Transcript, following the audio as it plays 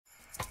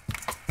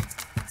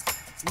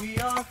We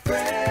are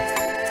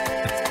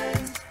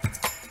friends,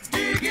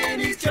 digging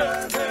each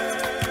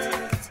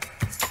other,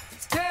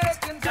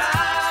 taking time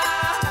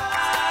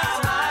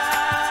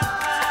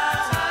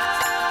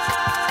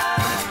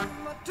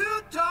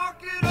to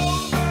talk it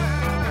over.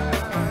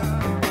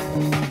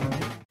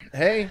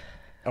 Hey,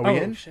 are we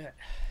in? Shit.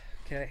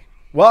 Okay.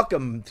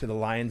 Welcome to the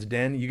Lion's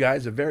Den. You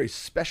guys are very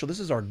special. This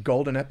is our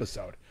golden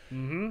episode.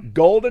 Mm-hmm.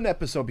 Golden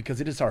episode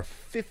because it is our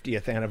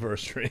 50th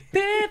anniversary.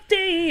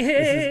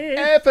 50th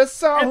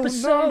Episode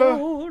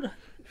number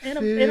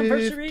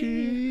anniversary.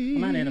 50.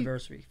 Well, not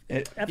anniversary.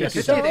 Yeah,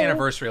 Episode. 50th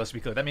anniversary, let's be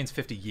clear. That means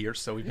 50 years,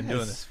 so we've been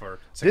doing this for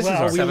This is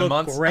Well, our we 7 look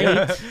months. great.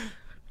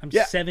 I'm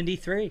Yeah.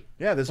 73.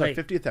 Yeah, this is Wait.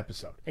 our 50th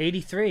episode.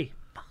 83.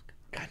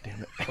 God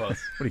damn it. Close.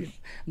 What are you, I'm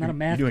not a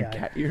math you doing guy.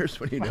 cat ears?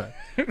 What are you doing?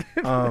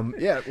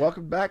 Yeah,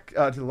 welcome back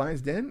to the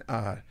Lion's Den.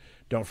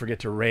 Don't forget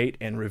to rate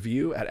and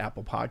review at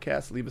Apple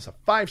Podcasts. Leave us a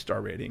 5-star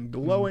rating.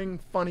 Glowing,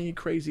 funny,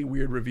 crazy,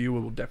 weird review.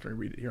 We'll definitely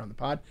read it here on the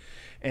pod.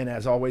 And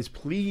as always,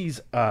 please,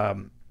 what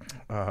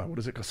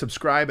is it called?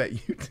 Subscribe at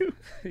YouTube.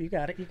 You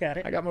got it. You got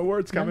it. I got my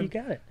words No, coming. you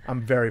got it.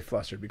 I'm very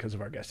flustered because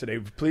of our guest today.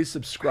 Please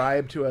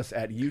subscribe to us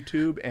at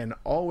YouTube and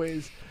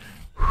always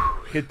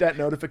hit that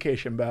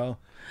notification bell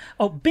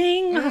Oh,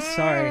 bing. Oh,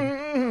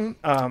 sorry.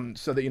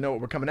 so that you know what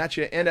we're coming at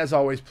you. And as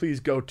always, please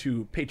go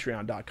to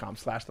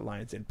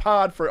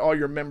patreon.com/thelionsdenpod for all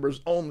your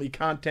members only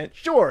content,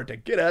 sure to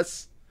get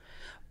us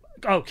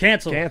Oh,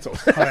 cancel. canceled.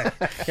 All right.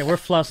 Yeah, we're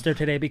flustered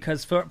today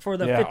because for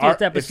the Yeah,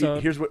 50th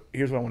episode, here's what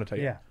I want to tell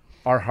you. Yeah.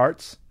 Our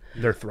hearts,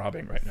 they're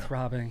throbbing right now.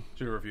 throbbing.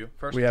 Should we review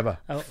first? We have a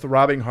Oh.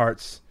 throbbing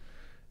hearts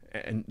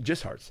and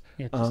just hearts.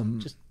 Yeah,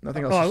 just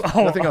Nothing else.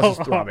 Nothing else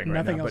is throbbing right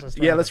nothing now. else But is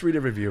yeah, throbbing. let's read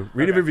a review.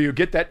 Read a review.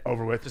 Get that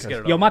over with. Just get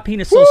it Yo, over. my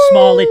penis so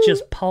small it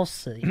just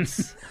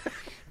pulsates.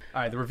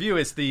 All right, the review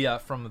is the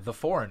from The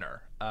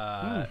Foreigner.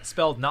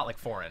 Spelled not like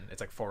foreign.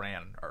 It's like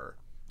foreign or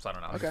so I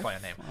don't know. I'm just playing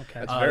a name. Okay.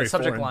 That's very the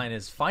subject foreign. line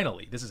is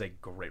finally. This is a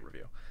great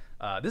review.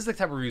 This is the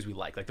type of reviews we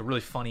like the really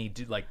funny,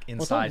 like Well,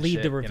 inside don't lead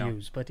shit. the you know?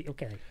 reviews, but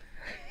okay.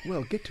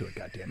 Well, get to it,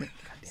 goddammit.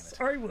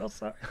 Sorry, Will.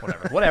 Sorry.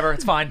 Whatever.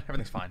 It's fine.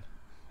 Everything's fine.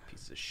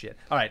 Pieces of shit.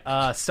 All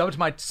right. Stubbed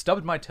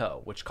my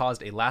toe, which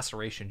caused a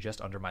laceration just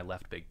under my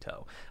left big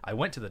toe. I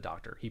went to the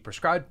doctor. He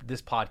prescribed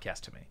this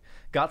podcast to me.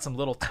 Got some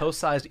little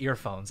toe-sized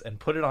earphones and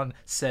put it on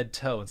said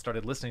toe and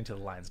started listening to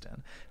the Lion's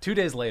Den. 2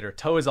 days later,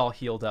 toe is all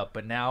healed up,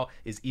 but now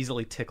is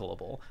easily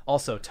tickleable.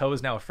 Also, toe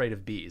is now afraid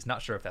of bees.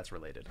 Not sure if that's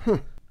related.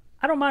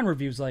 I don't mind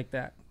reviews like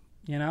that.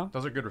 You know?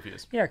 Those are good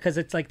reviews. Yeah, because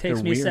it's like takes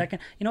They're me weird. a second.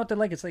 You know what they're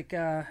like? It's like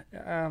a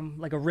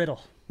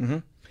riddle.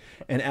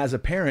 And as a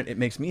parent, it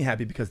makes me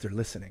happy because they're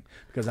listening.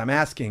 Because I'm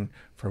asking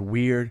for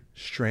weird,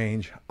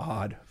 strange,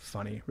 odd,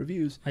 funny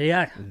reviews.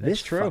 Yeah, This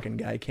that's true. fucking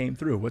guy came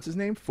through. What's his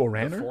name?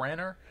 Foreigner?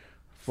 Foreigner?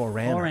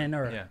 Foreigner.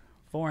 Foreigner. Yeah.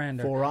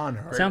 Foreigner.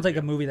 Foreigner. Sounds like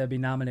a movie that'd be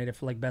nominated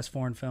for like best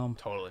foreign film,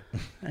 Totally.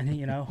 and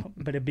you know,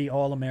 but it'd be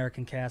all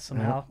American cast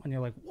somehow, and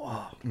you're like,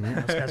 whoa, man,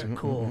 those guys are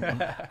cool.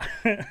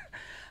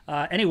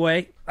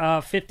 Anyway,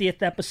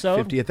 50th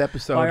episode. 50th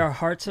episode. Why our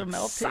hearts are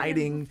melting.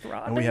 Exciting.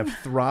 Throbbing. And we have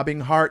throbbing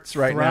hearts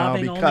right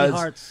Throbbing now only because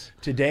hearts.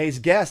 today's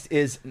guest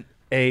is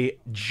a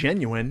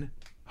genuine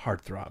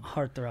heartthrob.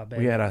 Heartthrob,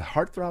 baby. We had a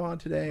heartthrob on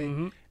today.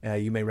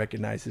 You may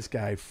recognize this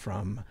guy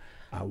from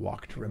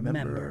Walk to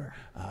Remember,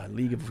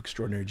 League of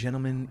Extraordinary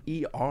Gentlemen,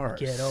 ER,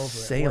 Get over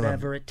Salem, it.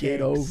 Whatever it takes.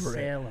 Get over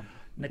Salem. it.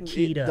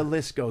 Nikita. The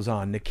list goes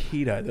on.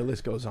 Nikita. The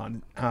list goes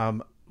on.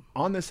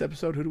 On this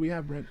episode, who do we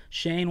have, Brent?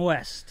 Shane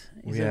West.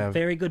 He's We a have-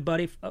 very good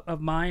buddy of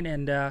mine,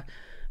 and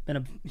been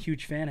a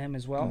huge fan of him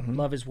as well.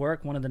 Love his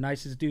work. One of the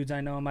nicest dudes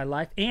I know in my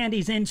life. And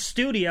he's in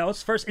studio.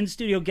 It's the first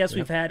in-studio guest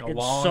we've had A in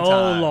long so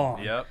time.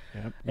 long. Yep.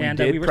 We And,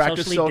 did we were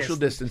practice socially social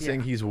distanced. distancing.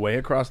 Yeah. He's way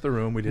across the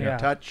room. We didn't Yeah.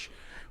 touch.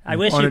 I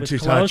We wish he wanted was to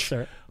touch.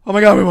 closer. Oh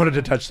my God, we wanted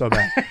to touch so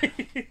bad.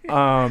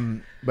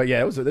 But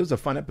yeah, it was a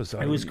fun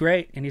episode. It was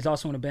great, and he's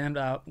also in a band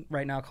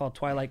right now called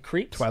Twilight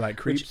Creeps. Twilight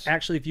Creeps. Which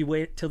actually, if you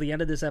wait till the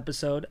end of this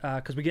episode,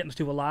 because we get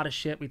into a lot of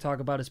shit, we talk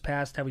about his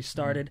past, how he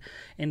started,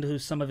 into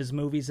some of his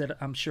movies that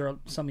I'm sure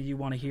some of you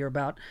want to hear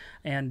about,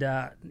 and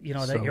you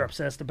know that So- you're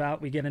obsessed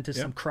about. We get into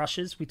some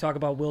crushes. We talk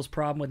about Will's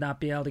problem with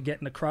not being able to get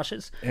into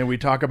crushes, And we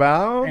talk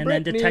about and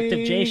then Britney.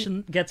 Detective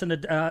Jason gets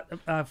into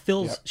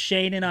fills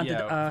Shane in on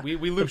Yeah, we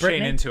the loop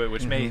Shane Britney. into it,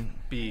 which may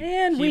be...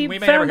 And we we may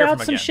never found hear out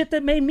from some again. shit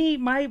that made me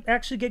might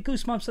actually get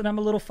goosebumps, and I'm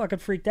a little fucking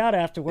freaked out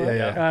afterward.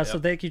 Yeah. So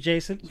thank you,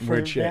 Jason, for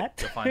weird shit. that.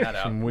 You'll find that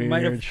out. Some weird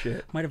Might have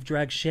shit. might have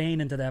dragged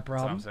Shane into that That's what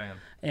problem. I'm saying.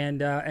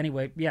 And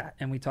anyway, yeah,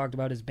 and we talked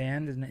about his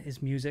band and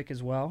his music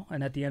as well.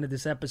 And at the end of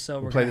this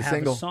episode, we're play going to the have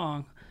single. a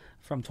song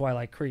from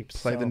Twilight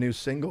Creeps. Play So, the new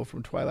single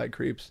from Twilight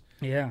Creeps.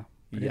 Yeah.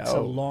 But it's a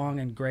Yo. long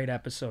and great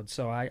episode,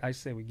 so I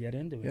say we get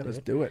into it. Yeah, let's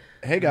dude. do it.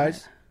 Hey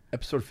guys,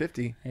 episode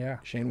 50. Yeah.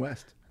 Shane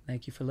West.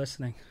 Thank you for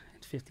listening.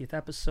 50th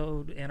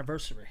episode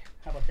anniversary.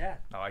 How about that?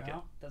 I like it.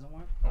 No? Doesn't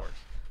work? No worries.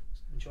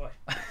 Enjoy.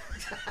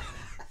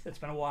 It's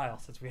been a while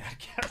since we had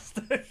a guest.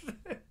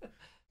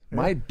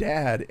 My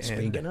dad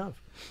Speaking and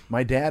of.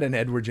 my dad and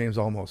Edward James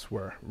Olmos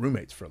were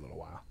roommates for a little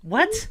while.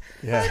 What?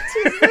 Yeah,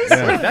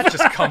 Where did that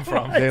just come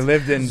from? they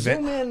lived in.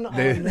 Zoom in on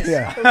They, this.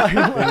 yeah,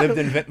 they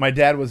lived in. My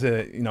dad was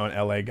an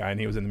LA guy, and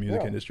he was in the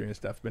music industry and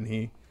stuff. But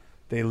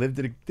they lived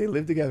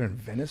together in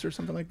Venice or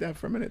something like that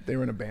for a minute. They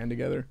were in a band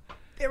together.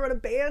 They were in a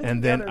band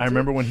And then together, I too.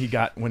 remember when he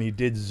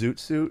did Zoot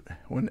Suit,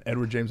 when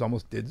Edward James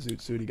almost did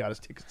Zoot Suit, he got his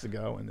tickets to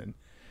go, and then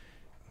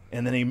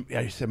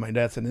he said, my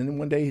dad said, and then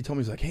one day he told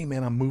me, he's like, hey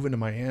man, I'm moving to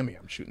Miami.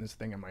 I'm shooting this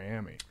thing in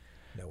Miami.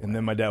 And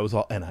then my dad was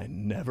all, and I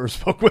never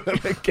spoke with him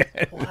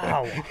again.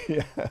 Wow.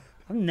 Yeah.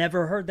 I've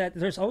never heard that.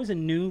 There's always a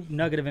new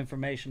nugget of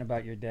information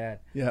about your dad.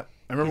 Yeah.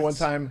 I remember one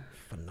time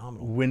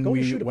Phenomenal. when Go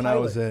shoot a when I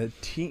was pilot.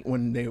 a teen,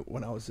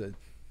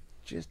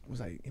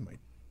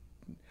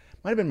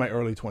 might have been my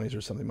early 20s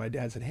or something. My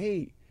dad said,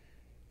 hey,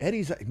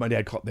 Eddie's, my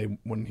dad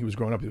when he was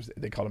growing up,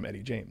 they called him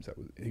Eddie James.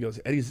 He goes,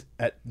 Eddie's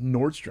at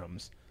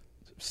Nordstrom's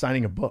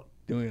signing a book,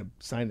 doing a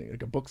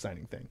book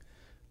signing thing.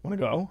 Want to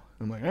go?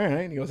 I'm like, all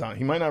right. And he goes,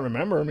 he might not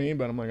remember me,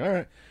 but I'm like, all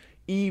right.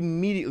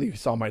 Immediately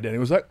saw my dad. He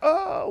was like,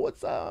 oh,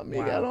 what's up,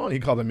 Miguelon? He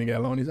called him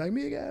Miguelon. He's like,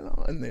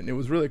 Miguelon. And then it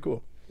was really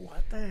cool.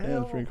 What the hell? Yeah, it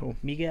was pretty cool.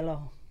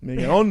 Miguelo.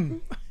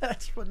 Miguelon.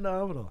 That's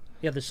phenomenal.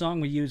 Yeah, the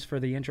song we use for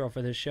the intro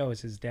for this show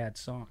is his dad's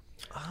song.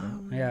 Oh,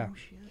 Yeah.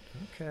 shit.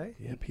 Okay.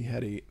 Yep,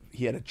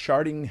 he had a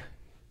charting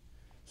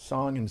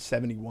song in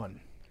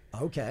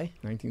Okay.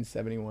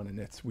 1971,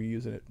 and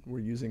we're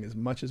using as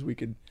much as we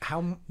could.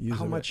 How Use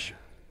of it. much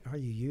are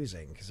you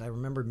using? Because I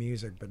remember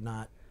music, but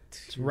not.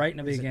 It's right in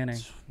the is it beginning.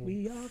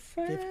 We are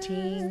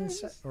 15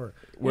 or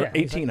We're Yeah.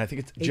 18. I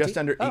think it's just 18?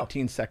 under Oh.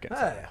 18 seconds.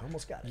 I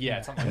almost got it. Yeah,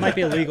 it's something It might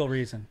be a legal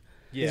reason.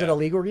 Yeah. Is it a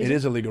legal It reason?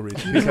 is a legal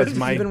reason because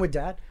Even with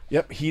Dad?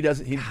 Yep, he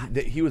doesn't.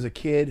 He was a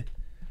kid,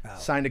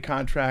 signed a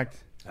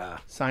contract,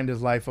 signed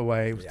his life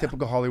away. It was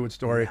typical Hollywood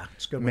story. Yeah,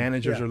 it's a good one.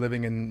 Managers Yeah. are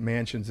living in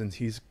mansions, and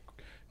he's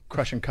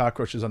crushing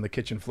cockroaches on the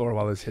kitchen floor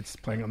while his hits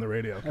playing on the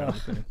radio. Kind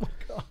of thing.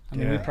 I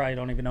mean, we Yeah. probably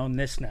don't even own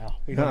this now.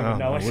 We don't even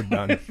know No, it. we're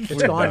done.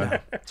 It's gone now.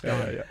 It's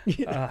gone.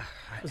 Yeah.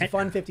 It was a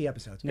fun 50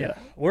 episodes. Yeah.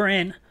 We're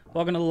in.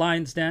 Welcome to the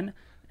Lion's Den,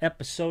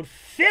 episode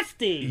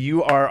 50.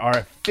 You are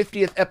our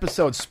 50th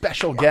episode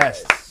special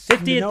guest.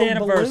 50th No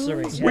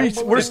anniversary. balloons?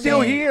 Yeah. We're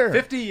still here.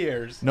 50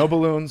 years. No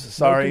balloons.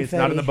 Sorry, it's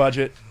not in the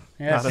budget.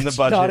 Yes. Not in the It's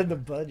budget. not in the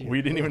budget.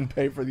 We didn't even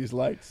pay for these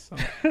lights.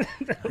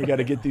 We got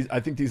to get these. I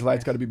think these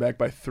lights got to be back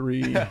by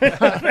 3. We're going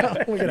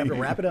to have to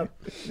wrap it up.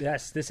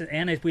 Yes, this is,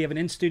 and if we have an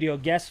in-studio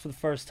guest for the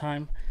first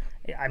time.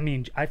 I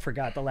mean, I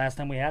forgot the last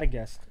time we had a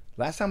guest.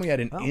 Last time we had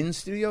an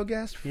in-studio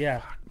guest,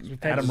 Yeah,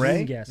 we've had Adam Zoom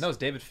Ray? guests. No, it's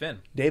David Finn.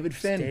 David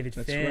Finn. David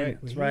That's Finn. right.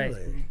 That's right.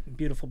 Really?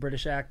 Beautiful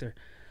British actor.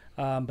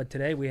 But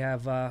today we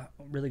have a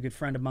really good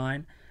friend of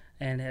mine,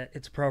 and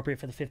it's appropriate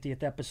for the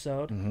 50th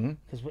episode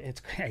because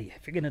it's hey,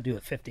 if you're gonna do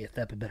a 50th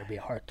ep, it better be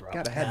a heartthrob.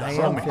 Gotta have the I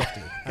am homie.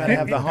 50. Gotta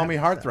have the homie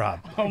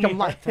heartthrob. Homie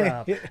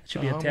heartthrob. It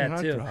should be a Homie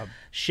tattoo. heartthrob.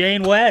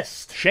 Shane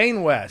West.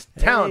 Shane West,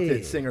 talented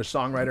Hey. singer,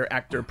 songwriter,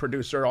 actor,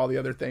 producer, all the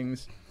other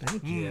things.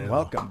 Thank you.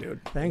 Welcome,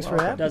 dude. Thanks for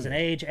having me. Doesn't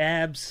age,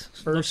 abs,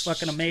 looks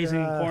fucking amazing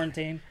in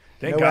quarantine.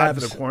 Thank No God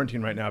for abs. the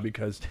quarantine right now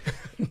because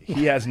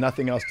he has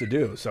nothing else to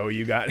do. So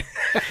you got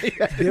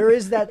There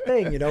is that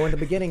thing, in the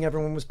beginning,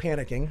 everyone was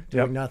panicking,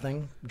 doing Yep.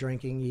 nothing,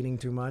 drinking, eating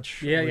too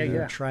much. Yeah, We're yeah, gonna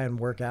yeah. Try and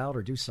work out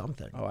or do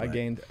something. I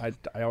gained. I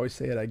always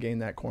say it. I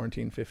gained that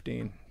quarantine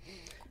 15.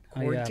 Oh,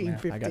 yeah, Quarantine man.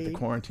 15. I got the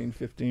quarantine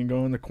 15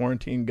 going. The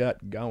quarantine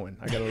gut going.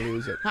 I gotta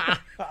lose it.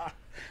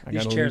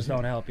 These chairs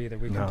don't help either.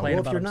 We complain Well, if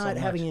about you're them not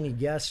so having much. any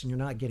guests and you're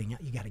not getting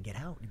out, you got to get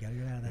out. You got to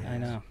get out of the house. I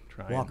know.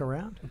 Walk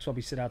around. That's why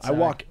we sit outside. I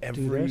walk Do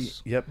every.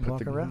 this, Yep. put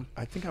walk around.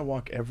 I think I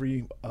walk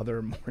every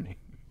other morning.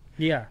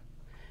 Yeah.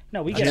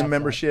 No, we get Gym outside.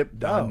 membership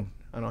done.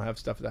 I don't have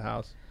stuff at the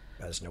house.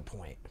 There's no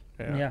point.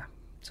 Yeah.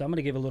 So I'm going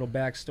to give a little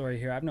backstory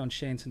here. I've known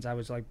Shane since I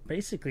was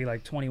basically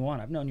 21.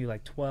 I've known you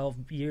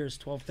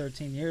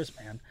 13 years,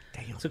 man.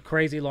 Damn. It's a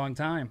crazy long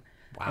time.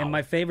 Wow. And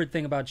my favorite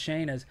thing about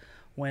Shane is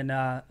when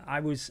I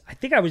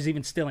think I was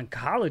even still in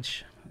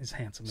college. He's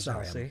handsome as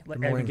hell, Sorry, see? I'm I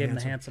more even gave him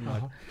the handsome.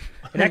 handsome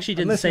look. It actually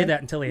didn't say listening.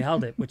 that until he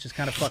held it, which is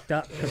kind of fucked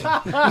up. 'cause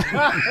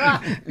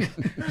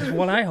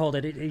when I hold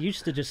it, it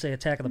used to just say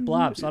Attack of the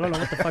Blob, so I don't know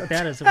what the fuck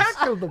that is. It was,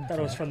 I thought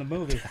it was from the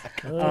movie.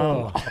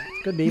 Oh,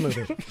 good B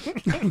movie.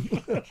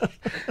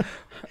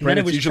 And then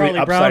it was usually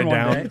Charlie Brown upside one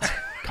down. day.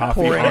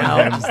 Coffee Pouring on out.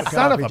 him. Just the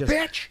Son of coffee a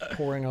just bitch.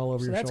 pouring all over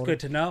So your that's shoulder. good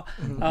to know.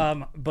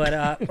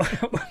 But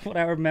what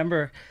I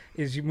remember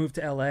is you moved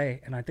to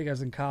L.A., and I think I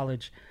was in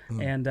college,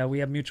 and we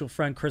have a mutual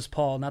friend, Chris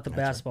Paul, not the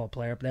basketball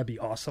player, but that'd be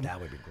awesome.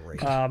 That would be great.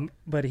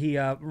 But he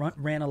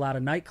ran a lot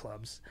of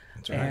nightclubs,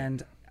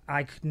 and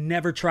I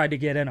never tried to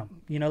get in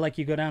them.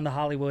 You go down to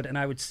Hollywood, and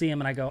I would see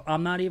him, and I go,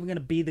 I'm not even going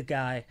to be the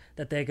guy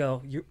that they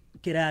go, you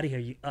get out of here,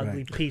 you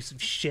ugly piece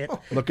of shit.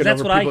 Looking That's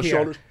over what people's I hear.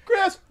 shoulders.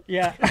 Chris,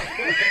 Yeah.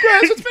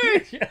 Chris,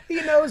 it's me.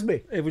 He knows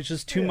me. It was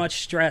just too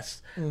much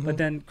stress. Mm-hmm. But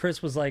then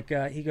Chris was like,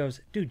 he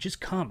goes, dude, just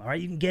come. All right,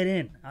 you can get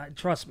in.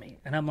 Trust me.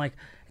 And I'm like,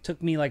 it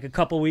took me a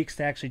couple weeks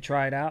to actually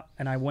try it out.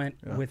 And I went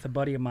with a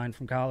buddy of mine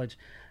from college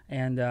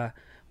and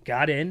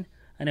got in.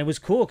 And it was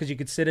cool because you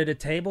could sit at a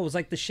table. It was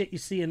like the shit you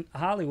see in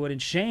Hollywood. And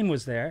Shane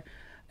was there.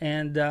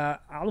 And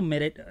I'll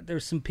admit it,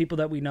 there's some people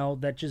that we know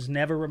that just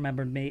never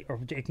remembered me or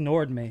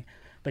ignored me.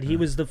 But he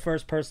was the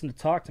first person to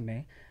talk to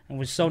me and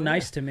was so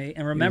nice to me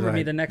and remembered me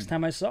like- the next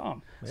time I saw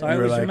him. So I You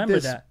were always like, remember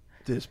this, that.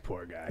 This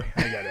poor guy.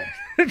 I gotta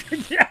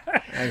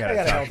I gotta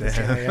talk help to this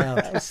him. guy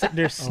out. Sitting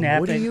there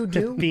snapping you to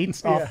do?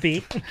 beats off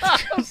beat,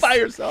 By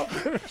yourself.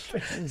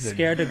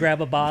 scared to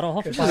grab a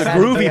bottle. This is a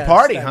groovy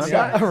party, huh, Yeah,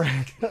 guys? all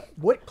right.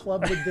 What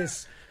club would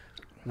this?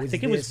 I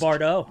think it was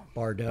Bardot.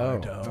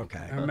 Bardo. Okay.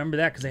 I remember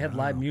that because they had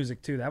live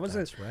music too. That was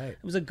That's a, right.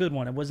 It was a good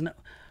one. It wasn't.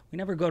 We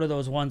never go to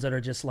those ones that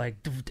are just like.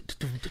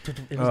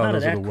 It was Oh, none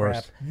those of are that the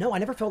worst. crap. No, I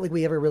never felt like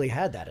we ever really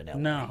had that in LA.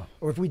 No.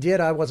 Or if we did,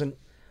 I wasn't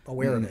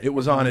aware of it. It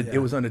was on a. It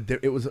was on a.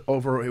 It was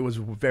over. It was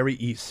very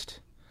east.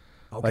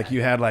 Okay. Like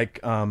you had like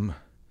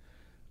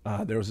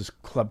there was this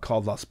club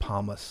called Las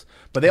Palmas,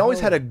 but they always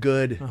had a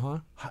good.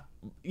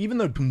 Even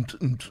though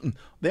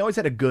they always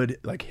had a good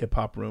like hip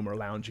hop room or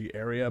loungy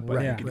area,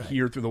 but Yeah. you could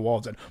hear through the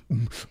walls and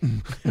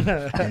you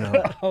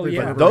know. Oh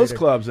yeah, But those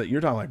clubs that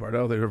you're talking like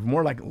Bardo, they were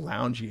more like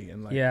loungy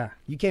and like yeah.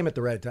 You came at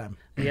the right time.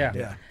 Yeah,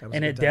 Yeah, that was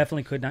and a it good time.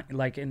 definitely could not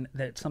like in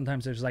that.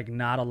 Sometimes there's like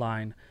not a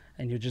line,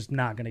 and you're just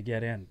not going to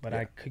get in. But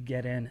I could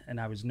get in, and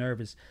I was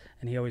nervous,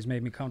 and he always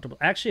made me comfortable.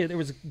 Actually, there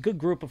was a good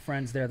group of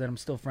friends there that I'm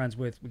still friends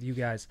with you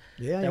guys.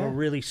 Yeah, that yeah. were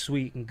really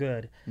sweet and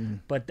good.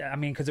 But I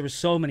mean, because there were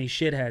so many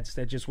shitheads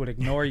that just would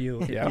ignore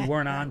you if you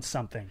weren't on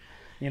something.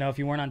 You know, if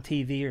you weren't on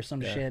TV or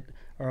some shit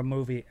or a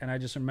movie, and I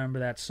just remember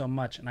that so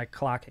much, and I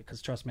clock it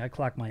because trust me, I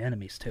clock my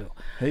enemies too.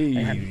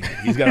 hey,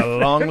 he's got a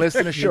long list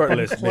and a short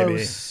list, baby.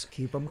 Close.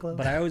 Keep them close.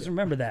 But I always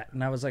remember that,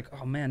 and I was like,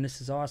 "Oh man,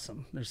 this is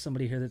awesome." There's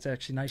somebody here that's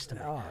actually nice to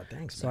me. Oh,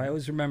 thanks, So man. I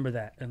always remember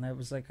that, and I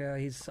was like,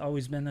 "He's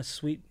always been a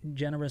sweet,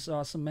 generous,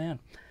 awesome man."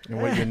 And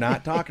what you're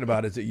not talking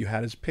about is that you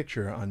had his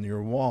picture on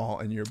your wall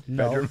in your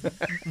bedroom.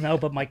 No,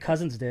 but my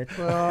cousins did.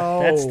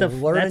 Oh, that's the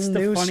learning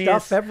new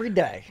funniest stuff every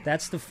day.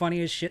 That's the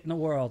funniest shit in the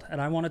world, and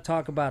I want to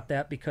talk about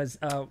that because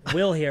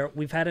Will here.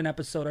 We've had an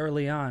episode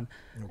early on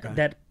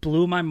that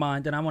blew my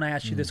mind, and I want to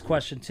ask you this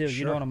question too.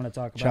 You know what I'm going to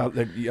talk about? Child,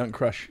 the young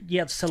crush,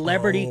 Yeah,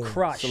 celebrity Oh,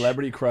 crush.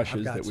 celebrity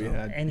crushes got that we some.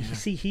 had. And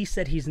he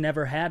said he's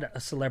never had a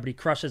celebrity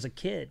crush as a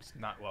kid.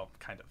 Not well,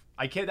 kind of.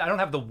 I don't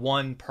have the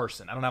one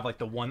person. I don't have like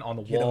the one on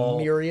the You had wall.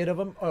 a myriad of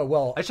them. Oh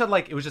well. I just had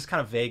like it was just kind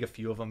of vague. A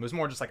few of them. It was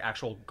more just like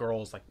actual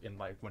girls like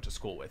went to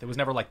school with. It was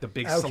never like the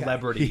big Okay.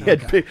 celebrity.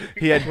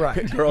 He had Right.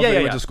 girls Yeah, that he yeah,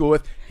 went yeah. to school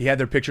with. He had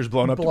their pictures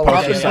blown up Blown to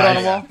up post and the put on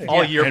side the wall?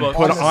 All and yearbook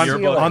put On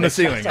the on the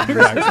ceiling. ceiling.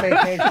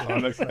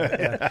 Christmas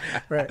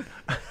vacation. Right.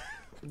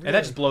 And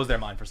that just blows their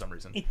mind for some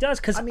reason. It does,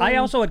 because I, mean-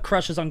 also had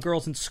crushes on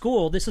girls in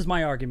school. This is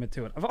my argument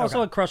to it. I've also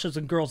had crushes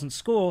on girls in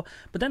school,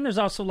 but then there's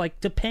also like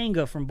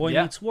Topanga from Boy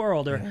Yeah. Meets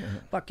World, or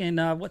fucking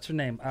what's her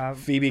name,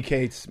 Phoebe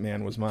Cates,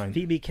 man, was mine.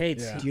 Phoebe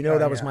Cates. Yeah. Do you know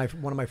that was one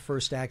of my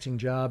first acting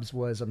jobs?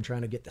 Was I'm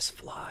trying to get this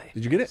fly.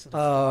 Did you get it?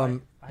 No,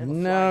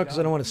 because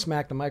I don't want to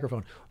smack the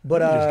microphone. But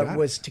just got it.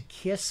 was to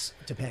kiss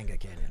Topanga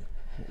Canyon.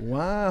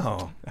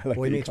 Wow. I like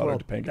Boy that you Meets called her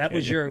World. Topanga That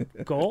was Canyon.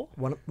 your goal?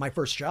 One of my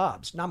first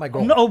jobs. Not my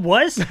goal. No, it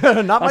was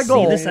Not my Oh,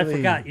 goal. See, this I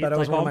forgot. But it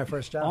was Like, one of all- my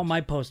first jobs. All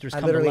my posters I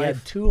come to literally life.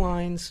 had 2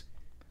 lines.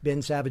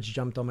 Ben Savage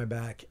jumped on my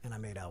back, and I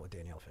made out with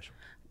Danielle Fisher.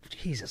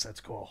 Jesus, that's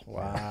cool.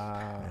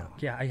 Wow.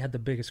 Yeah, I had the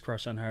biggest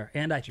crush on her,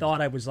 and I thought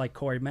I was like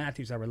Corey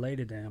Matthews. I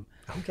related to him.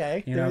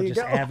 Okay, You there know, you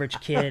just go. average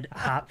kid,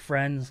 hot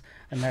friends,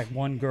 and that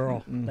one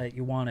girl that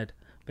you wanted.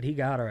 But he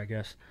got her, I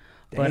guess.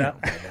 Damn, But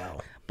wow.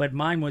 but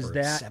mine was For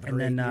that, 7 and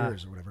or 8 then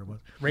years or whatever it was.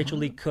 Rachel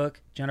Lee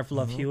Cook, Jennifer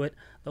Love Hewitt.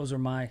 Those were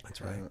my.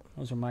 That's right.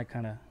 Those were my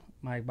kind of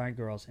my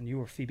girls, and you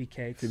were Phoebe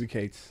Cates. Phoebe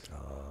Cates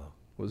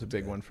was a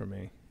big one for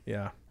me.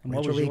 Yeah. And what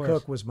Rachel was Lee yours?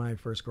 Cook was my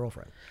first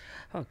girlfriend.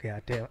 Oh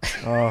god damn it!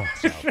 Oh,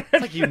 It's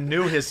like you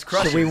knew his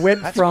crush. So we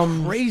went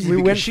from crazy we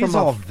because went she's from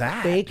all a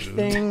that, fake dude.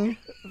 thing,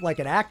 like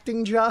an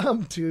acting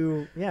job,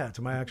 to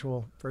my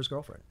actual first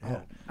girlfriend. Yeah.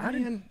 How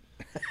did?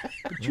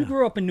 But you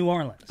grew up in New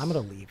Orleans, I'm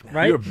gonna leave now.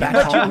 right? you're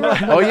Baton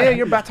Oh, yeah,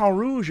 you're Baton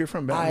Rouge. You're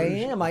from Baton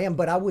Rouge. I am,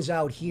 but I was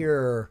out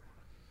here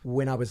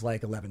when I was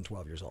like 11,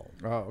 12 years old.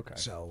 Oh, okay.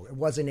 So it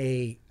wasn't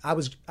I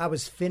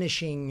was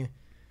finishing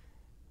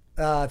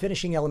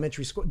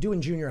elementary school,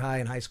 doing junior high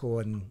and high school,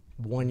 and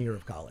 1 year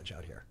of college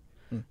out here.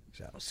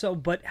 So,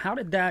 but how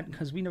did that?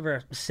 Because we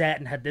never sat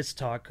and had this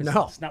talk. 'Cause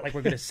No. it's not like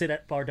we're going to sit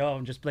at Bardot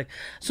and just be like.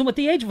 So, at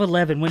the age of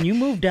 11, when you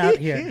moved out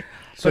here,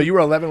 So you were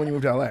 11 when you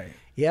moved to LA.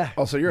 Yeah.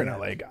 Oh, so you're an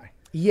LA guy.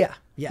 Yeah.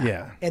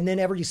 Yeah. And then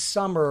every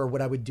summer,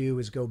 what I would do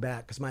is go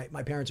back because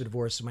my parents are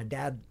divorced, so my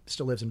dad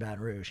still lives in Baton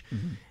Rouge,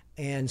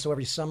 and so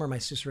every summer, my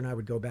sister and I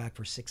would go back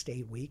for 6 to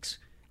 8 weeks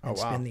and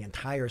wow. spend the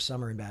entire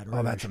summer in Baton Rouge.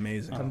 Oh, that's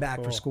amazing. Come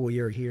back for school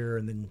year here,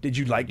 and then Did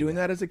you like doing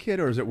that as a kid,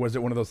 or was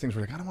it one of those things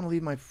where like I don't want to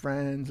leave my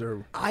friends,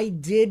 or I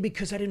did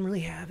because I didn't really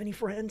have any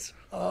friends.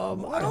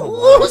 what a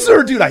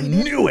loser, dude! I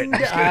knew it.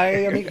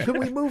 I mean,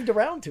 we moved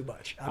around too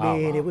much. I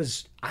mean,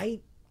 I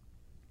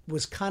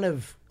was kind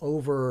of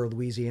over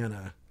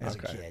Louisiana as a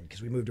kid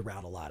because we moved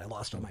around a lot. I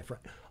lost all my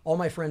friends. All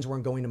my friends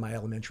weren't going to my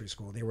elementary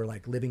school. They were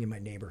like living in my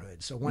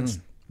neighborhood. So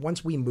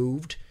once we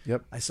moved,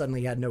 Yep. I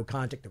suddenly had no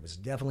contact. There was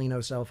definitely no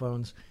cell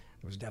phones.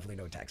 There was definitely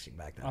no texting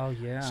back then. Oh,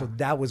 yeah. So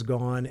that was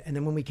gone. And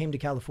then when we came to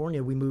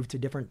California, we moved to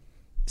different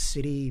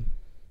city,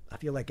 I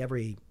feel like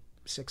every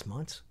 6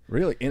 months.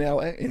 Really? In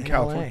LA? In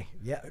California? LA.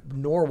 Yeah.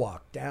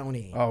 Norwalk,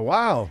 Downey, Oh,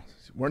 wow.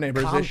 We're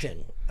neighbors.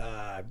 Compton,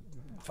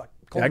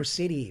 Culver Yeah,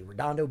 City,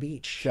 Redondo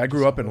Beach. I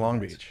grew up in Long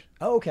Beach.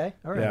 Oh, okay.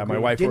 All right. Yeah, my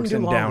Cool. wife Didn't works do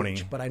in Long Downey.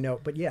 Beach, but I know.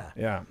 But yeah.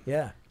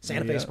 Yeah.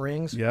 Santa Fe Yeah.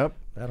 Springs. Yep.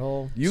 That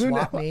whole You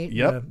swap know, meet.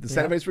 yep. The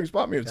Santa Fe Springs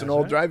Swap Meet. It's an That's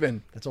old right.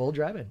 drive-in. That's old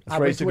driving. That's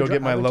where I used to go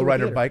get my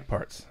lowrider bike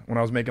parts. When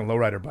I was making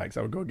lowrider bikes,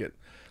 I would go get.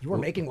 You were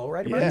making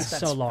lowrider Yeah. bikes?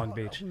 So Long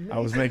Beach. I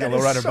was making That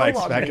is lowrider so bikes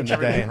Long back in Beach. the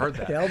day. Heard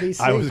that. The LBC.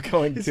 I was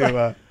going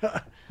to.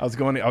 I was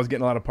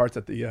getting a lot of parts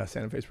at the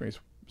Santa Fe Springs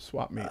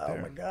swap meet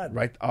there. my God.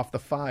 Right off the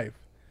 5.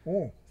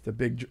 Oh. It's a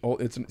big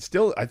old. It's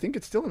still. I think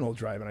it's still an old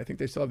drive-in. I think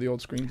they still have the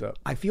old screens up.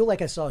 I feel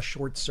like I saw a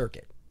short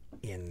circuit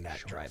in that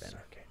drive-in.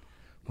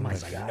 Oh my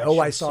I God. know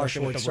I saw a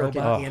Circuit with short the circuit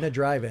robot. in a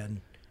drive-in.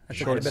 It might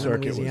Short have been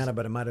Circuit in was Louisiana,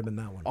 but it might have been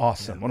that one.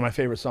 Awesome. One of my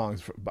favorite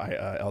songs by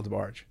El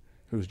DeBarge,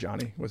 who's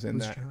Johnny, was in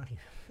that. Johnny?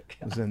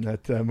 Was in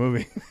that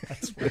movie.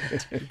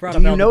 Brought Do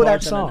up you El know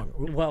that DeBarge in song?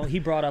 well, he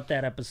brought up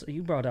that episode.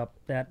 You brought up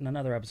that in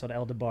another episode,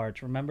 El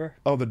DeBarge. Remember?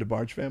 Oh, the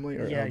DeBarge family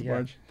or Yeah, El yeah.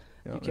 DeBarge?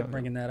 You kept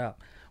bringing that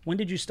up. When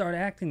did you start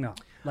acting though?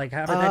 Like,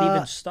 how did that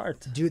even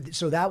start? Dude,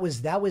 so that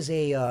was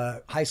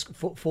a high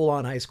school,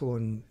 full-on high school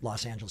in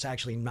Los Angeles.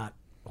 Actually, not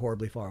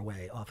horribly far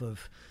away, off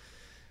of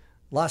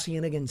La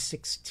Cienega and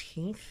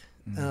 16th,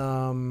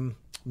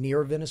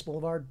 near Venice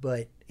Boulevard.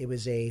 But it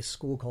was a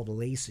school called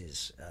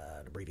LACES,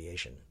 an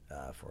abbreviation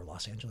for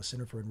Los Angeles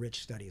Center for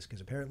Enriched Studies,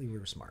 because apparently we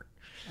were smart.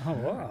 Oh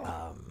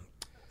wow!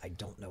 I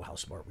don't know how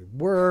smart we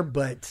were,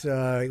 but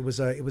it was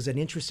an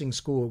interesting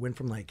school. It went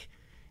from like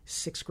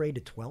 6th grade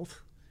to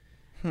 12th.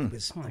 It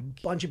was a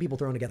bunch of people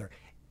thrown together.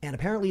 And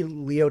apparently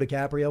Leo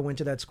DiCaprio went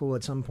to that school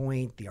at some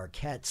point. The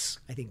Arquettes,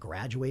 I think,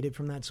 graduated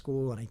from that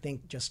school. And I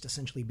think just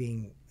essentially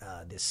being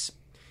this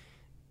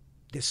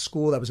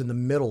school that was in the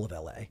middle of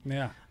LA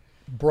Yeah.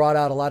 brought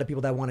out a lot of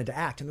people that wanted to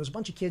act. And there was a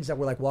bunch of kids that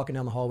were like walking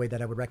down the hallway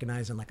that I would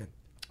recognize in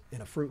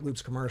a Fruit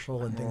Loops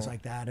commercial and things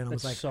like that. And I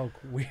was That's like, so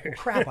weird.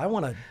 crap, I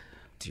want to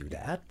do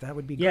that. That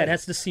would be Yeah, great. it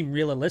has to seem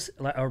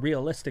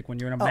realistic when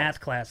you're in a math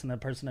class and the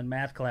person in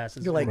math class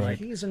is You're like,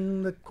 he's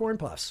in the Corn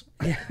Puffs.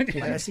 Like,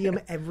 I see him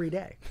every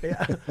day.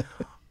 Yeah.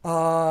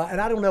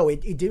 And I don't know.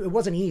 It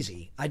wasn't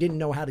easy. I didn't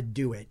know how to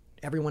do it.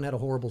 Everyone had a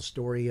horrible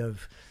story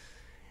of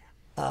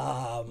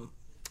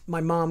my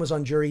mom was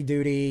on jury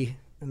duty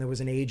and there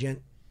was an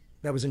agent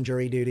that was in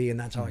jury duty, and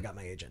that's how I got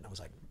my agent. I was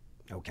like,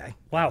 okay.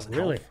 Wow, Doesn't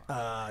really?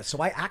 help. So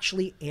I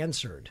actually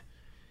answered.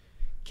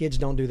 Kids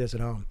don't do this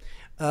at home.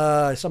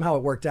 Somehow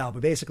it worked out,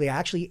 but basically I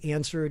actually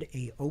answered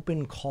a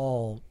open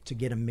call to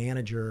get a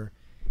manager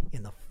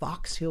in the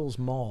Fox Hills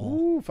Mall.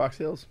 Ooh, Fox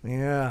Hills.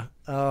 Yeah.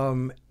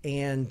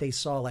 And they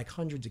saw like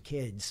hundreds of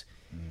kids,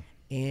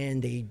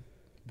 and they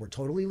were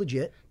totally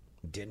legit,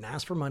 didn't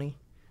ask for money,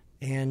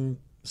 and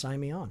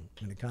signed me on.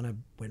 And it kind of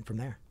went from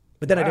there.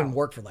 But then I didn't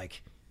work for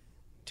like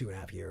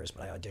 2.5 years,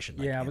 but I auditioned.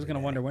 Like, Yeah, I was every going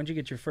to day. wonder, when did you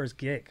get your first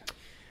gig?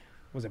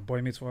 Was it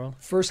Boy Meets World?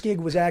 First gig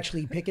was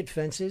actually Picket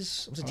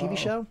Fences. It was a TV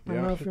show. I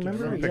don't know if you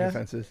remember. Picket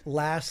Fences.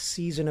 Last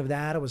season of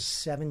that, I was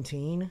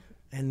 17.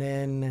 And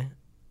then,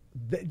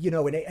 at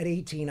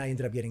 18, I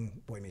ended up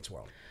getting Boy Meets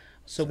World.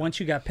 So once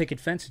you got Picket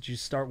Fence, did you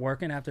start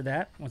working after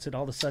that? Once it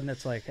all of a sudden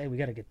it's like, hey, we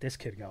got to get this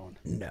kid going.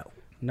 No.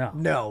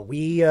 No.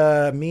 We,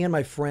 me and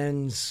my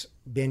friends,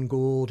 Ben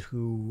Gould,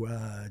 who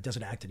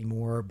doesn't act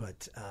anymore,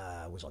 but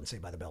was on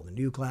Saved by the Bell, the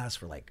new class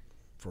for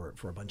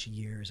a bunch of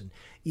years. And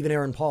even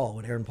Aaron Paul,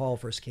 when Aaron Paul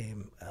first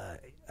came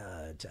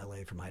to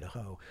LA from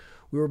Idaho,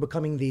 we were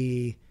becoming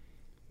the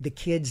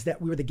kids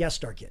we were the guest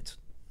star kids.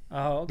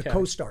 Oh, okay. The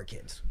co-star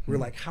kids. We were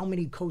like, how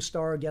many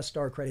co-star, guest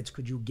star credits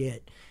could you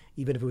get,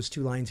 even if it was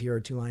 2 lines here or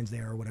 2 lines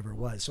there or whatever it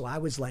was? So I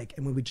was like,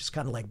 and we would just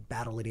kind of like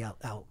battle it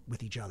out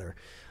with each other.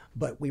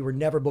 But we were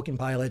never booking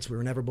pilots. We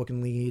were never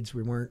booking leads.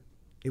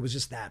 It was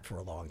just that for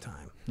a long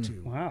time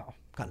to Wow.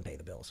 kind of pay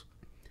the bills.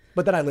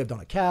 But then I lived on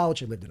a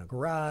couch. I lived in a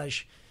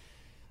garage.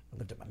 I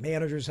lived at my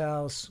manager's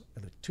house. I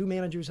lived at 2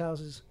 managers'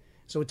 houses.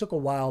 So it took a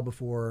while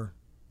before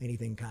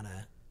anything kind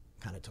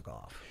of took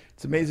off.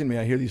 It's amazing to me.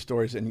 I hear these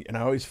stories, and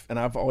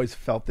I've always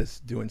felt this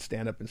doing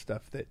stand up and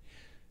stuff, that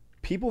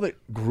people that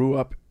grew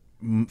up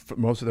for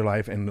most of their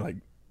life and like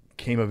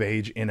came of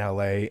age in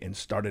LA and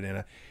started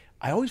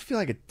I always feel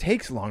like it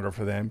takes longer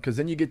for them, because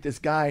then you get this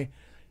guy.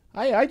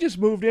 I just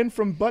moved in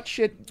from butt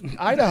shit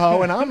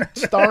Idaho and I'm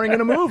starring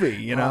in a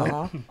movie.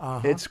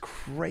 It's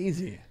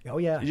crazy. Oh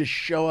yeah. You just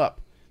show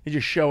up. You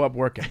just show up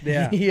working.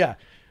 Yeah. Yeah.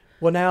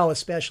 Well, now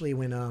especially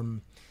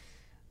when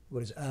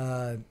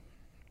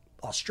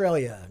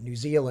Australia, New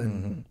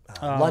Zealand,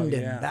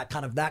 London, yeah.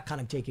 that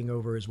kind of taking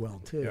over as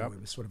well too. Yep.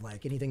 It was sort of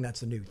like anything that's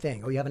the new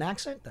thing. Oh, you have an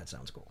accent? That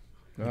sounds cool.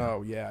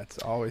 Oh yeah, it's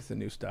always the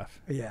new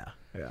stuff. Yeah.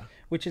 Yeah.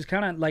 Which is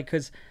kind of like,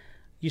 because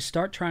you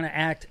start trying to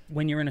act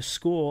when you're in a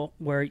school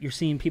where you're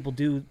seeing people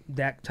do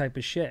that type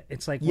of shit.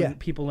 It's like when Yeah.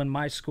 people in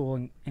my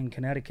school in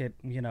Connecticut,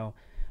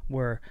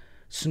 were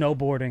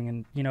snowboarding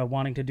and,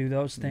 wanting to do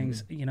those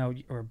things,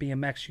 or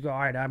BMX, you go, all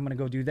right, I'm going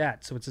to go do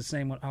that. So it's the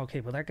same one.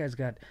 Okay, well, that guy's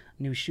got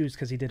new shoes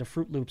because he did a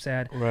Fruit Loops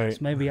ad. Right. So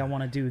maybe I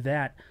want to do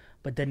that.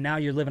 but then now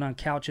you're living on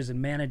couches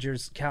and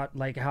managers'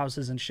 like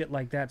houses and shit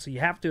like that. So you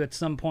have to, at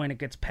some point, it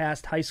gets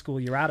past high school.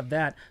 You're out of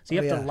that, so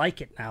you have to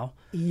like it now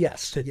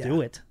Yes. to yeah.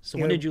 do it. So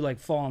You when know, did you like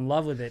fall in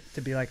love with it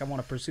to be like, I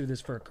want to pursue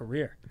this for a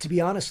career? To be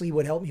honestly,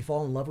 what helped me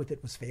fall in love with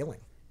it was failing.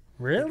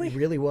 Really? It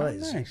really Oh,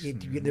 was. nice.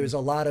 There was a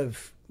lot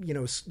of,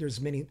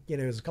 there's many,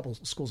 there's a couple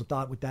schools of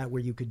thought with that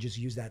where you could just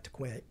use that to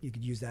quit. You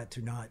could use that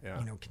to not,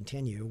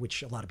 continue,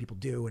 which a lot of people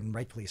do, and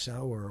rightfully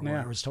so, or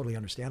it's totally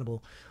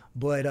understandable.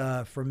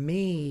 But for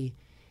me,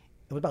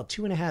 it was about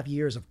 2.5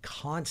 years of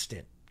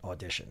constant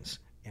auditions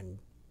and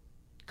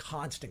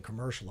constant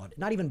commercial.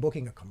 Not even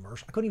booking a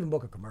commercial. I couldn't even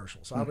book a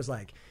commercial. So I was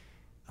like,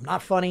 I'm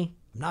not funny,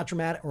 I'm not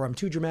dramatic, or I'm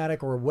too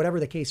dramatic, or whatever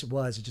the case it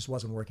was. It just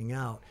wasn't working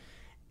out.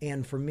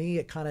 And for me,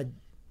 it kind of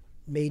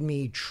made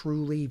me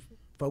truly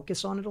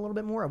focus on it a little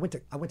bit more. I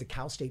went to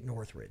Cal State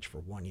Northridge for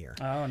 1 year.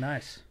 Oh,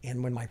 nice.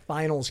 And when my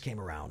finals came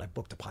around, I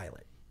booked a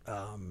pilot,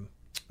 a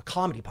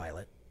comedy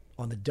pilot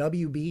on the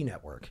WB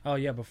network. Oh,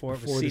 yeah, before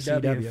it was Before the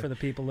CW, CW. for the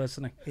people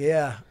listening.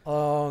 Yeah.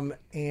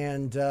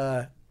 And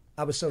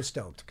I was so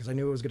stoked because I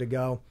knew it was going to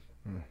go.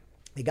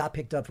 It got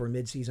picked up for a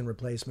mid-season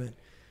replacement.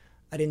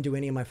 I didn't do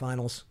any of my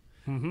finals,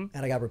 and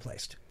I got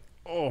replaced.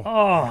 Oh,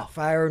 Got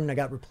fired, and I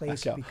got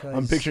replaced because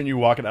I'm picturing you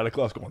walking out of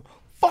class going,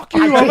 "Fuck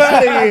you, I'm out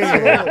of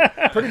here."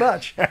 Absolutely. Pretty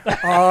much.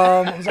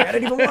 I was like, I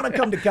didn't even want to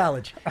come to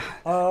college.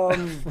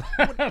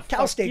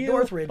 Cal State you.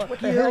 Northridge. What the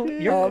Fuck hell? you.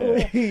 You're cool.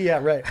 Yeah,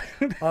 right.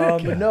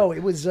 But no,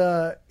 it was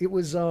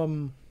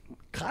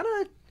kind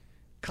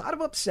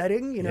of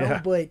upsetting,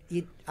 Yeah. But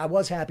I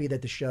was happy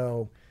that the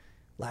show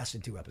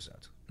lasted 2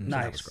 episodes. So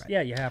nice. that was great.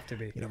 Yeah, you have to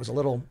be. It was a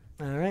little,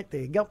 all right,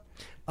 there you go.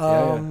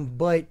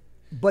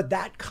 But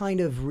that kind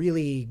of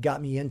really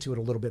got me into it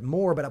a little bit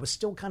more, but I was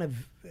still kind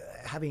of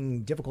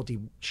having difficulty.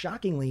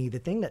 Shockingly, the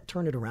thing that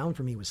turned it around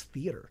for me was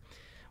theater,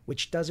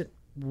 which doesn't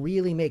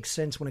really make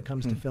sense when it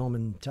comes to film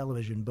and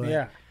television. But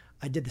Yeah.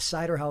 I did the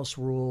Cider House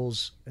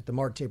Rules at the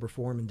Mark Tabor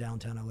Forum in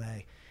downtown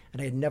LA, and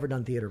I had never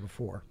done theater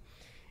before.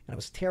 And I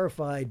was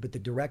terrified, but the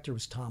director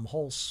was Tom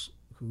Hulse,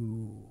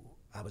 who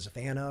I was a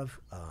fan of,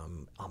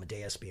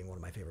 Amadeus being one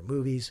of my favorite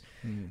movies.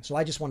 So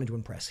I just wanted to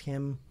impress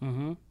him.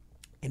 Mm-hmm.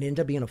 And it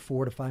ended up being a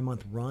 4 to 5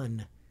 month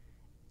run,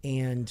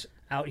 and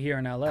Out here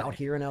in LA. out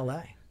here in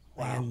LA.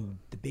 And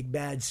the big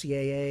bad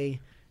CAA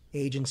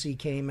agency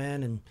came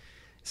in and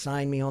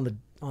signed me on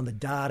the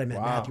dot. I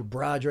met Matthew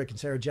Broderick and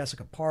Sarah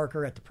Jessica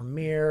Parker at the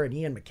premiere, and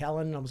Ian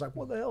McKellen. I was like,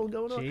 what the hell is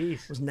going on? Jeez.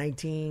 I was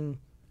 19,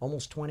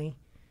 almost 20.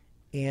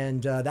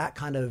 And that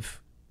kind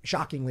of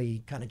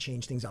shockingly kind of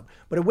changed things up.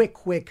 But it went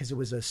quick because it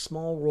was a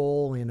small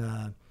role in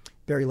a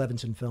Barry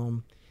Levinson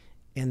film.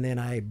 And then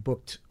I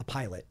booked a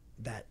pilot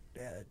that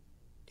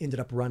ended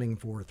up running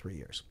for 3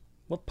 years.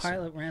 What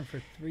pilot ran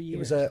for 3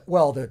 years? It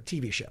was the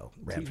TV show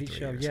ran for TV 3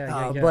 show, years.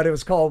 yeah. But it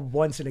was called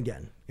Once and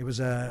Again. It was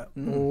a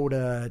old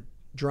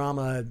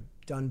drama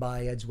done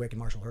by Ed Zwick and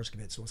Marshall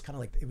Herskovitz. So it was kind of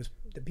like, it was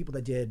the people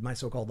that did My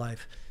So-Called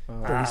Life,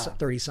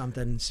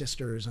 30-something,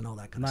 Sisters, and all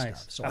that kind of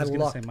Nice. stuff. So I was I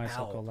gonna lucked say My out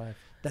So-Called Life.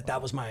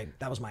 that was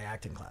my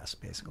acting class,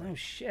 basically. Oh,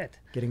 shit.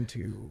 Getting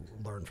to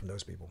learn from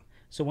those people.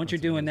 So once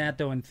you're doing that,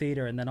 though, in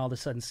theater, and then all of a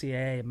sudden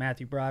CAA and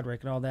Matthew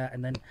Broderick and all that,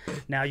 and then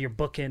now you're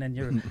booking and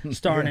you're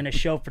starring in a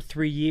show for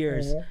 3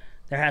 years,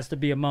 there has to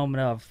be a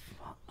moment of,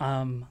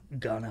 I'm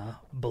gonna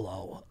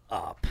blow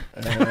up.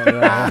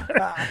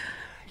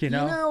 You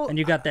know? And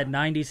you got that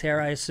 90s hair,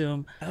 I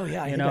assume. Oh,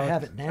 yeah, I you think I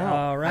have it now.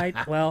 All right.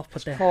 Well,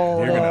 put the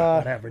called,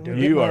 whatever, dude.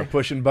 You are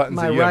pushing buttons.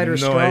 My that you have Rider no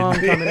Strong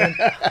idea. coming in.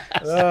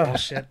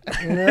 Bullshit.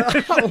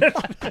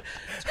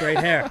 It's great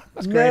hair.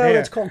 It's great No, hair.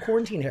 it's called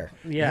quarantine hair.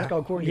 Yeah, It's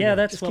called quarantine yeah, hair.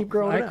 that's Just what keep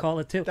growing I it out. call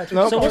it too. That's So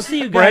what we'll it's see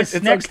you Brent, guys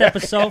it's next okay.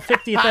 episode.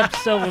 50th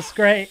episode was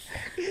great.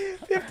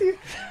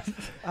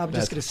 I'm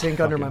just going to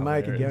sink under my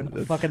mic hilarious.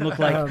 again. Fucking look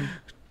like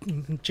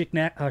Chick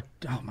Knack. Oh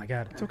my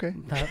god, it's okay.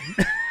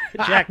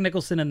 Jack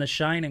Nicholson in The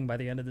Shining by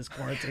the end of this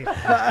quarantine.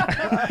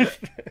 I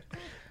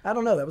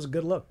don't know. That was a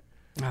good look.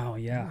 Oh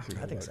yeah.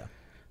 I think so.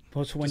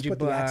 So when Just you put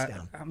the axe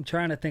down. I'm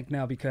trying to think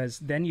now because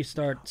then you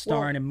start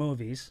starring in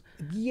movies.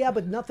 Yeah,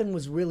 but nothing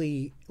was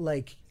really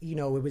like, it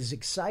was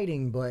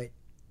exciting, but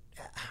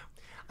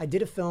I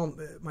did a film.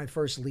 My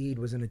first lead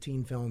was in a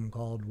teen film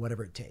called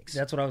Whatever It Takes.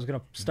 That's what I was going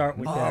to start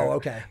with. Oh, there.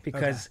 okay.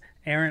 Because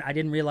Aaron, I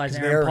didn't realize 'Cause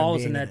Aaron Aaron Paul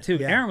was being in in that it, too.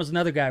 yeah. Aaron was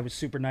another guy who was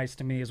super nice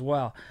to me as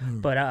well.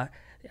 But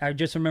I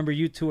just remember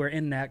you two are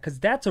in that because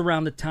that's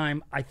around the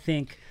time I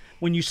think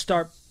when you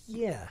start.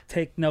 Yeah.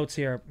 Take notes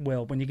here,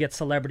 Will. When you get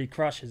celebrity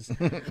crushes,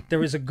 there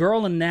was a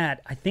girl in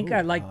that. I think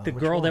I liked the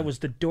girl that was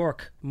the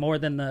dork more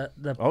than the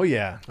Oh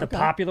yeah.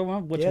 popular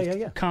one, which Yeah, was yeah,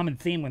 yeah. a common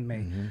theme with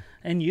me,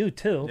 and you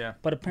too. Yeah.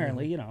 But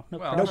apparently, no No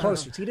crushes.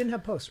 posters. He didn't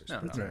have posters.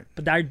 That's right.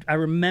 But I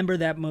remember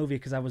that movie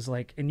because I was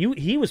like, and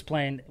he was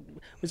playing.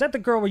 Was that the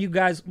girl where you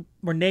guys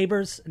were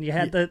neighbors and you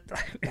had the?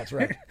 That's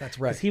right. That's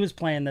right. Because he was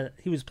playing the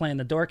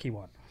dorky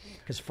one.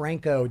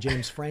 Because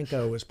James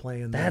Franco was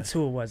playing the, That's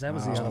who it was. That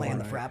was the other playing one.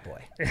 the frat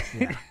boy.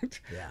 Yeah.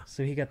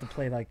 So he got to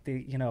play like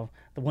the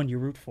one you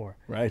root for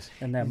Right.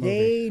 in that movie.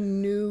 They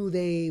knew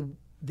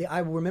I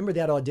remember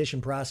that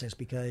audition process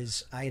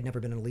because I had never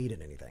been a lead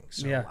in anything.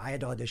 So Yeah. I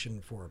had to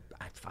audition for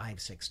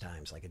 5-6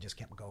 times. Like, it just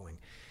kept going.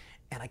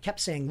 And I kept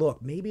saying,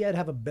 look, maybe I'd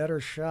have a better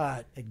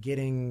shot at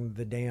getting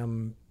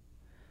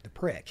the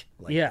prick.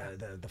 Like Yeah.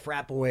 the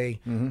frat boy,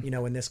 you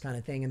know, and this kind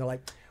of thing. And they're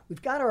like,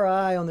 we've got our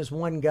eye on this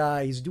one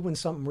guy. He's doing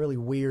something really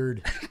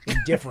weird and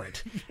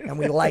different, and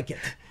we like it.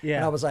 Yeah.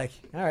 And I was like,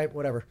 all right,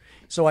 whatever.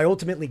 So I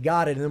ultimately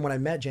got it. And then when I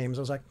met James,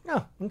 I was like,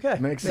 oh, okay.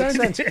 Makes sense.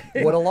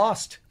 Would have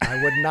lost.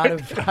 I would not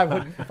have.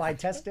 If I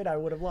tested, I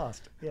would have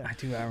lost. Yeah. I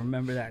do. I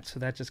remember that. So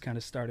that just kind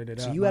of started it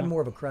up. So you had huh?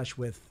 more of a crush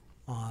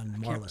on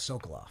Marla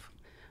Sokolov.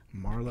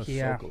 Marla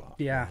Yeah. Sokolov.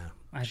 Yeah.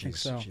 I think She's-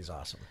 so. She's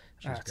awesome.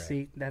 She's great.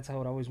 See, that's how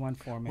it always went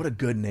for me. What a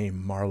good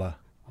name, Marla.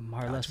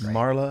 Marla.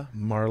 Marla,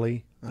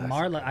 Marley.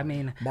 Marla. I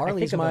mean, I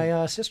Marley's think of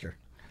my sister.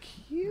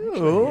 Cute.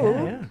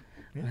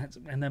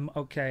 And then,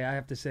 okay, I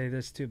have to say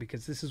this too,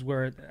 because this is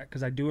where,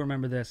 because I do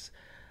remember this.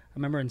 I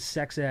remember in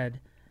sex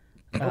ed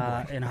in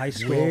high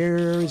school. Where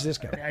is this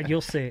guy? You'll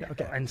see.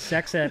 And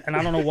sex ed, and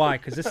I don't know why,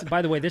 because this,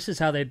 by the way, this is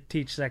how they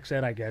teach sex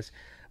ed, I guess.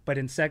 But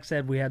in sex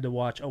ed, we had to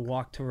watch A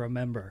Walk to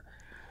Remember.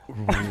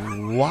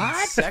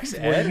 What? Sex Were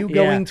ed? you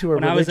going to a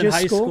when I was in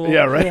religious high school?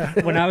 Yeah,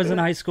 right. When I was in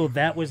high school,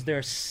 that was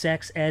their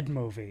sex ed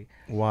movie.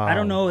 Wow. I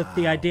don't know if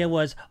the idea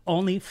was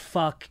only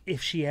fuck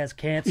if she has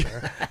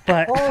cancer,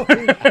 but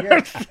Holy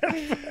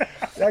shit.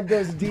 That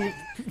goes deep.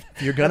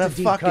 If you're gonna That's a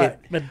deep fuck cut. it.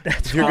 but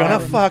that's If you're gonna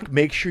why- fuck,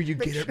 make sure you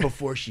get it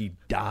before she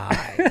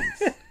dies.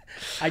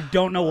 I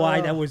don't know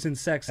why that was in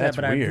sex ed, That's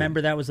but I weird.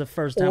 remember that was the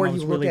first time Or I you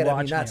was look really at it, I mean,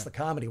 watching that's it. the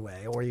comedy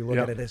way, or you look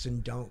Yeah. at it as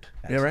in don't.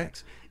 have Yeah, right.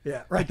 sex.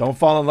 Yeah, right. Don't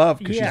fall in love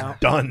because Yeah. she's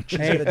done.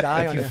 Hey, gonna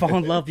die if on you you. fall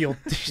in love,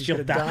 she'll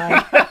Gonna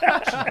die.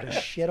 die. She's gonna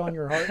shit on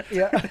your heart.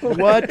 Yeah.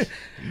 What?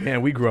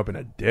 Man, we grew up in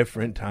a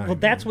different time. Well,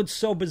 that's man. what's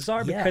so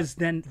bizarre Yeah. because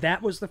then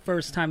that was the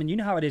first time, and you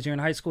know how it is. You're in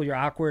high school, you're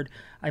awkward.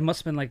 I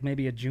must have been like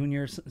maybe a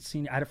junior,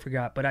 senior. I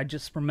forgot, but I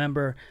just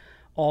remember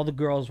all the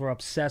girls were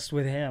obsessed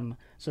with him.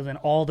 So then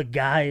all the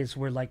guys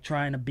were like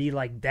trying to be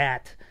like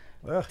that.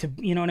 To,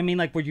 you know what I mean?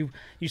 Like where you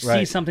see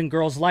Right. something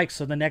girls like,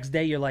 so the next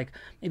day you're like,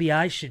 maybe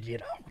I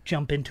should,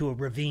 jump into a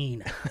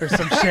ravine or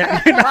some shit.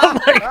 You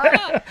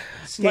know?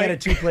 Stand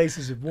at two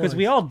places at once. Because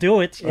we all do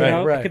it, you Right,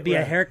 know. right, it could be a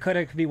right. haircut,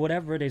 it could be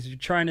whatever it is. You're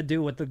trying to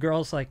do what the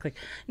girls like.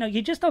 No,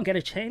 you just don't get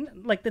a chain.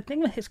 Like the thing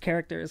with his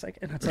character is like,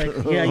 and it's like,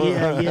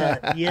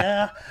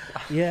 yeah.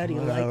 Do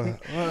you like me?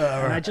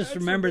 And I just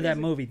remember that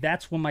movie.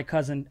 That's when my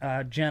cousin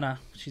Jenna,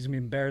 she's gonna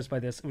be embarrassed by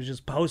this. It was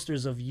just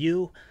posters of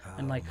you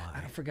and like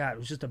I forgot. It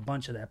was just a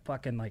bunch of that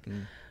fucking like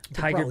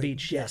Tiger Probably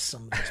Beach shit. guess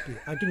some of those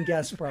people. I can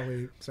guess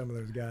probably some of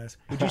those guys.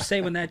 Did you say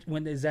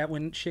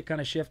when shit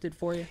kind of shifted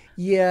for you?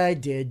 Yeah, I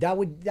did.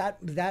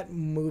 That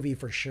movie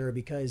for sure,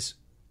 because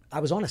I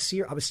was on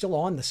I was still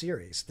on the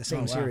series, the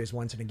same series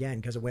once and again,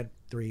 because it went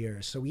 3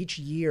 years. So each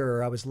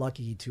year I was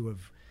lucky to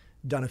have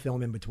done a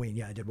film in between.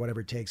 Yeah, I did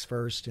Whatever It Takes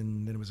first,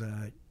 and then it was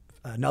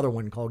another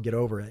one called Get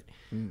Over It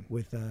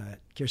with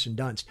Kirsten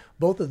Dunst.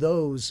 Both of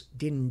those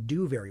didn't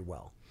do very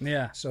well.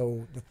 Yeah.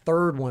 So the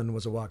third one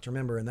was A Walk to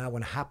Remember, and that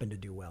one happened to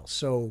do well.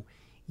 So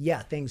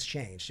yeah, things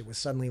changed. It was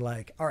suddenly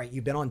like, all right,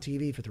 you've been on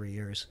TV for 3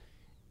 years.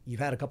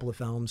 You've had a couple of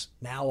films.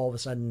 Now all of a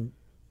sudden,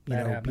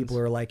 That happens. people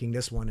are liking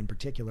this one in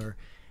particular.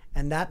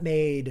 And that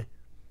made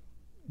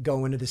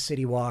going to the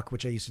City Walk,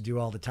 which I used to do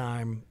all the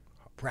time,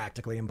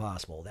 practically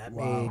impossible. That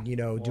made,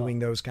 doing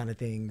those kind of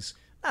things,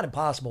 not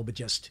impossible, but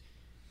just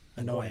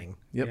annoying.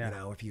 Yep. You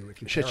know, if you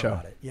Shit care show.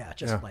 about it. Yeah,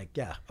 just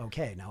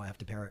okay, now I have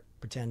to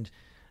pretend,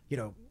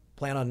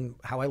 plan on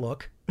how I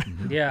look,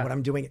 Yeah. what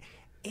I'm doing.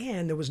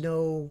 And there was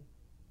no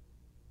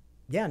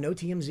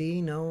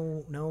TMZ,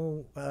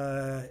 no.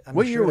 I'm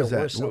What sure year was there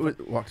were that? some-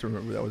 Walk to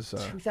remember. That was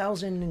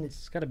 2000.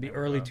 It's got to be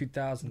early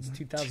 2000s,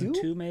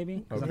 2002 maybe.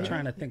 Because I'm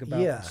trying to think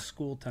about Yeah.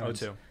 school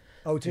times.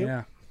 02.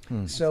 Yeah.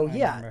 So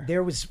yeah, remember.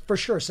 there was for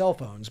sure cell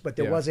phones, but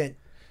there Yeah. wasn't.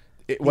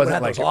 It People wasn't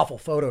had like those awful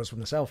photos from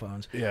the cell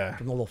phones, Yeah.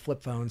 from the little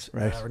flip phones,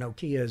 Right. or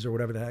Nokias or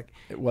whatever the heck.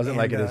 it wasn't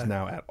like it is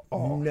now at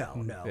all.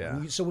 No.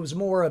 Yeah. So it was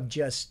more of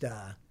just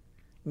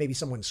maybe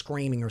someone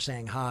screaming or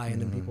saying hi,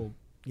 and then people,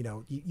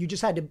 you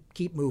just had to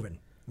keep moving.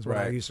 Is what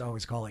I Right. used to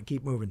always call it,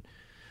 keep moving.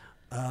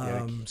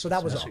 Yeah, So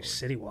that was all. Especially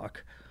City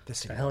Walk. The The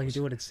City hell are you Walks.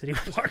 doing at City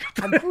Walk?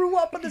 I grew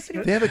up in the city.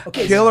 They have a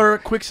Okay, so killer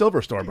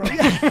Quicksilver store, bro.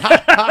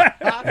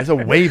 There's a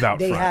wave out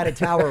they front. had a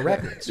Tower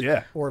Records,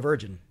 Yeah. or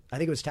Virgin. I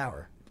think it was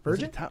Tower. Was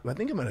Virgin. it I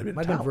think it might have been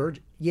Might have Tower. been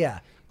Virgin. Yeah,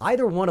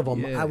 either one of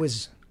them. Yeah. I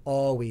was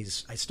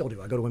always. I still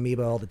do. I go to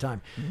Amoeba all the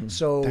time.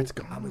 So That's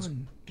I was.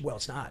 gone. Well,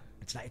 it's not.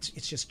 It's not.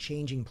 It's just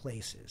changing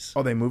places.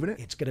 Oh, they moving it?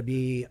 It's going to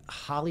be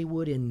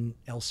Hollywood and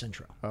El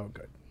Centro. Oh,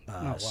 good.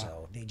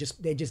 So they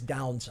just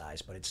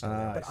downsized, but it's still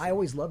there. I But see. I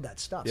always loved that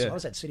stuff. So Yeah. I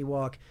was at City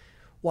Walk,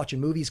 watching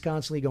movies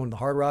constantly, going to the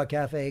Hard Rock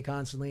Cafe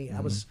constantly. I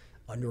was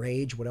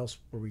underage. What else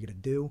were we going to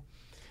do?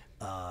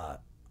 I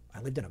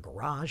lived in a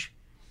garage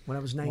when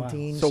I was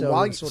 19. So,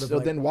 while you, sort of so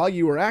like- then while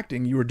you were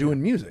acting, you were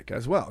doing music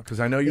as well, because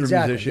I know you're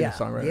Exactly, a musician, yeah,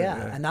 songwriter.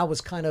 yeah, and that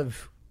was kind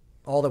of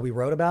all that we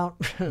wrote about.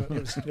 It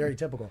was very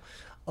typical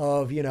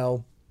of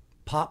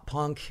pop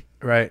punk,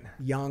 right.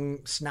 young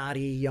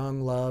snotty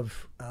young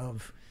love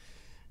of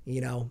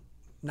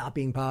not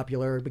being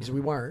popular because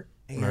we weren't.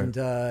 And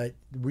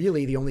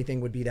really, the only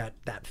thing would be that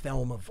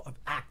film of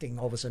acting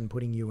all of a sudden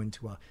putting you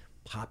into a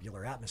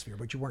popular atmosphere,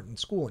 but you weren't in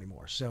school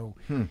anymore. So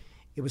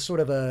it was sort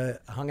of I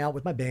hung out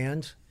with my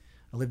band.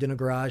 I lived in a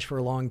garage for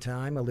a long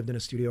time. I lived in a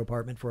studio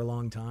apartment for a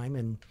long time.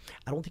 And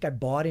I don't think I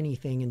bought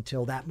anything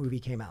until that movie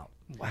came out.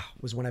 Wow.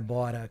 Was when I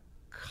bought a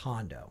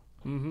condo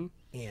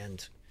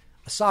and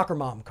a soccer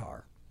mom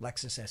car.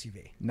 Lexus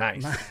SUV.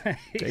 Nice. There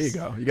you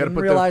go. You got to Didn't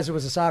put realize it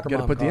was a soccer You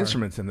got mom to put car. the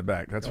instruments in the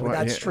back. That's why.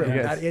 That's true.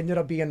 Yeah, That ended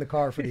up being the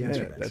car for the yeah,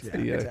 instruments. that's Yeah,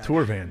 the exactly.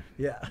 tour van.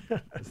 Yeah.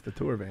 That's the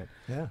tour van.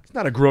 Yeah. It's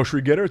not a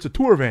grocery getter. It's a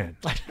tour van.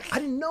 I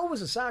didn't know it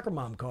was a soccer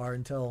mom car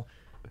until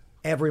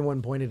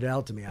everyone pointed it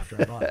out to me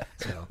after I bought it.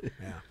 So,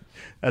 yeah.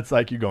 That's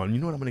like you going, you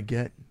know what I'm going to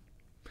get?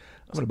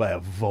 I'm going to buy a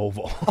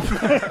Volvo.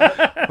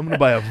 I'm going to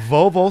buy a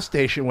Volvo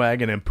station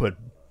wagon and put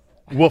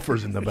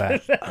woofers in the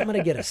back. I'm going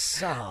to get a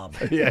Saab.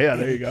 Yeah,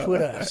 there you go.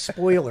 Put a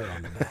spoiler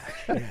on the back.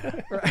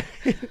 Yeah.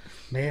 Right.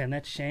 Man,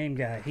 that Shane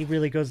guy, he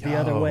really goes the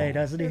other way,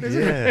 doesn't he?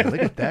 Yeah,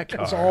 look at that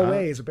car. It's all huh?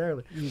 ways,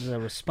 apparently. He's a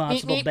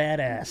responsible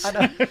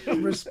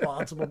badass.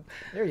 Responsible.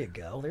 There you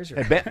go. There's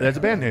your. That's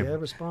a band name. Yeah,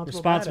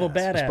 responsible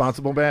Badass.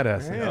 Responsible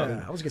badass.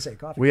 Yeah. I was going to say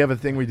coffee. We have a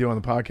thing we do on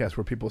the podcast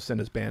where people send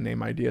us band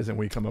name ideas and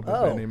we come up with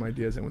Oh. band name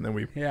ideas and then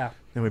we Yeah.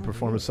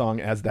 perform a song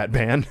as that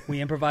band.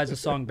 We improvise a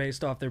song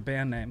based off their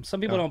band name.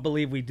 Some people don't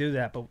believe we do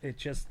that, but it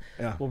just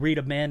we'll read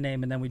a band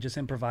name and then we just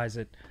improvise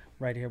it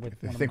right here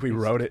with one of think the we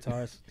wrote it.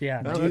 guitars.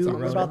 Yeah. No, Do that's you, all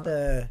what right. about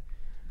the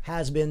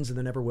Has-Beens and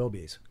the Never Will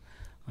Be's?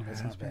 Oh,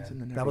 that's not bad.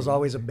 That was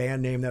always a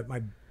band name that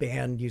my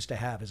band used to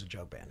have as a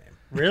joke band name.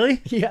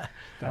 Really? Yeah.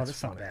 Oh,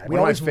 that's not bad. We One of my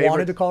always favorite-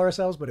 wanted to call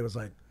ourselves, but it was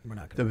like, we're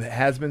not going to. The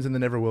has-beens and the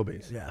never will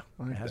be's. Yeah.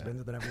 I like Has that. Beens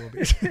and the Never Will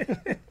Be's.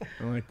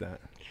 I like that.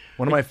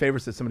 One of my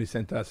favorites that somebody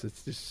sent us,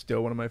 it's just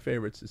still one of my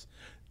favorites, is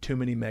Too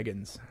Many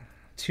Megans.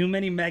 Too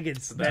many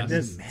Megans.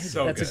 That's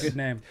So a good. good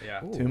name. Yeah.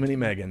 Too Many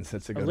Megans.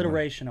 That's a good one.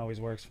 Alliteration always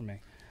works for me.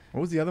 What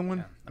was the other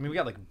one? I mean, we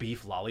got like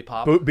beef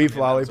lollipop. Beef I mean, that's a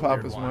Lollipop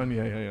weird is one.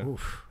 Yeah.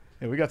 Oof.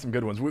 Yeah, we got some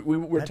good ones.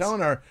 We're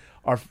telling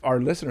our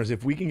listeners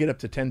if we can get up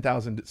to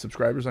 10,000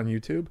 subscribers on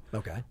YouTube,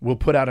 Okay. we'll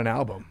put out an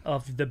album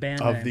Of the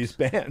band of names. these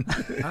bands.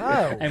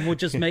 Oh. And we'll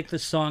just make the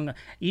song,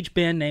 each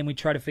band name, we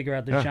try to figure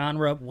out the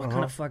genre. What Uh-huh.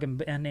 kind of fucking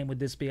band name would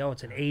this be? Oh,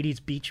 it's an 80s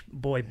Beach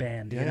Boy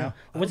band, you Yeah. know?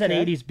 What's that Okay.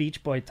 80s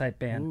Beach Boy type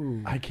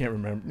band? I can't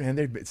remember. Man,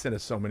 they sent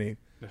us so many.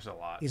 There's a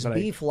lot. Is But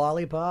Beef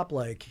Lollipop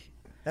like,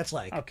 that's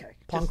like Okay,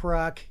 punk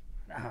rock?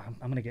 I'm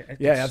going to get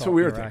Yeah, that's what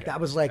we were salty rock. thinking.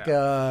 That was like,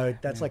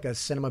 that's like a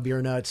Cinema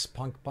Beer Nuts,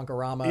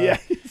 Punkorama.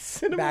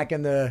 Yeah, Back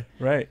in the,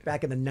 right.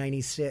 back in the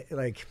 96,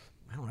 like,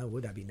 I don't know,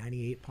 would that be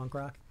 98 punk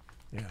rock?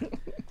 Yeah.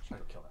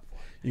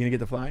 You gonna get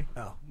the fly?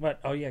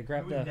 What? Oh, yeah,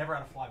 grab the... Never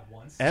had a fly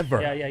once.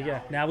 Ever?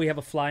 Yeah. Now we have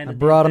a fly in the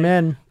Brought damn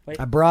him thing. in. Wait,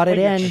 I brought it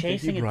wait, you're in.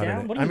 chasing it Brought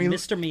down? in. What are you,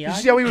 Mr. Did Miyagi? you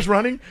see how he was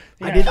running?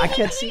 I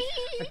can't see.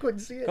 I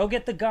couldn't see it. Go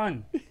get the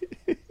gun.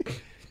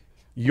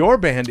 Your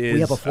band is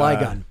have a fly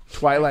gun.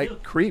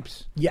 Twilight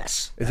Creeps.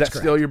 Yes. Is that's that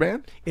still your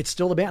band? It's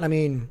still a band. I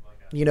mean,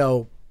 you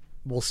know,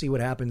 we'll see what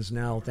happens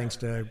now thanks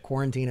to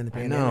quarantine and the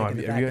know. pandemic and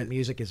the Have fact you- that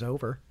music is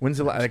over. When's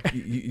the last? Like,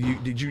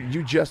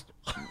 you just?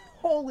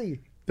 Holy.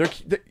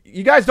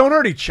 You guys don't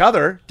hurt each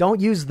other. Don't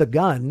use the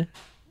gun.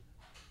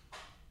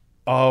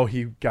 Oh,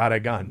 he got a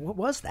gun. What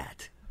was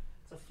that?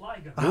 It's a fly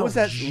gun. What was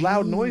that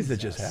loud noise that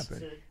just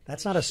happened?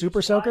 That's not a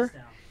super soaker?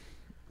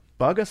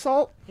 Bug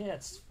assault?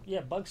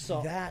 Yeah, bug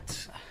salt.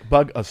 That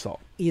Bug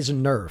assault. is a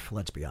Nerf,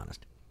 let's be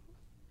honest.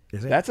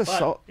 Is it? That's But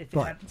assault. if it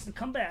happens to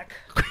come back,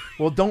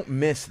 Well, don't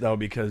miss though,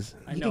 because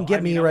I You know, can get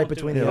I me mean, I right won't do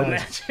between it. the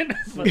eyes. Imagine,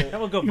 but that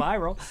will go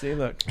viral. see,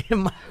 look, It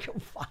might go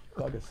viral.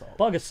 bug assault.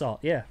 Bug assault,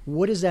 yeah.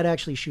 What does that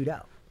actually shoot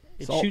out?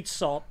 It Salt. shoots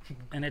salt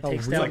and it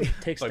takes really? down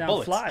takes Like down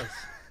bullets. flies.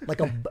 Like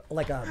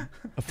a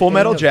A Full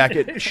Metal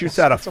Jacket shoots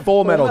out a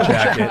Full Metal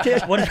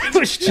Jacket, What if it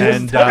was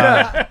just?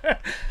 and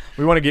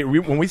we want to get.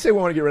 When we say we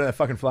want to get rid of that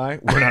fucking fly,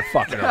 we're not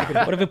fucking around.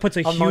 What if it puts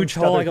a huge Amongst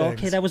hole? I other go, things.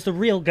 okay, that was the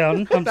real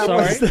gun. I'm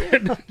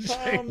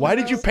sorry. Why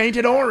did you paint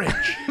it orange?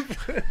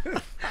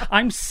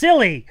 I'm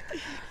silly.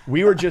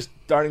 We were just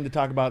starting to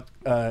talk about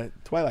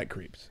Twilight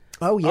Creeps.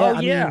 Oh yeah, Oh, I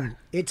yeah. mean,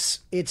 it's.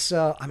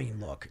 I mean,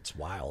 look, it's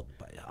wild,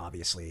 but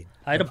obviously,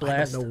 I had a don't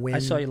blast. know when. I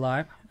saw you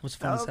live. It was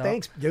fun Oh, as hell.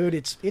 thanks, dude.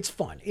 It's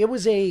fun. It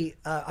was a.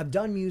 I've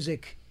done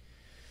music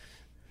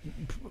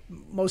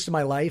most of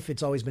my life.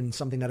 It's always been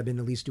something that I've been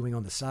at least doing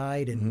on the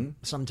side, and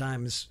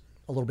sometimes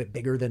a little bit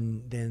bigger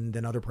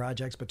than other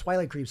projects. But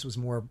Twilight Creeps was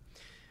more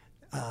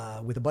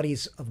with the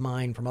buddies of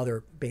mine from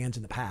other bands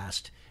in the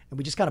past, and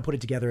we just kind of put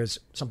it together as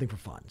something for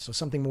fun. So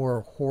something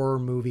more horror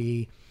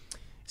movie,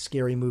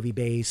 scary movie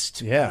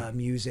based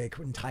music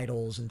and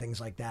titles and things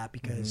like that,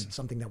 because it's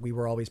something that we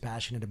were always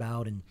passionate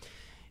about, and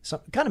some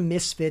kind of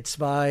Misfits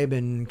vibe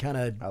and kind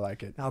of I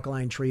like it.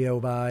 Alkaline Trio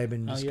vibe,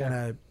 and just yeah.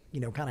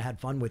 kind of had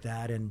fun with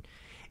that. And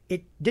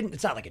it didn't.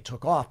 It's not like it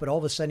took off, but all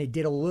of a sudden it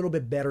did a little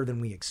bit better than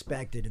we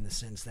expected, in the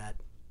sense that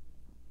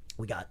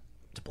we got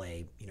to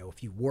play, a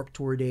few Warped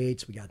Tour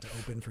dates. We got to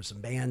open for some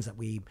bands that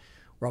we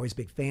were always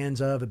big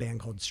fans of. A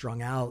band called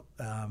Strung Out.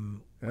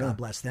 God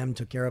bless them,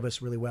 took care of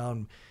us really well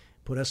and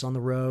put us on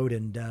the road.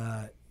 And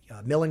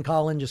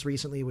Millencolin just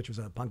recently, which was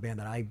a punk band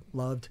that I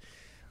loved,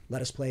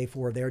 let us play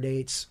 4 of their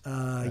dates.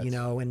 You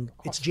know, and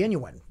it's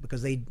genuine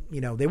because they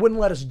wouldn't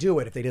let us do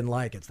it if they didn't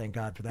like it. Thank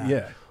God for that.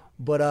 Yeah.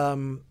 But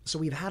so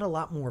we've had a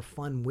lot more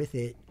fun with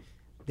it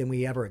than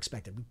we ever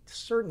expected. We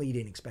certainly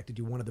didn't expect to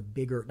do one of the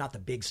bigger, not the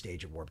big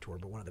stage of Warped Tour,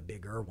 but one of the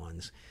bigger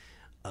ones.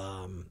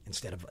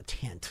 Instead of a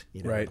tent,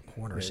 in the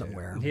corner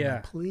somewhere. Yeah.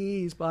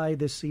 Please buy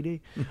this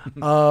CD.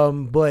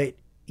 But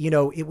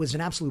it was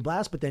an absolute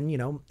blast. But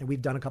then,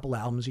 we've done a couple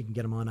albums. You can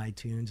get them on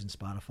iTunes and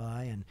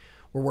Spotify, and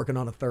we're working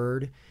on a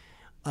third.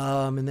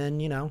 And then,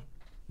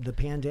 the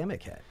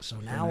pandemic hit. So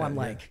now I'm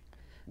like,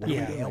 what the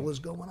hell is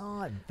going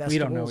on? Festivals We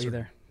don't know are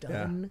either.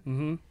 done.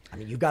 Mm-hmm. I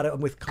mean, you've got to,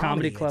 with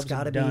Comedy comedy, clubs it's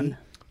got to are done.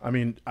 I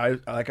mean, I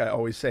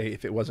always say,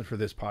 if it wasn't for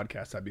this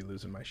podcast, I'd be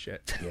losing my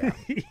shit.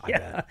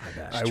 Yeah, I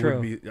bet. I true.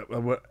 would be.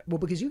 Well,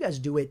 because you guys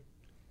do it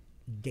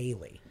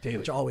daily,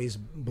 which always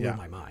blew Yeah.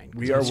 my mind.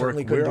 We 'Cause are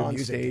certainly work- couldn't we're do on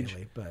music stage.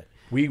 daily, but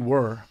We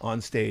were on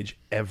stage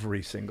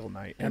every single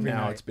night, and Every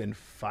now night. it's been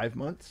 5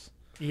 months.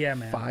 Yeah,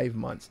 man. 5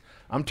 months.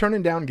 I'm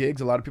turning down gigs.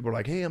 A lot of people are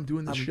like, "Hey, I'm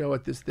doing this show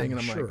at this thing," and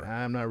I'm sure. like,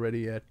 "I'm not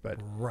ready yet." But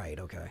right,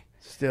 okay.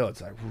 still,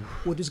 it's like, whew.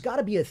 Well, there's got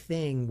to be a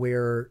thing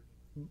where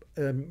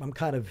I'm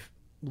kind of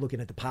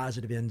looking at the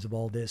positive ends of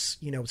all this.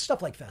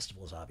 Stuff like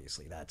festivals,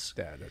 obviously. That's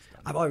That's done.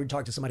 I've already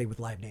talked to somebody with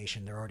Live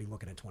Nation. They're already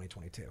looking at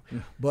 2022,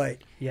 but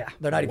Yeah.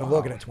 they're not even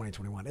looking at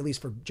 2021, at least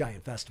for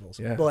giant festivals.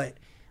 Yeah. But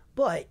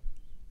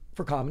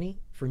for comedy,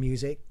 for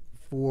music,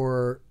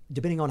 for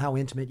depending on how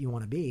intimate you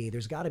want to be,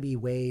 there's got to be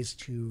ways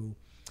to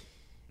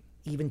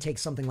even take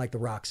something like the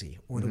Roxy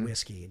or the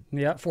Whiskey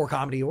Yep. for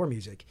comedy or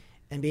music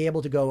and be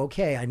able to go,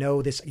 okay, I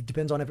know this, it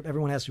depends on if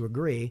everyone has to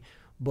agree,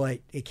 but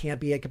it can't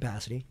be at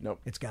capacity. Nope.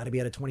 It's got to be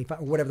at a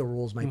 25 or whatever the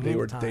rules might be. They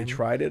at the they time.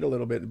 tried it a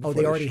little bit. Before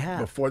they already have?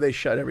 before they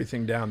shut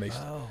everything down.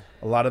 A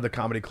lot of the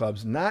comedy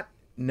clubs, not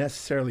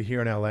necessarily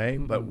here in LA,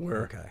 but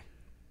we're Okay.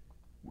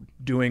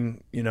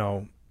 doing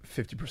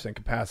 50%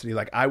 capacity.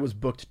 Like I was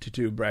booked to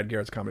do Brad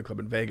Garrett's Comedy Club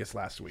in Vegas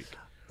last week.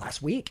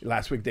 Last week.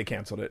 Last week they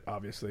canceled it,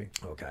 obviously.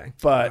 Okay.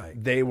 But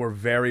Right. they were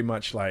very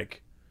much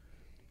like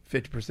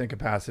 50%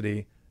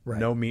 capacity, Right.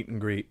 no meet and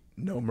greet,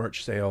 no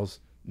merch sales,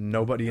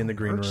 nobody in the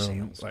green room, merch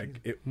sales,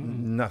 like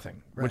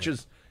nothing. Right. Which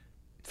is,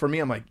 for me,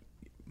 I'm like,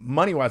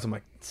 money wise, I'm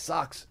like,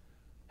 sucks.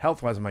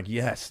 Health wise, I'm like,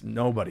 yes,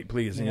 nobody,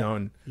 please,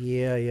 And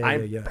Yeah.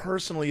 I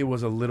personally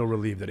was a little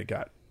relieved that it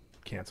got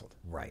canceled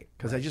Right.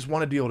 because I just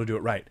wanted to be able to do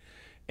it right.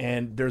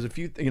 And there's a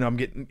few, you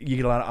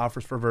get a lot of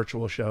offers for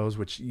virtual shows,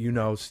 which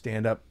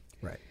stand up.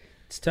 Right.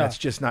 It's tough. That's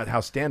just not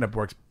how stand-up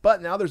works.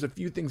 But now there's a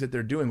few things that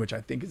they're doing, which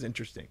I think is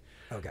interesting.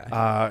 Okay.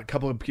 A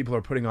couple of people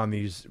are putting on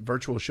these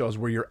virtual shows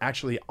where you're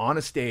actually on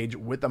a stage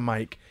with a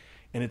mic,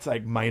 and it's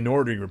like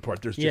Minority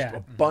Report. There's just Yeah. a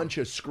bunch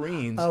of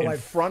screens in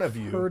I've front of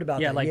you. Heard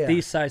about yeah, that. like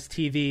these size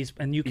TVs,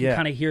 and you can Yeah.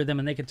 kind of hear them,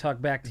 and they can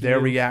talk back to They're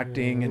you.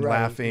 reacting and Right,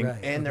 laughing,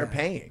 right, and they're okay.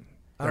 paying.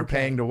 They're Okay.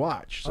 paying to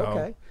watch. So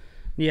Okay.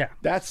 Yeah,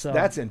 that's So,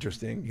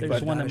 interesting. There's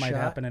But one that not a might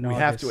shot. happen in we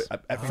August.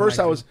 have to. At first,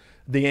 I was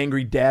the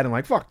angry dad and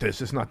like, fuck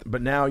this. It's not.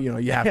 But now, you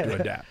have to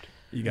adapt.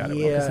 You got to.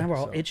 Yeah. Because now we're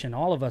all So- itching.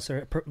 All of us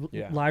are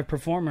Yeah. live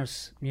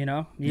performers. You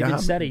Yeah. even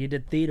said it. You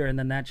did theater, and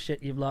then that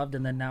shit you loved,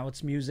 and then now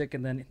it's music,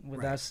 and then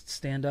with Right. us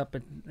stand up.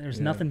 And there's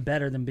nothing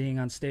better than being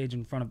on stage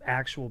in front of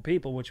actual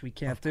people, which we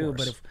can't Of do. course.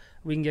 But if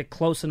we can get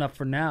close enough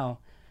for now,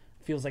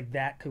 it feels like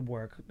that could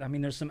work. I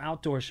mean, there's some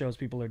outdoor shows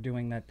people are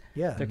doing that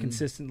Yeah. they're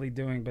consistently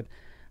doing, but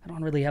I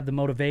don't really have the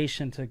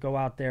motivation to go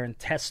out there and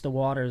test the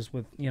waters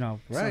with Right.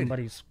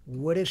 somebody's.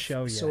 What if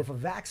show so? yet. If a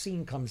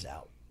vaccine comes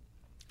out,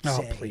 Oh,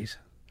 say, please.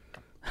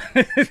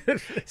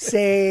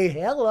 say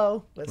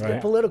hello. Let's Right.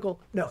 get political.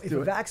 No, if do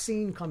a it.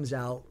 vaccine comes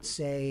out,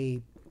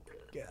 say,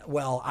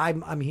 well,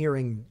 I'm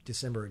hearing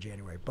December or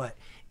January, but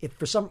if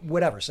for some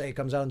whatever, say it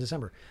comes out in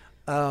December,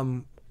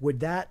 would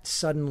that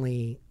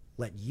suddenly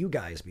let you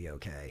guys be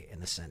okay in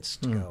the sense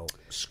to go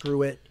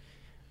screw it?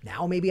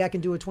 Now maybe I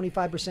can do a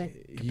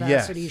 25%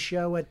 capacity Yes.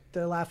 show at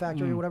the Laugh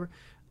Factory or whatever.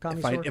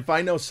 Comedy store. If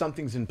I know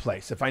something's in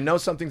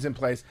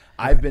place,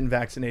 I've been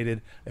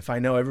vaccinated. If I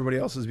know everybody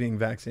else is being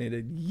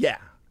vaccinated, yeah.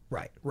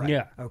 Right.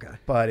 Yeah. Okay.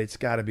 But it's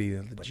got to be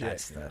legit.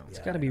 that's you know? It's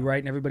got to be right,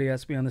 and everybody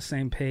has to be on the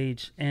same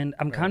page. And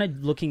I'm kind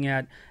of looking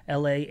at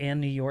L.A.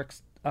 and New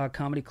York's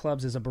comedy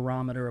clubs as a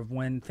barometer of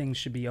when things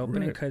should be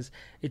opening, Right. because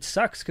it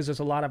sucks because there's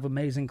a lot of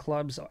amazing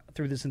clubs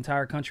through this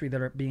entire country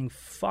that are being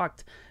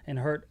fucked and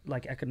hurt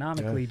like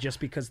economically just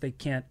because they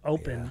can't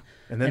open.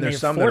 And then there's they're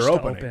some that are forced to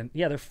opening. open.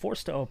 Yeah, they're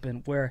forced to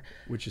open. Where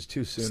Which is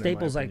too soon. in my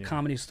staples like opinion.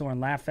 Comedy Store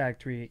and Laugh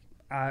Factory,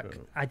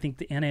 I think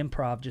the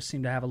Improv just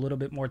seem to have a little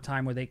bit more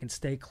time where they can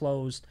stay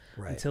closed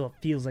Right. until it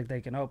feels like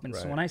they can open.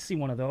 So Right. when I see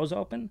one of those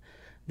open,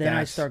 then I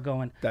That's- start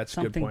going, that's a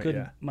good something point, good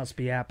yeah. must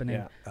be happening.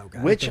 Yeah. Okay.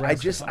 Which The I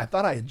rest of them.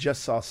 thought I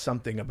just saw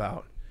something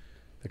about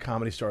the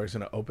Comedy Store is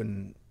going to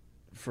open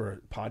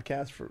for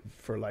podcasts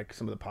for like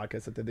some of the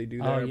podcasts that they do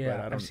there. Oh but I yeah,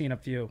 don't, I've seen a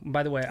few.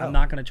 By the way, Oh. I'm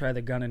not going to try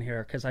the gun in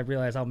here because I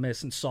realize I'll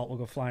miss and salt will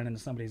go flying into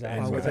somebody's eyes.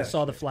 Oh, Because I right.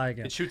 saw the fly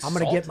again. It shoots I'm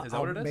gonna salt? get my. Is that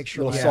what I'll it is? make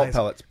sure little my salt eyes-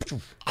 pellets.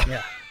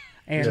 Yeah.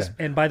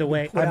 And by the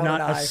way, Put I'm out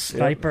not an a eye.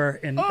 sniper,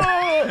 and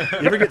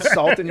You ever get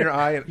salt in your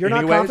eye? You're not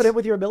anyways? confident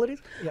with your abilities?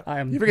 Yeah. I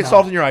am. You ever get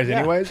salt in your eyes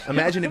anyways?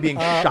 Imagine it being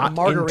shot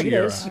into your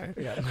Margaritas. eye.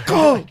 Yeah.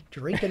 Go! Like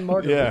drinking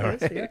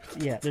margaritas. right. Yeah.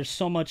 Yeah, there's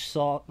so much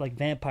salt. Like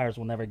vampires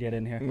will never get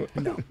in here.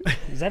 No,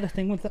 is that a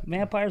thing with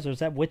vampires or is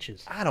that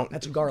witches? I don't.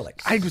 That's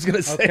garlic. I was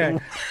gonna say. Okay.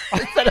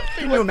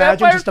 Can you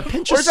imagine just a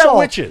pinch or of is that salt?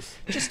 witches?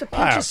 Just a I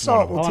pinch don't of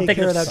salt know. will Oh, I'm take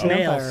care of that thinking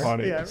vampire. snails.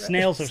 Funny. Yeah, right.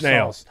 Snails are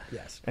Snails. salt.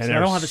 Yes. And So I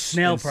don't they're have a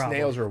snail and problem.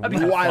 Snails are That'd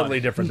be wildly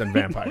fun. different than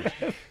vampires.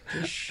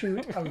 You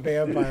shoot a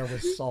vampire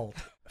with salt.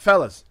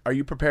 Fellas, are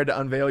you prepared to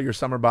unveil your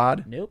summer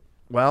bod? Nope.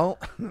 Well,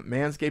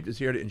 Manscaped is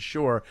here to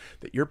ensure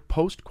that your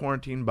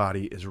post-quarantine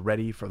body is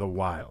ready for the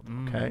wild,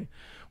 okay?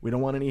 We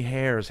don't want any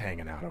hairs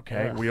hanging out,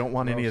 okay? Ugh, we don't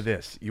want any gross. of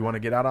this. You want to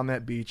get out on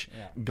that beach,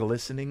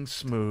 glistening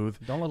smooth,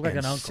 Don't look like and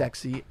an uncle.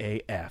 sexy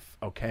AF,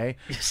 okay?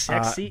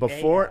 Sexy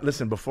AF.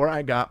 Listen, before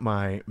I got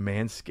my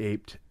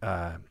Manscaped,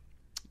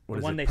 what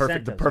is one it? they Perfect,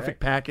 sent the us,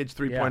 Perfect right? Package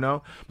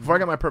 3.0. Before I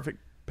got my Perfect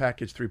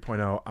Package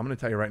 3.0, I'm going to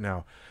tell you right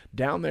now,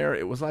 down there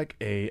it was like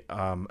a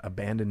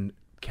abandoned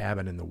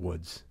cabin in the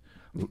woods.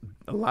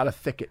 A lot of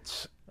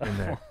thickets in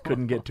there.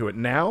 Couldn't get to it.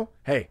 Now,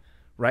 hey,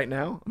 right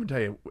now, I'm going to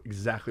tell you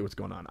exactly what's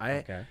going on.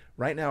 Okay.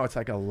 Right now, it's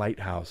like a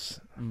lighthouse.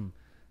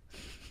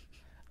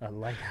 A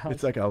lighthouse.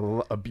 It's like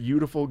a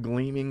beautiful,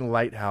 gleaming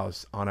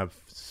lighthouse on a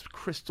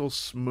crystal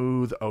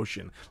smooth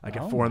ocean. Like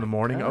at 4 a.m.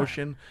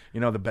 ocean.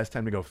 You know, the best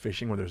time to go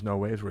fishing where there's no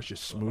waves, where it's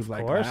just smooth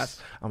like course.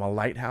 glass. I'm a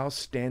lighthouse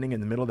standing in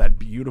the middle of that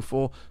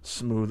beautiful,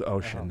 smooth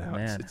ocean now.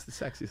 man. It's the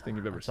sexiest thing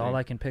you've ever That's seen. all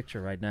I can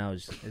picture right now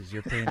is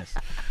your penis.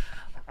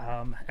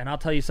 And I'll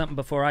tell you something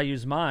before I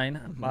use mine.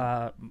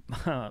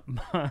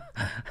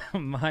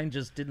 Mine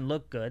just didn't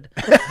look good.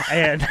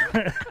 And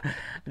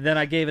then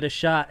I gave it a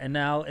shot, and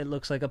now it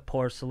looks like a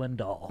porcelain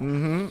doll.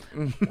 Well,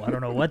 I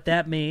don't know what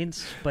that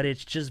means, but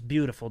it's just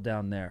beautiful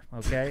down there,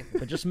 okay?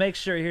 But just make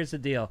sure, here's the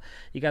deal.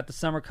 You got the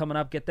summer coming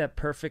up. Get that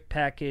Perfect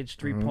Package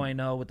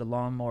 3.0 with the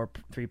Lawnmower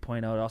 3.0.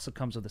 It also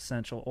comes with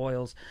essential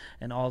oils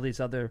and all these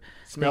other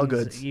Smell things.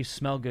 goods. You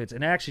smell goods.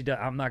 And actually,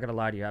 I'm not going to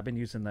lie to you. I've been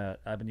using the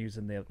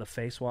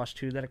face wash,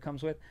 too, that it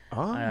comes with.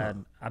 Oh.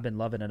 And I've been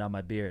loving it on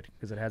my beard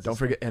because it has. Don't this-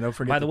 forget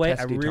By the way,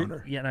 testy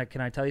toner.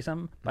 can I tell you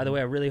something? By the way,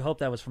 I really hope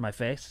that was for my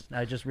face.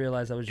 I just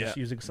realized I was just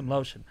Yeah. using some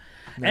lotion.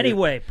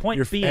 Anyway,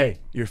 point being, Hey,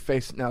 your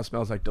face now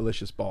smells like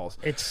delicious balls.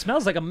 it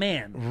smells like a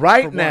man.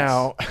 Right for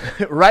now,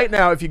 right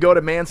now, if you go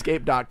to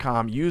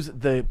manscaped.com, use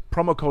the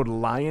promo code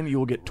LION, you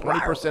will get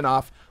 20%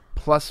 off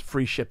plus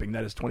free shipping.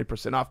 That is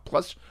 20% off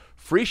plus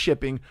free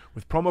shipping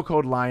with promo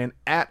code LION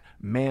at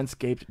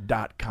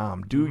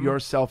manscaped.com. Do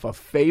yourself a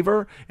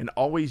favor and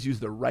always use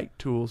the right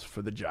tools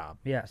for the job.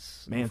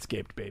 Yes.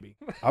 Manscaped, baby.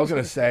 I was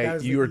going to say, That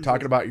was you the were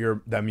talking about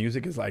that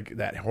music is like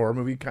that horror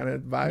movie kind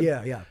of vibe.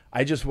 Yeah, yeah.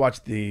 I just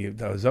watched the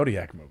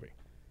Zodiac movie.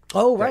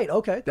 Oh, right.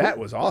 Okay. That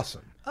was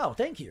awesome. Oh,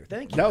 thank you.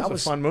 Thank you. That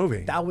was a fun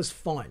movie. That was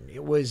fun.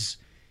 It was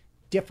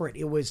different.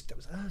 That was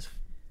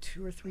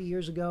 2 or 3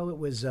 years ago. It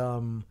was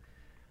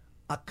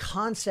a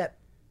concept.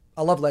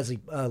 I love Leslie.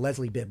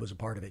 Leslie Bibb was a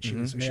part of it. She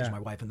was my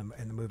wife in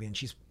the movie, and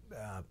she's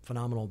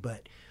phenomenal.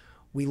 But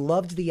we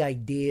loved the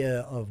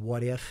idea of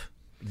what if.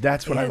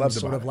 That's what I and loved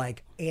sort about of it.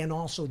 like, and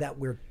also that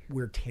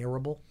we're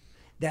terrible.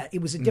 That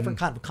it was a different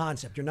kind of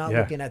concept. You're not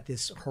Yeah. looking at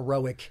this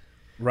heroic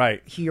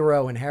Right.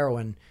 hero and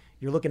heroine.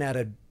 You're looking at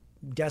a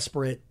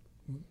desperate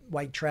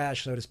white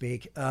trash, so to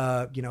speak,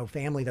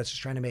 family that's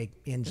just trying to make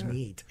ends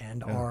meet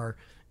and are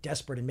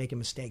desperate and making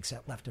mistakes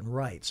at left and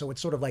right. So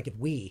it's sort of like if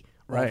we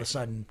all of a Right.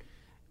 sudden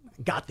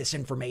got this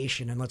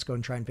information and let's go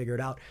and try and figure it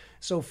out.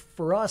 So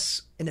for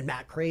us, and then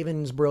Matt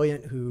Craven's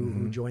brilliant,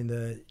 who joined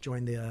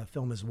the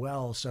film as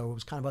well. So it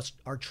was kind of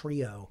our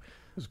trio.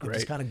 It was great.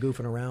 Just kind of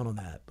goofing around on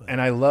that. But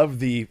And I love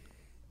the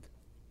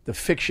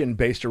fiction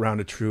based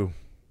around a true.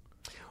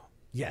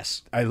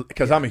 yes.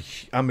 Because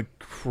I'm a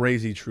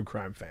crazy true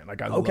crime fan.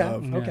 Like I Okay.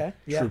 love Okay.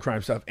 Yeah. true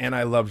crime stuff, and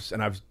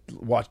I've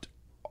watched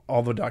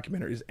all the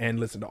documentaries and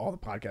listened to all the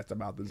podcasts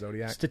about the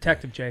Zodiac. It's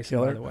Detective Jason,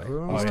 Killer. by the way.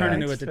 Oh, He's yeah. turned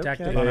into a Nice.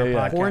 detective Okay. on our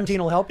Yeah. podcast.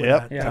 Quarantine will help with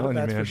Yep, that. telling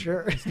you, That's man. for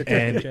sure. Detective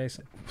And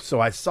Jason.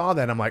 so I saw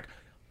that. I'm like,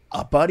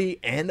 a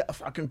buddy and a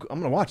fucking. I'm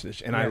gonna watch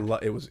this, and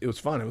it was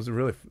fun. It was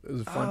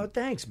fun. Oh,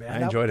 thanks, man.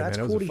 I enjoyed it, That's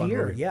man. It was cool a to fun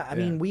hear. movie. Yeah, I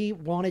mean, we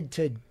wanted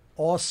to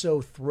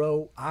also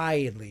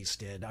I at least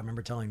did. I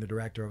remember telling the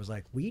director, I was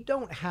like, we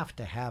don't have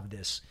to have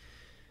this.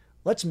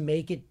 Let's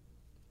make it.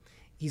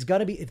 He's got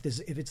to be if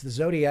it's the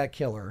Zodiac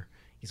killer,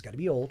 he's got to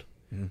be old.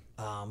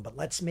 But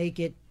let's make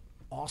it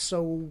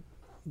also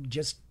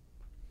just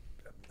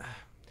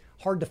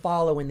hard to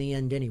follow in the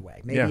end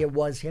anyway. Maybe it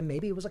was him.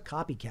 Maybe it was a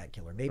copycat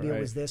killer. Maybe it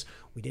was this.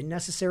 We didn't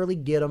necessarily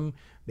get him.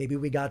 Maybe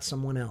we got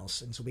someone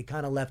else. And so we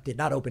kind of left it,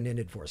 not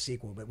open-ended for a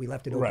sequel, but we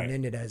left it Right.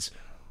 open-ended as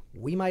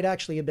we might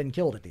actually have been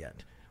killed at the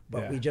end.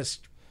 But Yeah.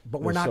 we're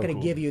was not so going to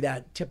cool. give you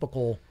that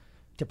typical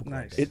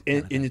Nice.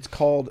 ending. And it's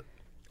called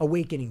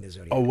Awakening the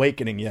Zodiac.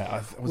 Awakening. Yeah, I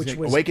was Which thinking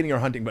was- Awakening or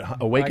Hunting,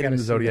 but Awakening gotta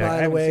the see Zodiac. By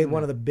the haven't way, seen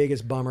one that. of the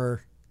biggest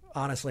bummer,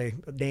 honestly,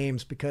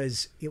 names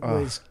because it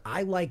was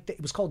I liked it.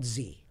 It was called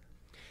Z,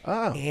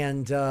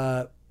 and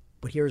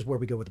But here's where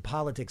we go with the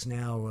politics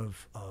now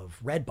of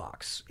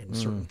Redbox and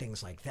certain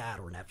things like that,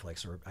 or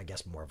Netflix, or I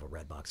guess more of a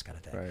Redbox kind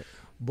of thing. Right.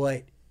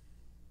 But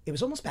it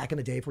was almost back in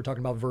the day, if we're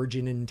talking about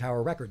Virgin and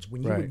Tower Records,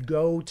 when you Right. would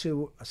go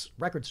to a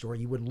record store,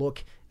 you would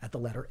look at the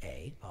letter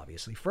A,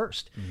 obviously,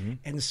 first.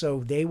 And so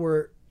they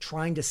were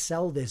trying to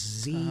sell this.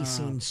 Z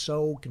seemed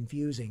so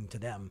confusing to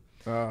them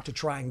to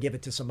try and give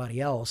it to somebody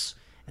else.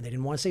 And they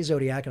didn't want to say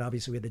Zodiac, and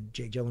obviously we had the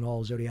Jake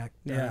Gyllenhaal Zodiac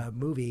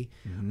movie.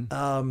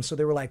 So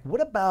they were like, what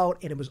about,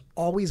 and it was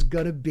always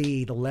going to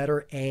be the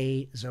letter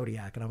A,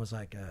 Zodiac. And I was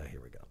like,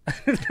 here we go.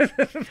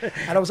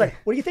 And I was like,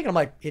 what do you think? And I'm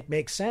like, it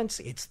makes sense.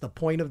 It's the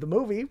point of the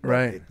movie. But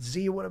Right.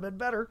 Z would have been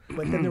better.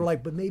 But then they were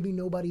like, but maybe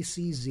nobody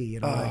sees Z.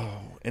 And I'm like,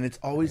 And it's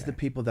always the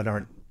people that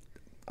aren't.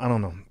 I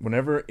don't know.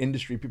 Whenever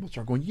industry people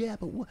start going, yeah,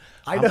 but what?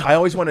 I know. I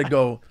always want to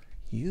go.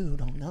 You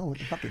don't know what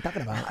the fuck you're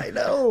talking about. I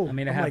know. I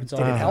mean, it I'm happens like,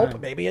 all did the it help?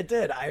 time. Maybe it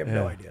did. I have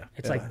no idea.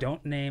 It's like,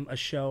 don't name a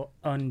show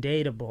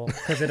undateable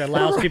because it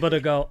allows people to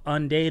go,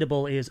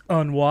 undateable is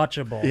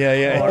unwatchable. Yeah,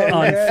 yeah. Or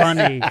Yeah.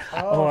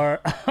 unfunny. Or,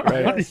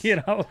 Right. you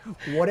know.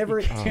 Whatever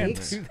it can't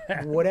takes, do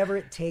that. whatever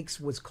it takes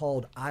was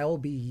called "I'll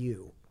Be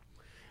You,"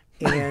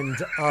 and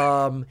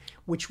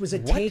which was a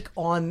take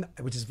on,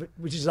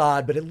 which is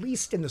odd, but at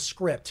least in the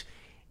script,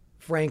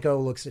 Franco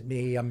looks at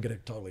me. I'm gonna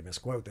totally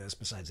misquote this,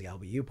 besides the "I'll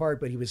Be You"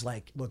 part, but he was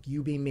like, "Look,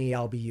 you be me,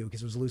 I'll be you,"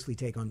 because it was loosely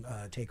take on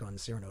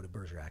Cyrano de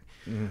Bergerac.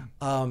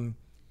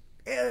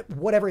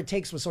 Whatever it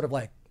takes was sort of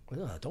like,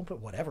 don't put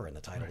whatever in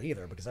the title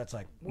either, because that's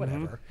like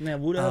whatever. Yeah,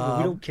 whatever.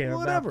 We don't care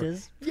Whatever. about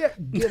this. Yeah,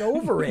 get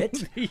over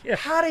it.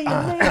 How do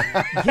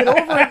you get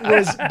over it?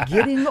 Was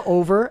getting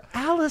over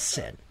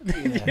Allison.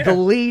 The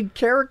lead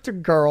character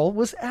girl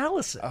was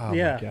Allison. Oh,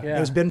 Yeah, my God. yeah. It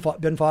was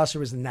Ben Foster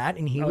was in that,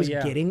 and he was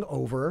yeah. getting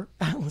over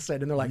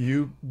Allison. And they're like,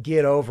 You-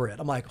 get over it.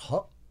 I'm like,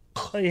 huh?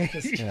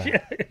 Yeah.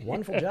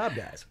 Wonderful job,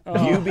 guys.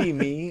 You Be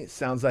Me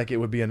sounds like it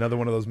would be another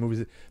one of those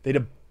movies. They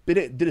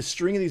did a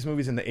string of these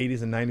movies in the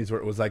 80s and 90s where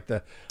it was like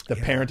the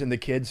parent and the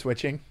kid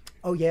switching.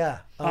 Oh yeah.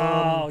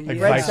 Oh, Red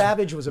yeah.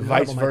 Savage was a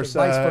vice problem, I think. versa,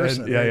 Vice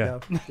versa. and- There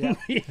you go.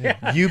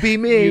 Yeah. You Be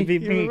Me. You Be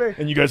Me.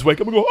 And you guys wake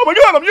up and go, oh my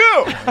God, I'm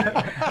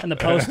you. And the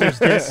poster's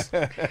this.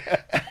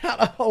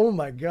 Oh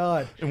my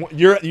God. And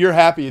you're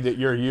happy that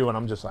you're you, and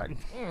I'm just like,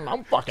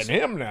 I'm fucking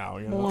him now.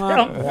 You know?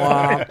 Wow.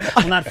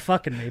 Well, not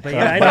fucking me, but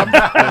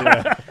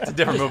yeah, It's a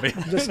different movie.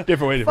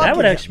 Different way to that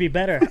would him. actually be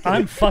better.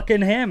 I'm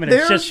fucking him, and it's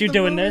There's just you the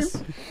doing movie.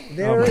 this.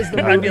 There is the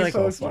movie. I'd be like,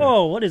 poster.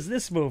 whoa, what is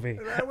this movie?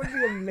 That would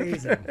be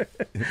amazing.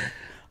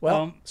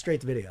 Well,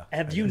 straight to video.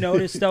 Have you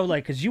noticed though,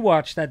 like, because you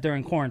watched that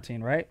during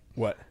quarantine, right?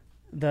 What?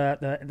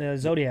 The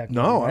Zodiac.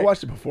 No, movie, I right?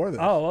 watched it before this.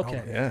 Oh,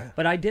 okay. yeah.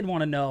 But I did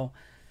want to know,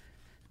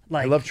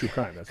 like, I love true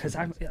crime. That's because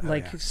what I'm it is.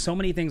 like so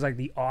many things like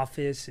The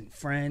Office and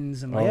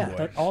Friends and like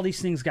yeah. all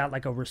these things got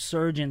like a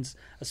resurgence,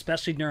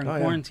 especially during yeah.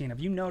 quarantine. Have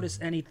you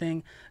noticed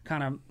anything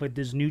kind of with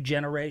this new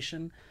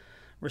generation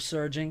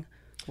resurging,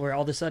 where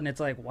all of a sudden it's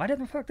like, why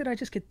the fuck did I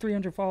just get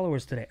 300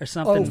 followers today or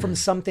something? Oh, from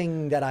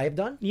something that I have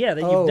done? Yeah,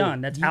 that you've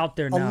done, that's out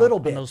there now A little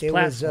on bit. those It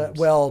was,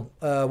 platforms.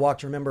 Walk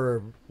to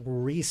Remember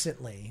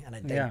recently,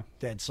 and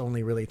that's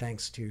only really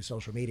thanks to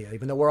social media,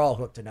 even though we're all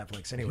hooked to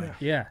Netflix anyway.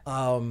 yeah.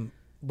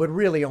 But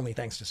really only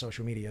thanks to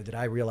social media did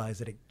I realize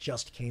that it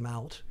just came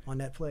out on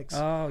Netflix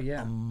Oh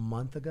yeah. a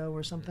month ago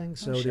or something.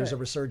 So shit. there's a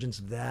resurgence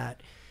of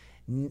that.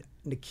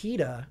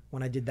 Nikita,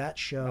 when I did that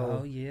show,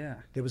 Oh yeah.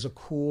 there was a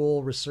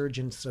cool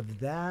resurgence of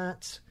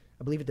that.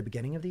 I believe at the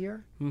beginning of the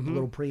year, a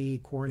little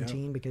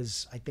pre-quarantine,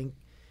 because I think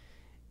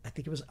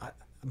it was.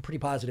 I'm pretty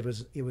positive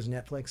it was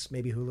Netflix,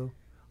 maybe Hulu.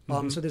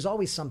 So there's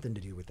always something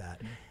to do with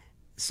that.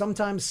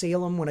 Sometimes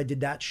Salem, when I did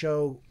that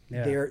show,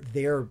 Yeah.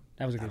 they're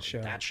That was a good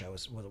show. That show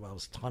was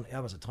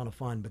a ton of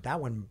fun, but that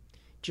one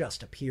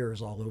just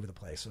appears all over the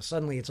place. So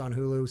suddenly it's on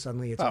Hulu,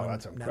 suddenly it's on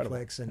that's incredible.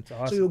 Netflix, and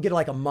awesome. so you'll get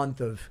like a month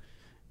of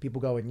people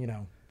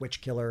going,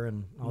 Witch Killer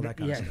and all that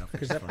kind Yeah, of stuff.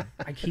 because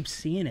I keep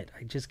seeing it.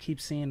 I just keep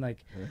seeing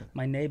like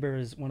my neighbor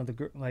is one of the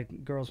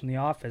girls from The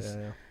Office,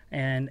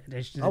 and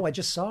they just, Oh, I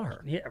just saw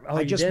her. Yeah. Oh,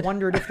 I you just did?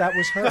 wondered if that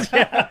was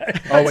her.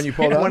 Oh, when you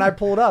pulled up? When I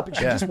pulled up, and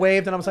she Yeah. just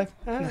waved, and I was like,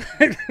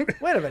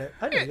 wait a minute,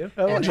 I know you.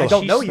 Oh, I And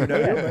don't she- know you,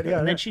 but yeah.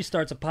 And then she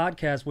starts a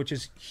podcast, which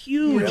is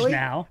huge Really?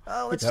 now.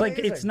 Oh, it's it's like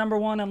it's amazing. number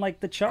 1 on like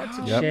the charts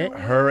and Yep. shit.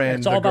 Her and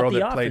it's the all about girl The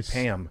that played Office.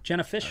 Pam.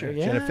 Jenna Fisher.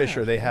 Yeah. Jenna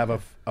Fisher, they have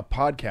a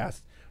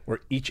podcast where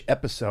each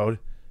episode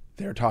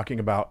they're talking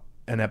about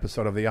an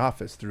episode of The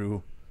Office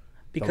through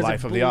Because the it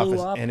life of The blew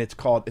Office, up. and it's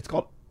called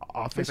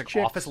Office It's like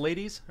Chicks? Office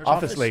Ladies? Or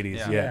Office something?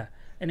 Ladies, yeah.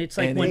 And it's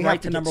like And went They right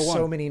have to get number 1.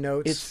 So many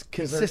notes. It's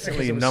 'cause there-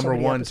 consistently because there was so number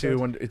many 1, episodes.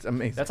 2, and it's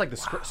amazing. That's like the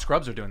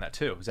Scrubs are doing that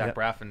too. Zach Yep.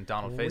 Braff and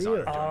Donald Faison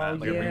Really? are doing that,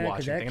 like Oh, a yeah,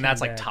 'cause rewatching that thing, and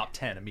that's came like back. top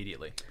 10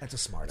 immediately. That's a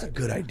smart idea.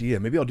 Good idea.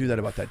 Maybe I'll do that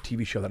about that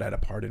TV show that I had a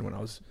part in when I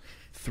was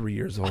 3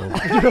 years old.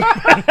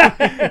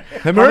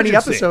 How many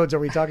episodes are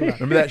we talking about?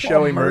 Remember that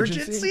show,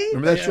 Emergency?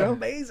 Remember that show?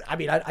 Amazing. I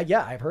mean,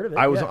 I've heard of it.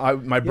 I was yeah.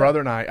 my brother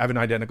and I have an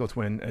identical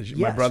twin. As you,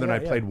 my Yes, brother and I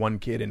yeah. played one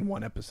kid in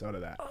one episode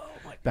of that. Oh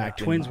my back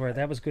in- Twins were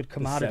that was good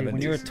commodity.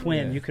 When you're a 70s.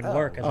 twin, Yeah. you could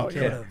work as a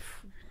kid. yeah.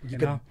 You You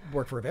could know?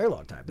 work for a very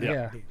long time.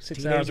 Yeah, The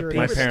 6 hours a teenager piece.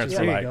 My parents yeah.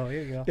 were There like, you go.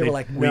 Here you go. They were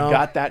like, we no.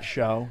 got that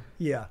show.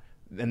 Yeah.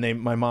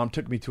 my mom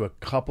took me to a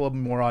couple of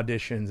more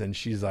auditions, and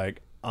she's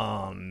like,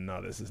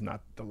 no, this is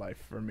not the life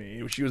for me.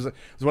 It was one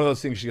of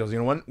those things. She goes,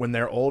 when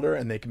they're older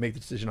and they can make the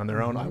decision on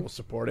their own, I will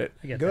support it.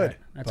 I get Good. that.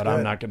 That's But good.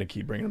 I'm not going to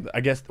keep bringing them.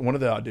 I guess one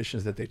of the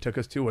auditions that they took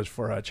us to was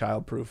for a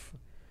childproof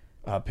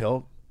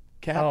pill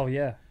cap. Oh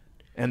yeah.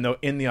 And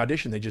in the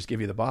audition, they just give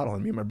you the bottle,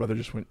 and me and my brother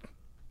just went,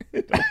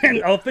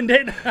 And opened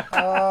it.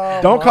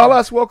 "Don't call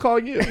us, we'll call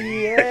you."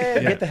 Yeah,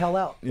 get the hell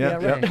out. Yeah,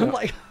 right. yeah. I'm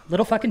like,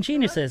 Little fucking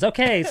geniuses.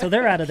 Okay, so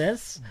they're out of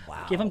this.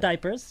 Wow. Give them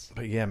diapers.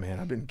 But yeah,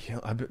 man,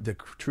 the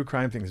true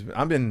crime things.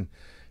 I've been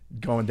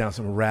going down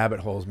some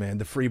rabbit holes, man.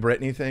 The Free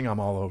Britney thing, I'm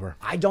all over.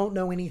 I don't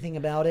know anything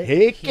about it.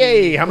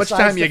 Hey, how much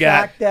Besides time the you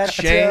got? fact that,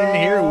 Shane,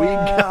 here we go.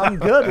 I'm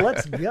good.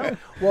 Let's go.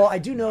 Well, I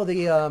do know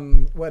the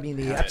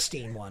the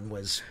Epstein one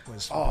was a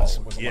lot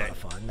of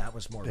fun. That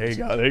was more. There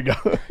you go.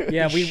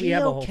 Yeah, Is we she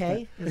have a whole.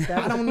 okay? Is that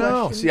I don't the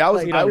know. question? See, I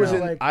was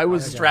Like, I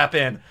was Strap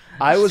in.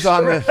 I was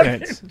on the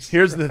fence.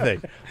 Here's the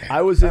thing.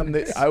 I was in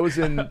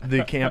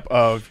the camp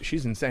of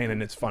she's insane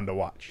and it's fun to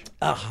watch.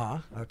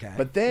 Okay.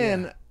 But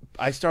then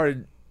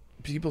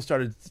people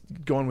started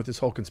going with this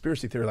whole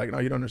conspiracy theory, like, no,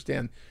 you don't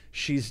understand.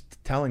 She's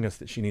telling us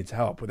that she needs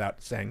help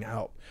without saying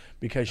help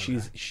because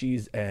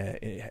there's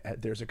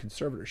a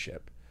conservatorship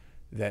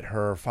that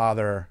her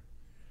father,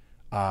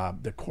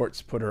 the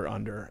courts put her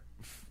under,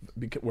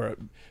 where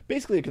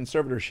basically a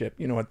conservatorship.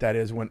 You know what that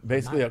is? When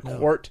basically a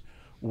court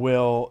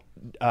will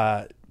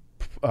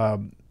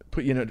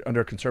put you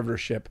under a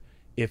conservatorship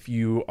if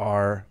you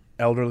are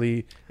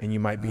elderly and you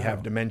might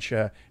have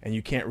dementia and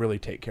you can't really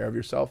take care of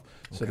yourself.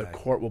 So the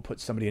court will put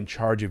somebody in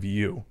charge of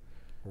you.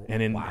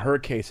 And in her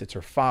case, it's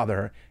her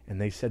father. And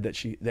they said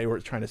that they were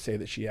trying to say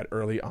that she had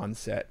early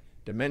onset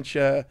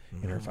dementia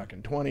in her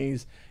fucking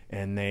 20s.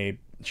 And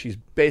she's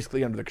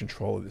basically under the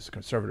control of this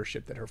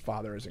conservatorship that her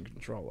father is in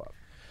control of.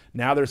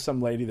 Now there's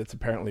some lady that's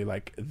apparently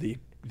like the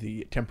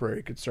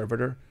temporary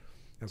conservator,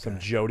 some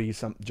Jody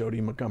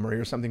Montgomery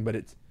or something, but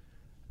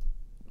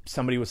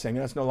somebody was saying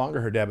that's no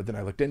longer her dad, but then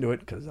I looked into it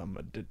because I'm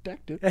a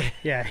detective.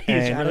 Yeah, he's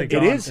And really it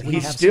gone. is. We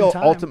He's have still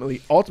some time.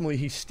 ultimately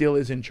he still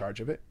is in charge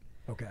of it,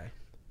 Okay.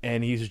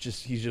 and he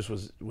just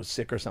was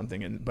sick or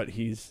something. But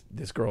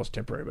this girl's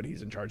temporary, but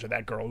he's in charge of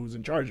that girl who's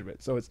in charge of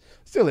it. So it's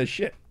still his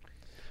shit.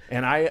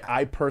 And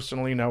I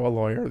personally know a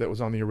lawyer that was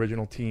on the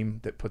original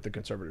team that put the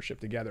conservatorship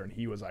together, and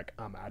he was like,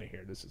 "I'm out of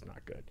here. This is not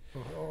good."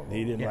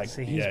 He didn't like.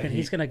 See,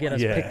 he's going to get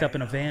us picked up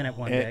in a van at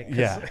one day. 'cause-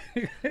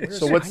 Yeah.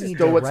 So I need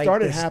to what write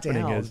started this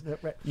happening down. is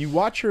you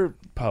watch her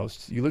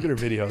posts, you look at her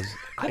videos,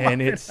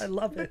 and I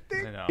love it.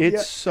 I know.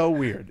 it's so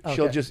weird.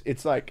 She'll Okay.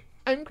 it's like,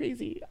 I'm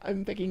crazy,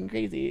 I'm fucking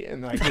crazy,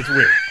 and like it's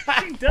weird,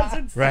 He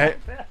doesn't right?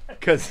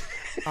 Because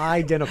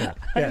Identical.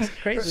 Yes.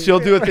 crazy. she'll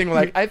do a thing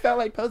like, I felt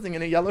like posing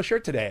in a yellow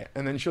shirt today,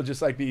 and then she'll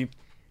just like be,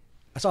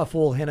 I saw a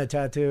full henna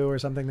tattoo or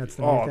something. That's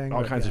the new thing.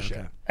 all but kinds of yeah,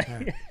 shit. okay. All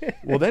right.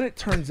 Well, then it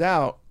turns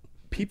out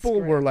people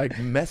were like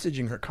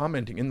messaging her,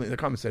 commenting in the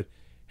comments, said,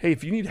 "Hey,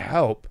 if you need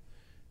help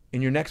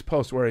in your next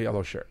post, wear a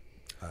yellow shirt."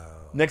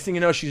 Next thing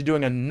you know, she's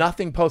doing a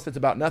nothing post that's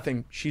about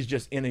nothing. She's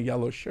just in a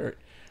yellow shirt,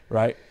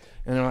 right?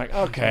 And they're like,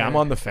 "Okay, I'm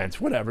on the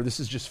fence. Whatever. This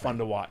is just fun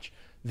to watch."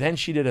 Then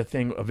she did a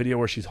video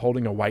where she's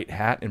holding a white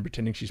hat and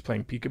pretending she's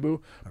playing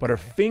peekaboo, but her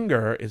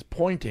finger is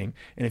pointing.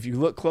 And if you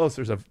look close,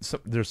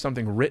 there's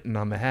something written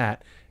on the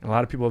hat, and a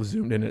lot of people have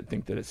zoomed in and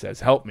think that it says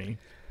 "Help me."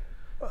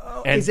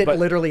 Is it but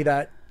literally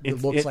that? It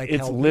It's, looks like it's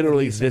help literally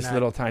release and this that-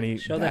 little tiny.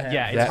 Show the hat.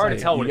 Yeah, it's that hard to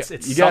thing. tell what You it's. got-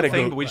 It's you gotta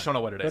something, go- but we just don't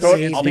know what it is. Throw it- I'll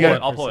you pull gotta-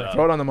 it. I'll pull it up.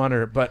 Throw it on the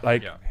monitor, but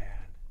like, Yeah.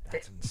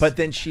 but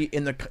then she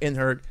in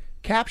her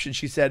caption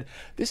she said,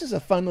 "This is a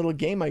fun little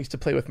game I used to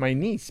play with my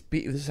niece.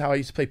 This is how I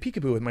used to play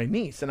peekaboo with my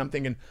niece." And I'm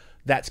thinking,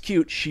 that's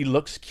cute. She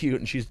looks cute,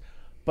 and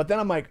but then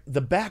I'm like,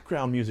 the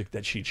background music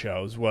that she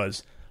chose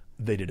was,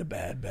 "They did a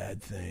bad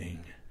thing.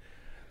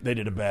 They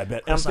did a bad."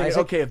 And I'm thinking, Isaac?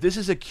 okay, if this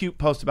is a cute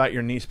post about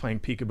your niece playing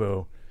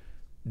peekaboo,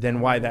 then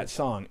why that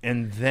song?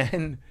 And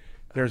then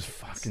there's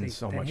fucking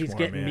so and much he's more,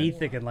 getting man. me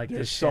thinking like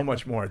There's this. so shit.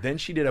 much more. Then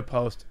she did a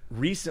post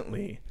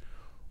recently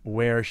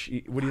where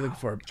what are you looking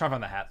for? Try to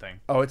find the hat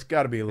thing. Oh, it's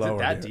got to be lower.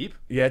 that dude. deep?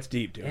 Yeah, it's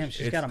deep, dude. Damn,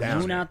 she's It's got a down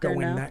moon there. out there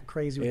Going now. that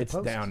crazy with It's the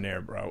post. down there,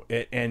 bro.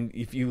 And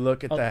if you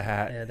look at the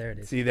hat, yeah, there it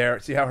is.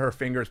 See how her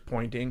finger's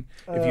pointing.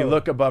 If you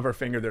look above her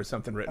finger, there's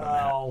something written on the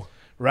hat, Oh,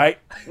 right?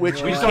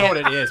 Which We you just don't know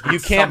can't- what it is. But You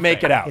it's can't make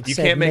it something. out. it You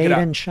said can't make made it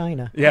out. in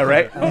China. Yeah,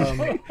 right.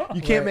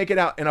 You can't make it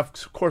out, and of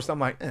course I'm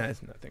like,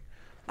 it's nothing.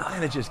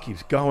 And it just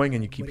keeps going,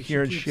 and you keep But she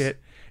hearing keeps- shit.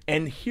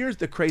 And here's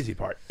the crazy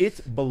part: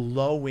 it's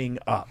blowing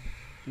up.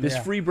 This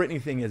Yeah. Free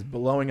Britney thing is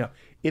blowing up.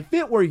 If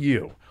it were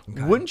you,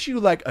 wouldn't you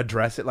like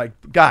address it? Like,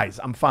 guys,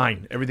 I'm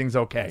fine. Everything's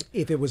okay.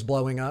 If it was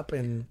blowing up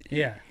and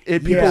Yeah.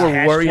 If people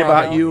Yeah. were worried Hashtag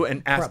about probably. you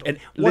and ask, Probably. and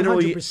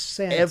literally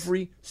 100%.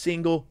 every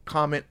single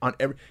comment on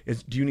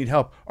is, "Do you need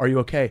help? Are you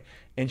okay?"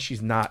 And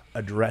she's not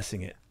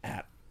addressing it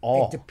at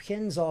all. it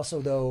depends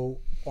also though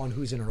on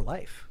who's in her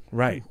life.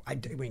 Right. I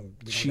mean, we don't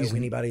She's know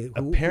anybody.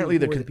 Who, apparently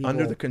who are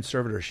under the people-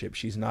 conservatorship,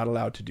 she's not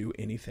allowed to do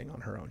anything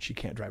on her own. She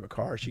can't drive a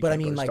car. She But I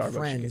can't mean, go to like Starbucks. She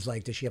friends. can't-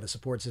 Like, does she have a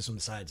support system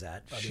besides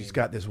that? I She's mean,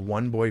 got this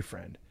one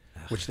boyfriend,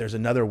 which there's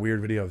another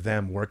weird video of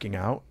them working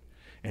out,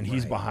 and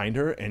he's behind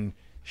her, and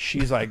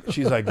she's like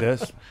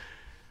this,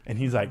 and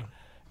he's like,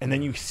 and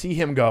then you see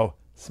him go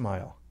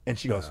smile, and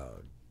she goes,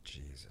 Oh,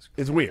 Jesus.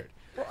 it's weird.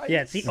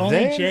 Yeah, see, only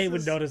Then- Jay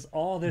would notice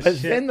all this But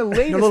shit. then the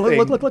latest No, thing,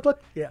 look.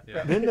 Yeah.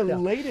 then the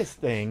latest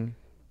thing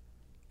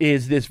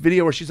is this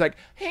video where she's like,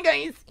 "Hey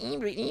guys, I'm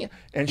Brittany,"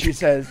 and she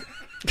says,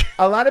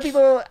 "A lot of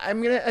people.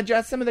 I'm gonna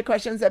address some of the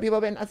questions that people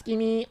have been asking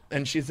me."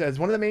 And she says,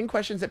 "One of the main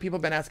questions that people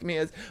have been asking me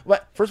is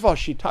what." First of all,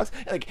 she talks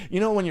like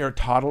when your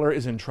toddler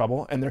is in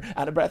trouble and they're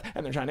out of breath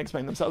and they're trying to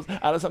explain themselves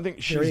out of something.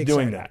 She's Very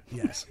doing excited. that.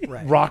 Yes,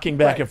 right. Rocking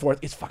back and forth.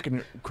 It's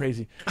fucking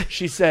crazy.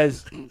 She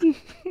says,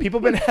 "People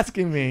have been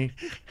asking me,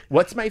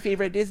 what's my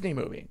favorite Disney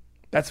movie?"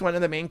 That's one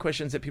of the main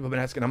questions that people have been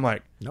asking. I'm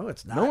like, No,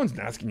 it's not. no one's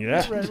asking you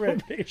that.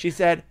 Right. She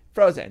said,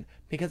 Frozen,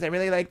 because I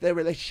really like the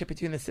relationship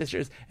between the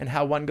sisters and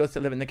how one goes to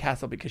live in the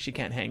castle because she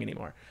can't hang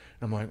anymore.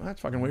 And I'm like, well, that's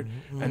fucking weird.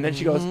 And then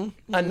she goes,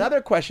 another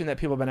question that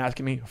people have been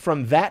asking me,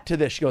 from that to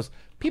this, she goes,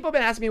 people have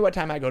been asking me what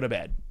time I go to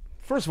bed.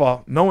 First of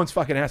all, no one's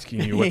fucking asking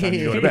you what time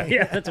you go to bed.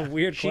 Yeah, that's a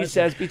weird She question.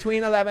 says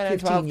between 11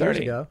 and 15 years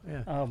 12:30. ago.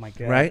 Yeah. Oh my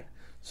god. Right?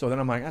 So then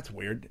I'm like, that's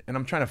weird. And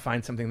I'm trying to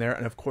find something there.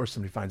 And of course,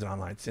 somebody finds it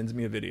online, sends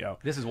me a video.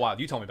 This is wild.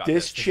 You told me about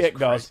This this. chick is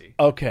goes, crazy.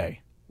 okay,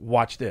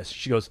 watch this.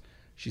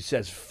 She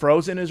says,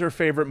 Frozen is her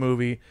favorite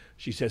movie.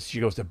 She says she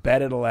goes to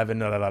bed at 11.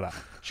 Da, da, da, da.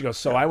 She goes,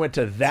 so I went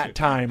to that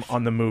time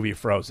on the movie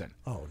Frozen.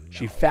 Oh, no.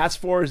 She fast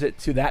forwards it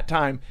to that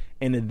time,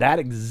 and in that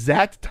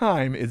exact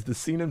time is the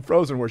scene in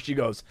Frozen where she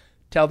goes,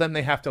 tell them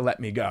they have to let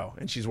me go,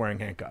 and she's wearing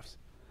handcuffs.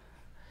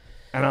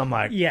 And I'm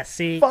like, Yeah,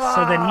 see,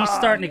 so then he's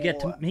starting to get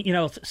to,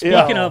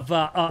 speaking Yeah. of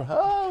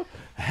oh,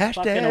 fucking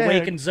hashtag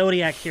awakened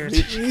Zodiac here. Free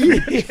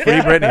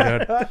Britney,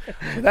 dude.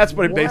 So that's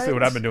basically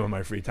what I've been doing in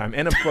my free time.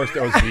 And of course,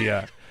 there was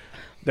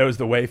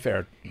the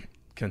Wayfair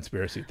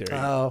conspiracy theory.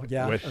 Oh,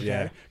 yeah, With, okay.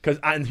 yeah.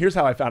 And here's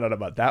how I found out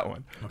about that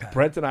one. Okay.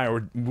 Brent and I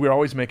we're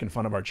always making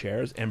fun of our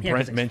chairs, and Yeah, 'cause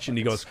Brent they mentioned,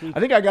 he fucking goes, squeak. I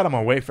think I got them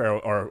on Wayfair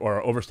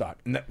or Overstock,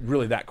 and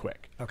really that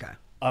quick. Okay.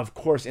 Of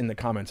course, in the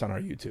comments on our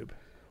YouTube,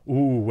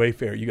 ooh,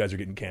 Wayfair, you guys are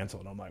getting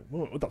canceled. I'm like,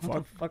 what the What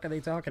fuck? the fuck are they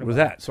talking What was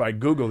about? that? So I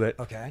Googled it.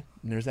 Okay.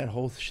 And there's that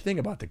whole thing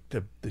about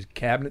the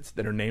cabinets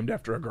that are named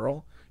after a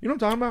girl. You know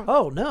what I'm talking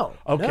about? Oh, no.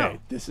 Okay, no.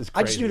 this is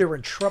I just crazy. knew they were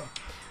in trouble.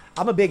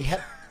 I'm a big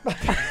head.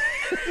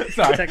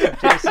 Sorry. Detective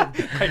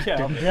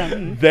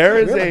Jason. There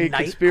is We have a a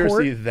night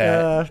conspiracy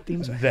court,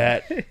 theme song.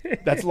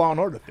 that's Law and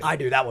Order thing. I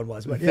knew that one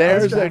was, but yeah, I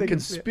was There's trying to a think of-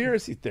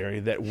 conspiracy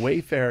theory that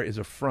Wayfair is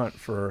a front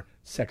for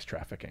sex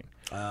trafficking.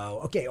 Oh,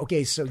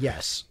 okay. So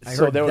yes, I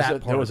So heard there was that a-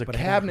 part, there was a but I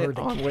haven't cabinet heard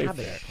the on Wayfair.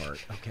 cabinet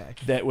part. Okay.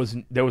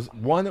 There was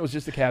one that was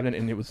just a cabinet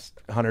and it was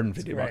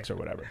 $150 Right. or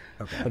whatever.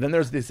 Okay. But then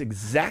there's this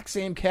exact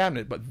same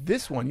cabinet, but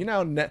this one,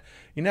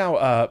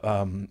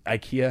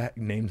 IKEA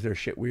names their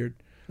shit weird.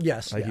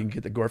 Yes. Like yeah. you can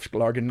get the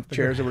Gorfglargen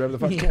chairs or whatever the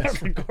fuck.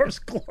 Yes. Of course,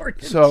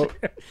 Glorian. So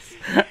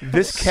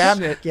this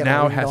cabinet Yeah,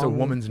 now but has a long-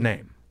 woman's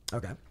name.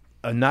 Okay.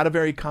 Not a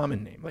very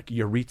common name, like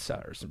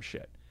Yaritza or some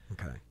shit.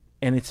 Okay.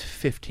 And it's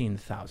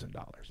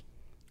 $15,000.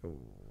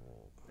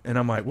 And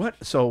I'm like, what?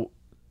 So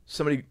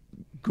somebody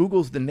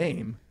Googles the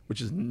name,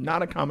 which is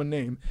not a common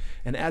name,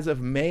 and as of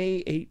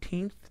May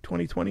 18th,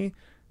 2020,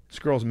 this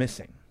girl's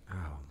missing. Oh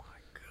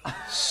my God.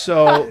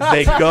 So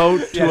they go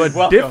to Yes, a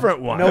welcome.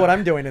 different one. Know what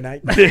I'm doing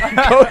tonight? They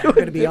go to a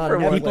Going to be on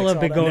different one. Netflix People have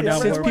been all going night.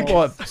 down Since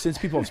wormholes.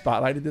 people have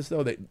spotlighted this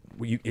though,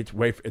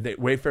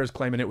 Wayfair's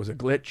claiming it was a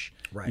glitch.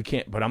 Right. You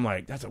can't. But I'm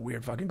like, that's a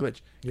weird fucking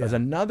glitch. There's Yeah.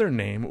 another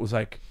name. It was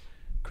like,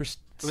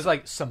 It was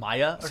like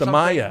Samaya or Samaya.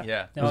 something?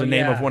 Yeah. It was Oh, the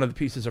name yeah. of one of the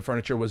pieces of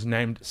furniture was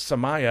named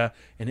Samaya,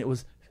 and it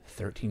was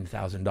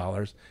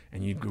 $13,000.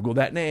 And you Google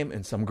that name,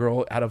 and some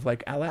girl out of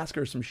like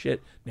Alaska or some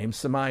shit named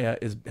Samaya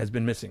has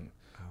been missing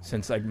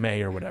since like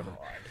May or whatever.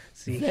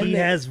 See, he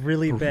has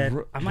really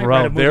been. I might write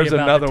Bro, a movie there's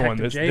about another Detective one.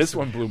 This Jason.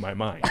 one blew my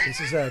mind. This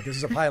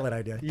is a pilot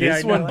idea. Yeah,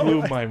 This I know. one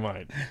blew my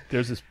mind.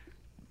 There's this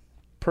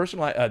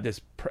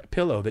personalized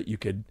pillow that you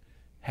could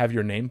have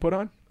your name put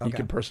on. You Okay.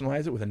 could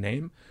personalize it with a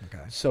name.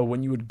 Okay. So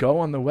when you would go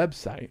on the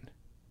website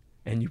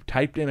and you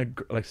typed in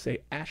like say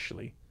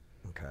Ashley,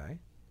 Okay.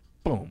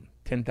 boom,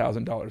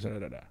 $10,000. Da,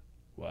 da, da.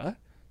 What?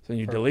 So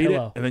you For a delete it,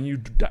 pillow. and then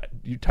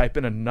you type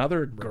in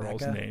another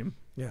girl's Rebecca? name,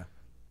 Yeah.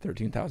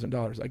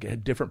 $13,000. Like it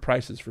had different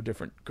prices for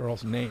different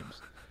girls'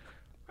 names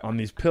on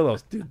these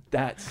pillows, dude.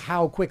 That's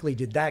How quickly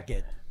did that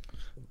get?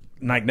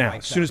 like now. As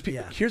Wiped soon as out,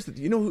 people, yeah. here's the,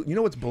 you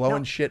know what's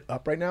blowing No. shit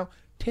up right now?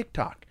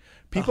 TikTok.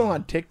 People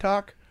on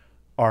TikTok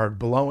are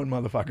blowing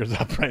motherfuckers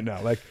up right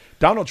now. Like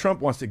Donald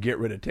Trump wants to get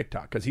rid of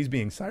TikTok because he's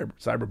being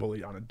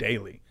cyberbullied on a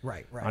daily.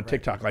 Right, on right.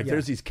 TikTok. Like Yeah.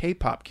 there's these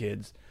K-pop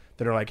kids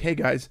that are like, hey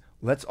guys,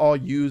 let's all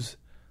use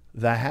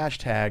the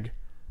hashtag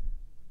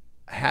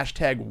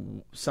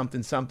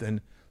something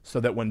something so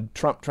that when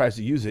Trump tries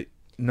to use it,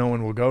 no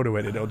one will go to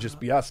it. It'll just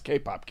be us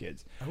K-pop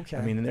kids. Okay.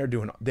 I mean, and they're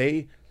doing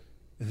they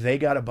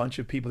got a bunch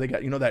of people. They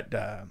got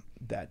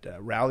that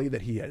rally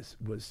that he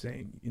was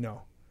saying.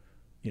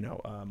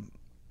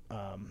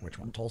 Which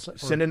one? Tulsa?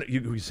 Or-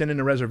 You send in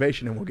a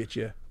reservation and we'll get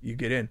you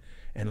get in.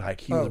 And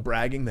like he was Oh.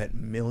 bragging that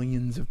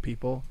millions of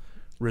people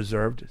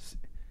reserved.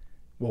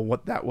 Well,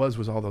 what that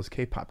was all those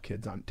K-pop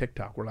kids on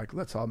TikTok were like,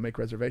 let's all make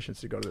reservations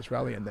to go to this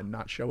rally and then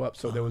not show up.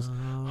 So there was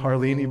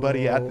hardly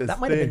anybody at this That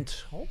might thing. have been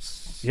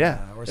Tulsa.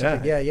 Yeah, Or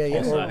something. yeah. Yeah.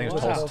 Tulsa, Or I think it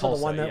was was Tulsa,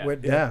 the one that, yeah.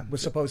 would, Yeah. that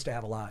was supposed to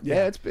have a lot.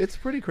 Yeah, it's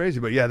pretty crazy.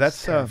 But yeah,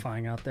 that's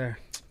Terrifying out there.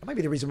 That might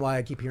be the reason why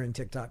I keep hearing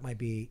TikTok might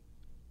be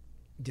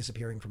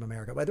disappearing from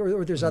America. But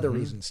or there's other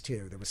reasons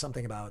too. There was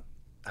something about,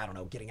 I don't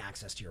know, getting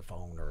access to your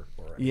phone or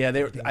yeah.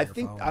 everything on I your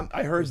think phone.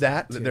 I heard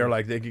that they're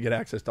like they could get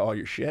access to all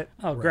your shit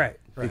Oh, great.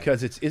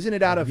 because isn't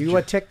it out of You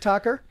a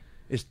TikToker?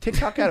 is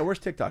TikTok out of where's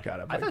TikTok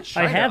out of? I thought I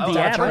China, have oh, the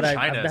app, China but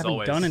I is haven't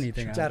always- done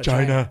anything It's on out it. of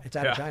China. China. It's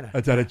out of Yeah. China.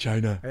 It's out of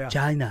China. Yeah.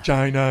 China.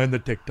 China and the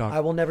TikTok. I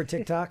will never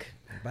TikTok.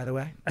 By the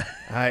way,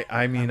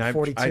 I mean, I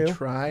 42.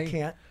 try.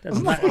 Can't.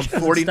 Doesn't I'm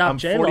 40. stop I'm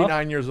J-Lo.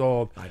 49 years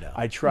old. I know.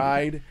 I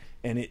tried,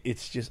 and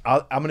it's just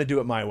I'm going to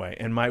do it my way.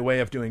 And my way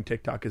of doing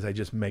TikTok is I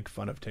just make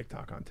fun of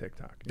TikTok on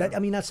TikTok. you That, know? I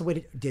mean, that's the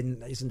way.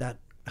 Isn't that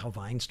how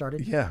Vine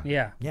started? yeah,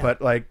 Yeah. Yeah.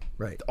 But like,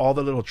 Right. all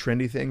the little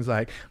trendy things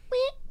like,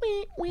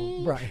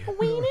 Right.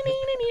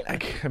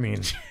 I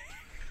mean,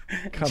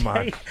 come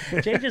on.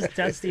 Jay just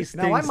does these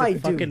Now, things. I might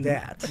that do fucking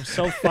that.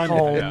 So fun.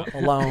 Home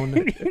alone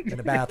in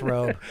a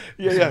bathrobe.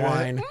 Yeah, some yeah.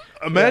 wine.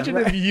 Imagine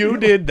if you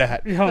did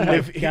that. Oh my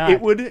if God. it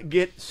would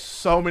get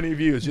so many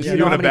views. Just Yeah, you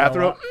you know in a how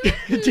bathrobe.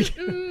 Do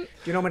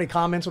you know how many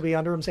comments will be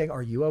under him saying,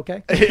 "Are you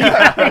okay?"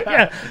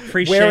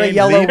 Free Wear a shade.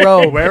 yellow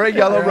robe. Wear a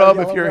yellow Wear a robe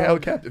yellow if you're robe.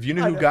 held captive. You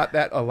know who got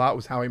that a lot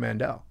was Howie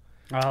Mandel.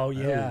 Oh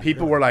yeah.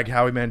 People were like,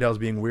 Howie Mandel's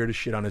being weird as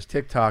shit on his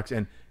TikToks.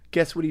 And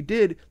guess what he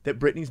did that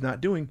Britney's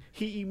not doing?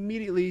 He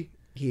immediately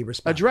He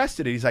responded. addressed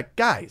it. He's like,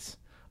 guys,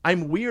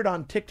 I'm weird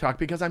on TikTok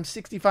because I'm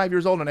 65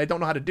 years old and I don't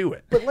know how to do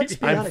it. But let's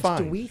be I'm honest.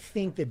 fine. Do we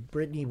think that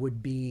Britney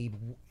would be,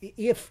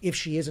 if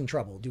she is in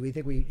trouble, do we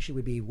think she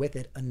would be with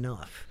it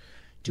enough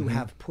to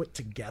have put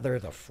together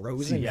the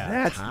Frozen? Yeah,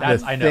 That's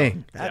that's the I know.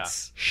 thing.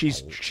 That's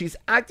She's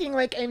acting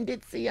like I'm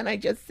ditzy and I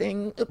just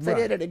sing, oops, I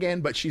did it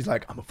again. But she's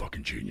like, I'm a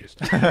fucking genius.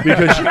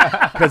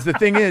 Because the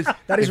thing is,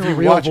 That is if her you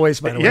real watch-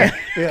 voice, by the way. Yeah,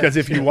 Yeah. because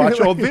if you watch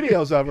old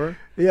videos of her,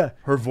 yeah.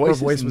 her voice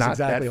voice is was not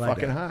exactly that like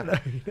fucking that.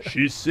 high.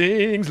 She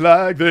sings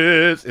like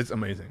this. It's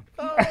amazing.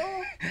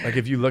 Like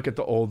if you look at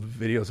the old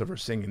videos of her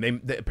singing,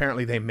 they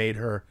apparently they made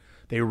her.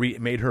 They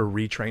made her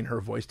retrain her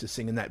voice to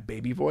sing in that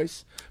baby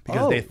voice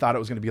because they thought it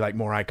was going to be like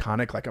more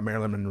iconic, like a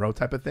Marilyn Monroe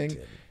type of thing.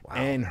 Wow.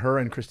 And her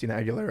and Christina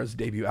Aguilera's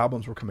debut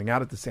albums were coming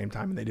out at the same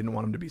time, and they didn't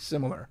want them to be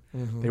similar.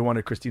 They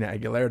wanted Christina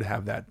Aguilera to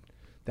have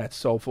that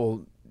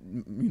soulful,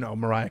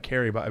 Mariah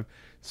Carey vibe.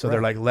 So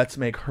they're like, let's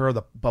make her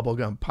the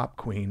bubblegum pop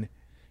queen.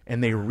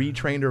 And they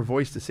retrained her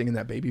voice to sing in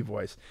that baby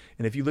voice.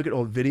 And if you look at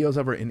old videos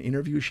of her in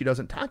interviews, she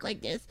doesn't talk like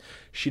this.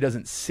 She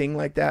doesn't sing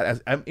like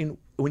that.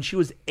 When she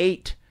was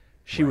 8,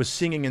 she was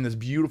singing in this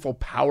beautiful,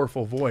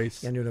 powerful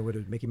voice. I knew that with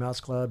the Mickey Mouse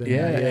Club. And,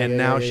 And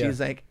now yeah. she's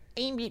like,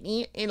 I'm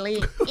Britney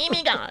Italy. Oh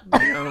my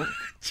God.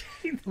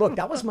 Look,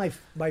 that was my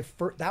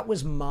first. That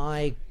was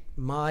my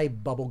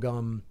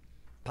bubblegum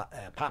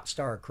pop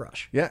star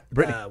crush. Yeah,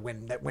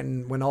 Britney.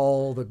 When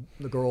all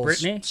the girls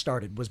Britney?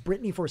 started was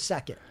Britney for a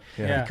second.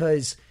 Yeah.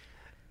 Because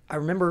I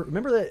remember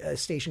the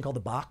station called The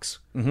Box.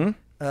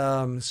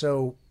 Mm-hmm.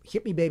 So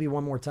Hit Me Baby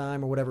One More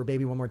Time or whatever,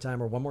 Baby One More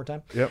Time or One More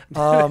Time. Yep.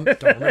 Don't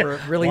remember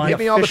really the Hit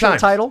Me All the official Time.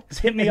 title.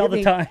 Hit Me All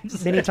the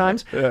Times. Many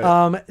times.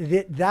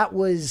 That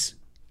was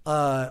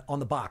on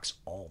The Box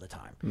all the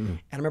time. And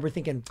I remember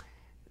thinking,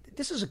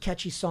 this is a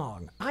catchy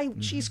song.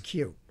 She's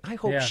cute. I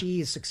hope Yeah.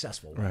 she is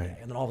successful one Right. day.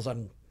 And then all of a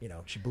sudden,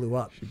 she blew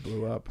up.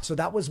 Blew up. So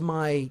that was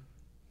my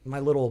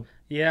little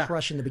Yeah.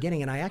 crush in the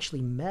beginning, and I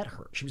actually met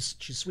her. She's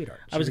a sweetheart.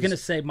 I was going to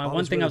say, my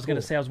one thing really I was going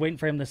to cool. say, I was waiting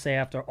for him to say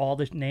after all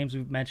the names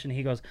we've mentioned,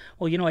 he goes,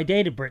 well, I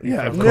dated Britney.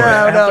 Yeah, of for a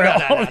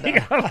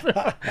course.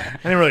 while." I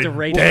didn't really To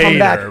rate date Come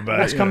back. her, but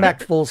Let's come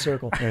back full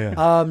circle.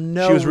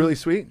 No, She was really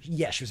sweet.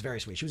 Yeah, she was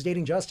very sweet. She was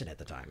dating Justin at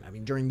the time. I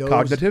mean, during those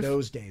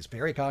Cognitive? days,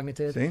 very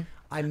cognitive. See?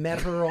 I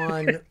met her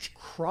on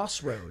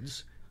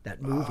Crossroads,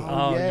 that movie.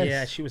 Oh, Yes.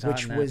 yeah, she was hot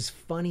which in that. was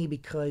funny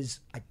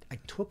because I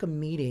took a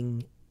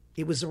meeting.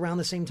 It was around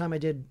the same time I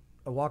did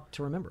A Walk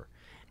to Remember.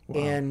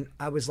 And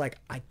I was like,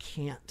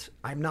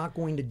 I'm not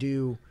going to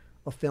do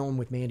a film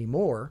with Mandy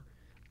Moore,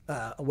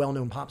 a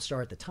well-known pop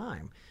star at the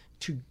time.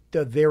 To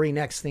the very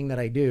next thing that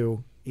I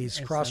do is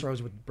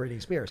Crossroads with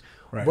Britney Spears.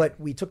 Right. But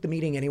we took the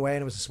meeting anyway,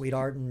 and it was a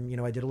sweetheart, and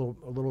I did a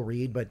little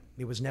read, but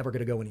it was never going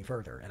to go any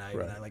further. And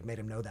I made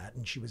him know that,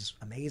 and she was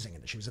amazing,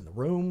 and she was in the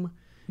room.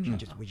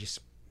 We just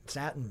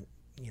sat and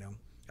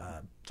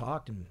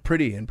talked and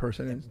Pretty in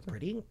person.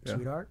 pretty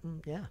sweetheart,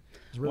 and it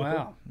was really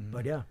Wow. cool.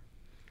 But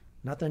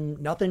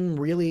nothing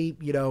really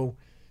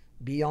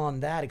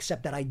beyond that,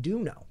 except that I do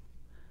know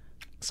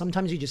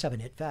sometimes you just have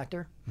an it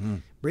factor.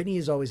 Britney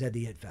has always had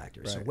the it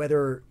factor. So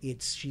whether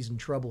she's in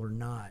trouble or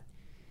not,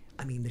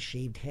 I mean, the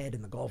shaved head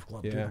and the golf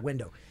club through the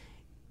window,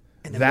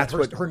 and then That's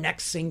her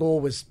next single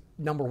was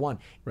 #1.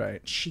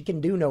 Right. She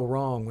can do no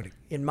wrong,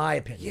 in my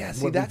opinion. Yeah,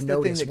 see, What that's we've the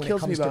thing noticed that when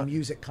kills it me comes to about-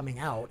 music coming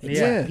out.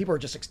 Yeah. People are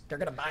they're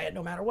going to buy it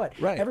no matter what.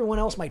 Right. Everyone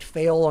else might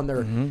fail on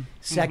their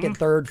second,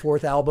 third,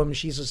 fourth album.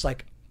 She's just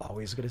like,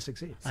 always going to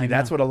succeed. See,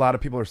 that's what a lot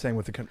of people are saying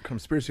with the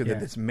conspiracy, that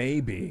this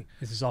may be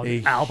This is all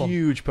a album.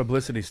 huge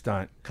publicity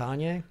stunt,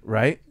 Kanye,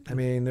 right? I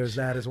mean, there's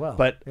that as well.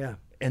 But yeah,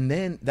 and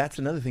then that's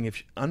another thing.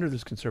 If under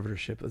this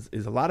conservatorship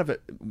is a lot of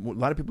it, a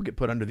lot of people get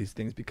put under these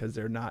things because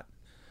they're not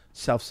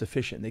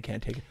self-sufficient. They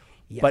can't take it.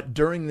 Yeah. But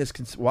during this,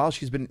 while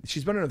she's been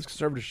under this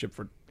conservatorship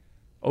for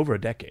over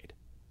a decade.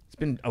 It's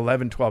been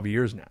 11, 12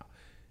 years now.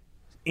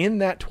 In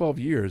that 12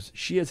 years,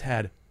 she has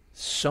had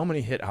so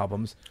many hit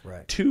albums,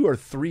 Right. 2 or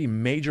 3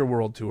 major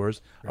world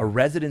tours, a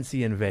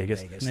residency in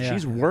Vegas. Yeah.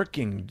 She's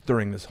working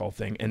during this whole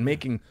thing and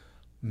making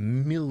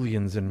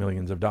millions and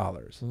millions of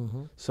dollars.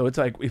 So it's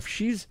like if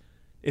she's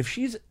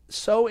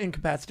so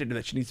incapacitated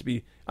that she needs to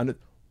be under,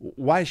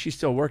 why is she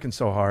still working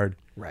so hard?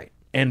 right.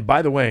 And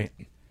by the way,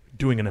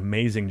 doing an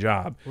amazing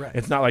job. Right.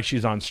 It's not like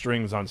she's on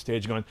strings on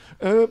stage going,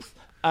 "Oops,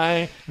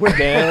 I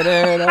did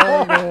it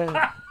again."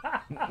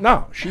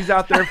 No, she's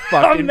out there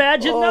fucking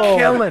Imagine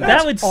killing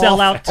that it. would sell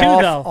out too,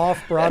 though.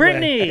 Off Broadway.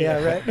 Britney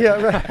Yeah, right.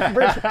 Yeah,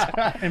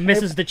 right. and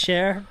Mrs. the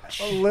Chair.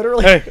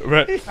 Literally. Hey,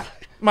 right.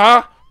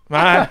 Ma,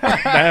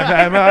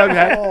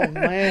 Oh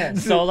man.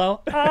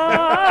 Solo.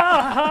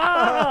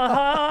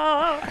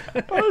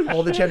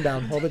 Hold the chin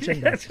down. Hold the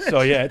chin down.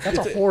 So yeah, That's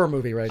a horror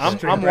movie right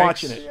there. I'm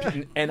watching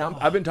it, and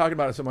I've been talking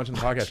about it so much in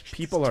the podcast.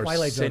 People are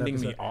Twilight Zone sending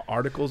me episode.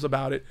 articles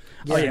about it.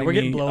 Oh, yeah, sending we're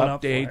getting me blown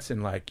up for updates it.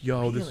 and like,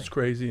 yo, this is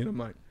crazy, and I'm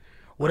like,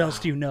 What else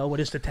do you know? What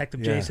does Detective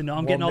Yeah. Jason know?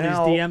 I'm Well, getting all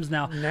now- these DMs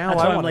now. now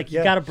That's I why I'm wanna- like,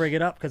 yeah. you got to bring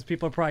it up because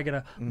people are probably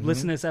going to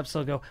listen to this episode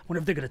and go, wonder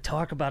if they're going to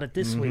talk about it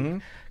this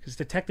week. Because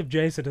Detective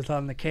Jason is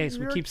on the case.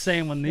 We keep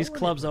saying when these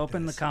clubs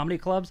open, the comedy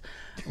clubs,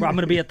 where I'm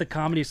going to be at the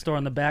Comedy Store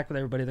in the back with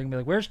everybody. They're going to be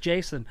like, where's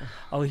Jason?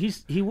 Oh,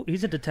 he's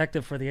a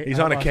detective for the... he's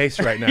on a case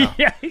right now.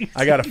 Yeah,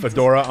 I got a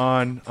fedora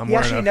on. I'm He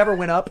wearing actually a, never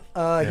went up.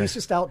 He's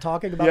just out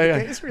talking about Yeah,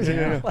 the yeah. case.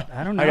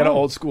 I don't know. I got an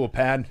old school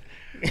pad.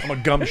 I'm a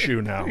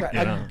gumshoe now. Right.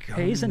 You know?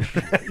 Hey, he's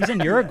in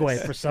Uruguay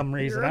for some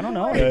reason. I don't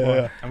know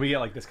anymore. And we get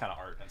like this kind of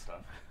art and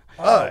stuff.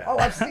 Oh,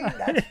 I've seen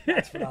that.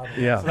 That's phenomenal.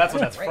 Yeah. So that's what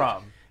that's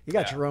from. You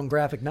got your own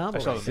graphic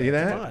novel. saw right the- See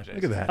there. that? Come on.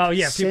 Look at that. Oh,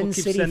 yeah. People Sin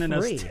keep City sending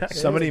us 3. texts.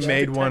 Somebody Yeah.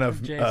 made one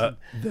of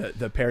Detective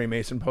the Perry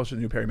Mason poster,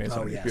 the new Perry Mason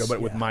Oh, on yes, HBO, but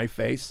with yeah. my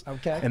face.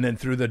 Okay. And then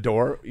through the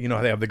door, you know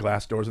how they have the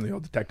glass doors in the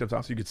old detective's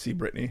office? You could see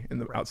Brittany in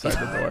the outside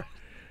the door.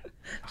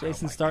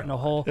 Jason's starting a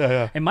whole...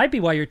 yeah. It might be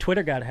why your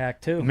Twitter got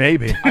hacked, too.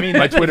 Maybe. I mean,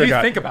 my if Twitter you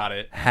got think about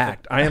it.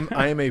 hacked. I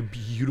am a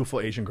beautiful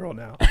Asian girl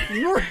now.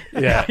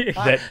 Yeah,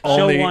 that Show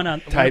only one on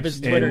one of types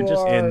his Twitter, in,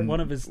 just in one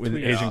of his with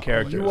tweets. Asian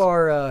characters. You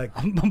are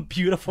I'm a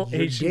beautiful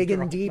you're Asian digging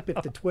girl. deep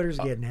if the Twitter's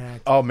getting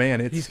hacked. Oh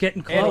man, it's He's getting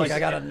And, close. like, I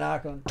got a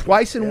knock on.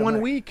 twice in Yeah, one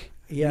like- week.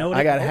 Yeah. know what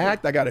I got it-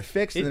 hacked. I got it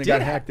fixed, and then it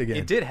got hacked again.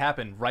 It did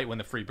happen right when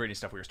the Free Britney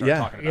stuff we were starting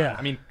Yeah. talking about. Yeah.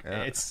 I mean,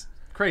 it's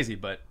crazy,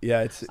 but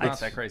Yeah, it's not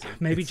that crazy.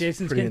 Maybe it's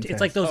Jason's pretty getting... It's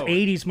like those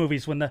intense. 80s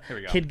movies when the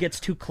we go. kid gets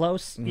too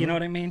close. You know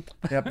what I mean?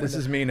 Yep, this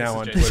is me now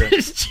on Jason. Twitter.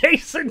 It's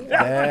Jason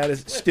now. That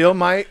is still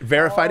my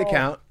verified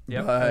account.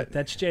 Yep. But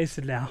That's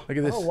Jason now. look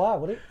at this. Oh wow!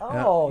 What?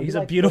 Oh, He's you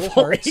a like beautiful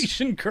little hearts?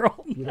 Asian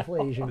girl.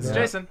 Beautiful Asian This is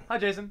girl. Jason. Hi,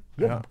 Jason.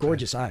 You have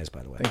gorgeous eyes,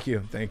 by the way. Thank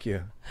you. Thank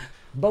you.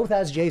 Both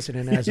as Jason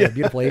and as a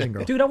beautiful Asian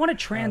girl. Dude, I want to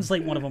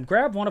translate one of them.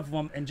 Grab one of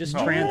them and just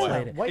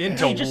translate it. What-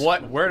 Into Hey, just-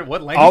 what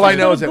language? All I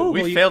know is that Google,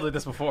 we you- failed at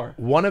this before.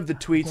 one of the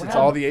tweets, it's Grab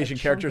all the a Asian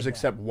chunk characters of that.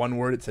 except one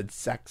word. It said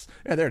sex.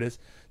 Yeah, there it is.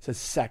 It says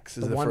sex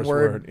is the one first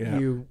word word. Yeah.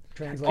 you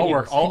translate. I'll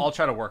work. I'll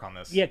try to work on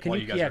this. Yeah, can while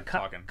you? you guys Yeah, are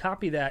talking.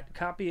 copy that.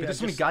 Copy. There's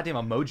so many goddamn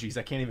emojis.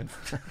 I can't even.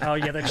 Oh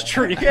yeah, that's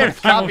true. You can't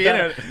can't copy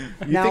it.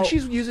 You Now- think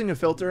she's using a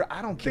filter?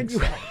 I don't think so.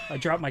 I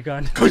dropped my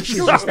gun.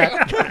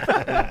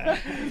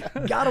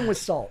 Got him with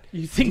salt.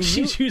 You think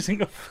she's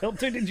using a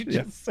filter? Did you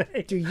just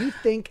say? Do you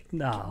think?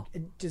 No.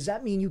 Does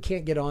that mean you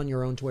can't get on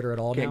your own Twitter at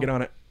all? Can't now? get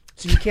on it.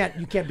 So you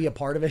can't be a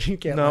part of it. You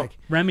can't. No. Like,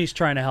 Remy's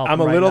trying to help. I'm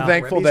a him right little now.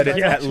 thankful Remy's that it's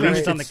trying- at Yeah, least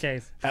Remy's on the it's,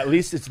 case. at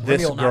least it's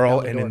this will knock girl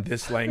down the and in door.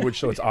 this language,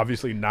 so it's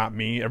obviously not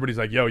me. Everybody's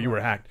like, "Yo, you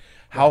were hacked."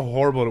 How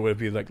horrible it would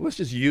be. Like, let's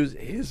just use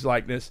his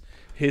likeness,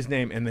 his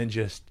name, and then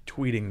just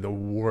tweeting the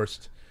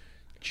worst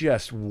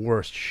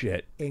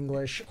shit.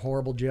 English,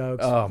 horrible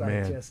jokes. Oh, like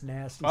man. just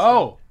nasty. Oh,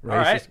 all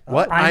Racist. right.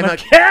 What? I'm a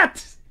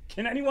cat.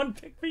 Can anyone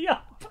pick me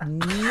up? Stuff.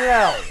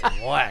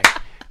 No way.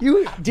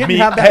 You didn't Me?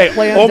 have that Hey,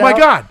 planned oh my out?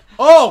 God!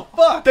 Oh,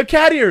 fuck. The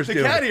cat ears, The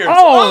dude. cat ears.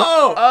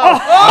 Oh.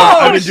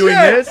 I've been doing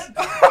shit. this.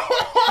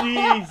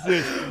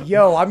 Jesus.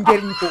 Yo, I'm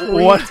getting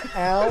What? freaked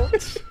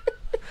out.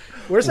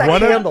 Where's that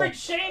One of- candle?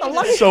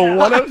 So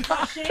one of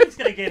Shane's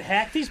gonna get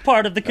hacked. He's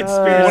part of the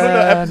conspiracy. one of the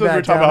back episodes we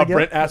were talking down about, again.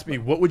 Brent asked me,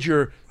 "What would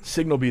your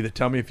signal be to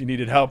tell me if you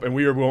needed help?" And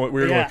we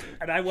were yeah, going.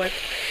 and I went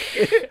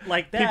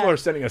like that. People are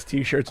sending us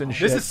T-shirts and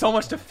shit. This is so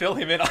much to fill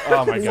him in on.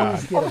 Oh my God!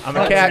 Please get a I'm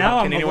a cat. Now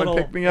I'm Can a anyone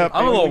little- pick me up?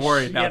 I'm a little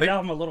worried now. Yeah, now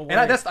I'm a little And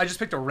I worried. just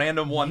picked a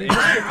random one.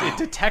 It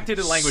detected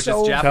a language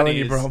So- as Japanese. telling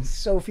you, bro.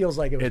 So feels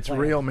like it was It's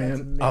planned. real, That's man.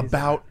 amazing.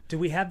 About Do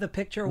we have the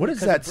picture? what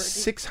is Because that? of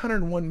Britney?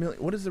 601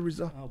 million. What is the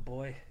result? Oh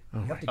boy.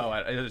 Oh,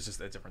 it's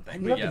just a different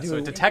thing. You But have yeah, to so do-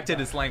 it detected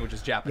his language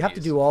as Japanese. You have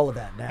to do all of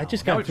that now. I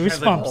just Now got we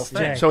translate the whole goosebumps,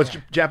 thing. Jay. So it's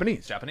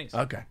Japanese. Japanese.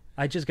 Okay.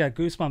 I just got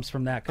goosebumps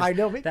from that. 'cause I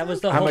know, me that was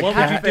too. the I'm whole. a What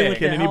would you cat do fan. with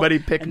Can the anybody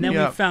help? pick And then me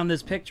we up? found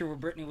this picture where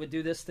Brittany would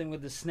do this thing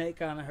with the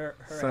snake on her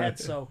head.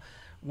 So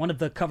one of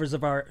the covers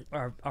of our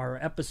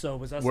episode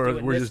was us We're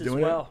doing just this as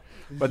doing well.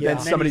 it. But Yeah. then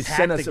And then somebody he's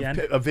sent hacked us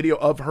again. a video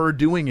of her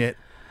doing it.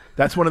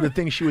 That's one of the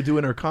things she would do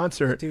in her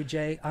concert. Dude,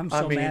 Jay, I'm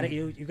I so mean- mad at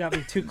you. You got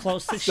me too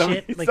close to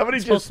Somebody- shit. Like, somebody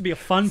it's supposed just- to be a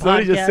fun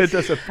Somebody podcast. just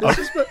sent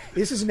us a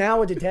This is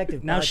now a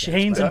detective. Now podcast,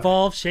 Shane's but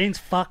involved. Shane's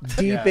fucked.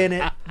 deep in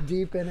it.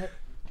 Deep in it.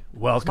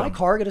 welcome. My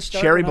car gonna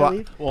start Cherry when I Blo-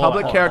 leave?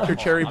 public character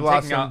Cherry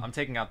Blossom. I'm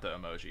taking out the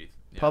emoji.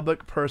 Yeah.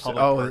 Public person.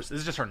 Public person.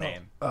 This is just her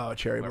name. Oh,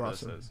 Cherry Whoever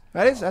this Blossom.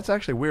 is. That's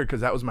actually weird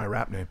because that was my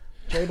rap name.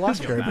 Cherry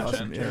Blossom. Cherry Imagine.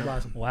 Blossom. Cherry Yeah.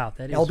 Blossom. Wow,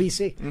 that is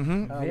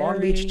LBC. Long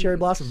Beach Cherry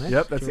Blossom, man.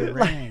 Yep, that's it.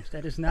 strange.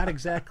 That is not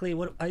exactly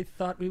what I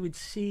thought we would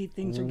see.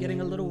 Things are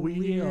getting a little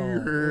real.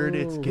 Weird.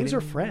 It's Ooh, getting who's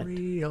her friend?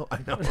 real. I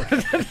know.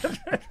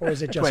 Or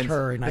is it just twins.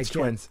 her and It's I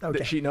can't? twins.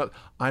 Okay. She knows.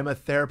 I'm a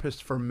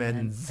therapist for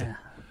men's. Yeah,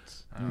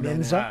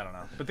 Menza? I don't know.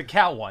 But the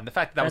cat one, the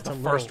fact that was That's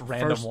the a first little-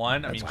 random first-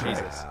 one. I mean, Jesus.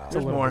 it's a There's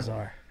little more.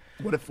 bizarre.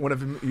 What if one of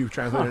them you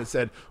translated and it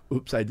said,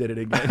 "Oops, I did it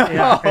again."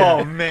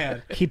 Oh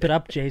man. Keep it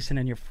up, Jason,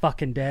 and you're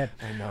fucking dead.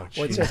 I know.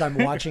 Or it jeez. says I'm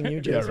watching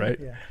you, Jason. right.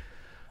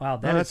 Wow,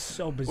 that is that's-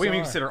 so bizarre. We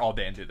can consider all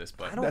day and do this,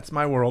 but That's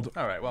my world.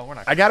 all right. Well, we're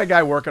not. I got a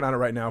guy working on it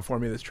right now for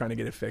me that's trying to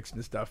get it fixed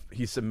and stuff.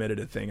 He submitted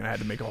a thing, and I had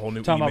to make a whole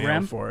new Talking about email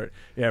Rem? for it.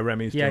 Yeah,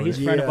 Remy's Yeah, doing he's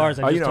a it. friend of Yeah. ours.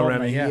 I Oh, just you know told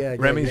Remy. him that,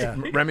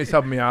 Yeah. Remy's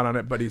helping me out on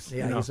it, but he's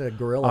Yeah, you know, he's a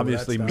gorilla with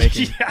obviously that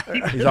making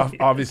stuff. he's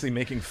obviously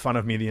making fun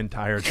of me the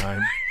entire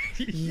time.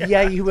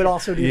 Yeah, you would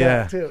also do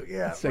Yeah. that too.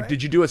 Yeah. It's like, right.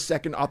 did you do a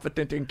second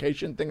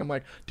authentication thing? I'm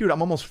like, dude, I'm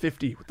almost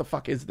 50. What the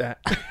fuck is that?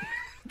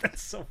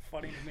 That's so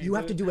funny to me. You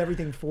have to do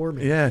everything for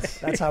me. Yes.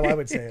 That's how I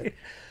would say it.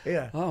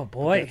 Yeah. Oh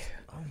boy.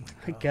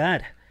 My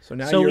God. So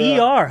now So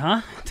you're, ER,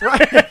 huh?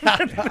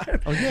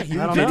 Oh yeah,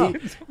 you I don't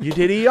did. know. You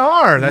did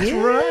ER. That's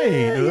Yeah, right.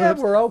 Yeah,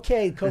 we're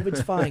okay.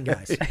 COVID's fine,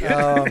 guys.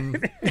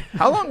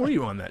 How long were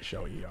you on that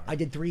show, ER? I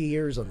did 3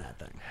 years on that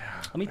thing.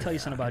 Let me tell you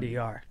something about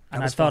ER.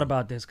 And I was thought fun.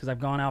 about this because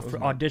I've gone out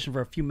for audition for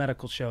a few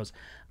medical shows.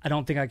 I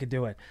don't think I could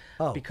do it.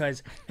 Oh.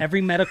 Because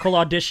every medical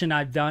audition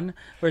I've done,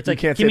 where it's like,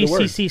 can't give say me the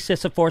word. CC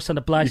Sisyphorus on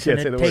the blood, You can't and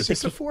say then the take word. the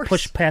Sisyphorus?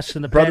 push past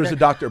in the Brother's bed. a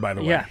doctor, by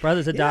the way. Yeah,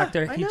 brother's a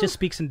doctor. I He know. just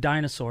speaks in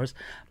dinosaurs.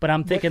 But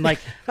I'm thinking like,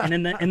 and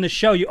in the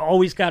show, you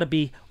always got to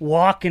be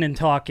walking and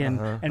talking,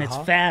 and it's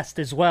fast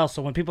as well.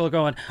 So when people are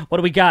going, "What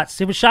do we got?"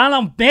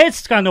 Shalom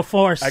no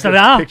force. I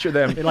can picture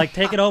them They're like,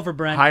 "Take it over,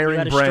 Brent. You hiring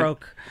had a Brent.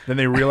 stroke." Then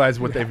they realize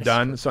what they've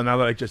done. So now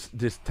they're like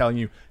just telling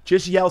you,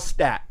 just yell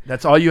stat.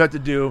 That's all you have to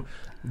do.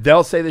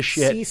 They'll say the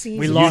shit. CC's you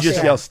We lost just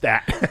that. yell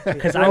stat.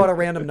 Because Throw out a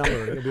random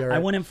number. You'll be all right. I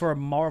went in for a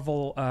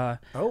Marvel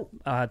Oh.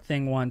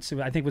 thing once.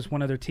 I think it was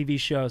one of their TV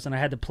shows, and I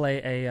had to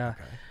play a.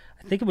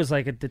 I think it was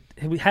like it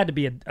had to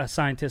be a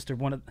scientist or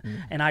one of,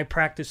 and I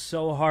practiced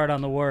so hard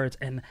on the words,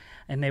 and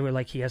they were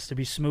like, he has to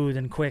be smooth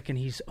and quick, and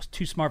he's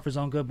too smart for his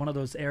own good. One of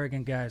those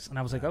arrogant guys, and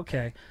I was like,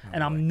 okay,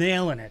 and I'm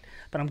nailing it,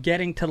 but I'm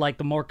getting to like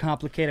the more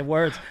complicated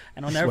words,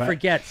 and I'll never Sweat.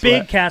 forget.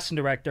 Sweat. Big casting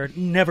director,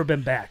 never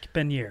been back,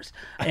 been years,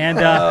 and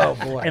Oh,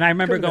 boy. and I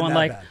remember Couldn't have going been that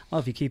like, bad. oh,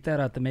 if you keep that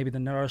up, then maybe the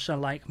nurse will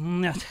like,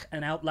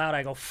 and out loud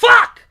I go,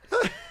 fuck.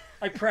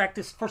 I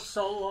practiced for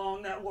so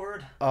long that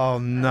word. Oh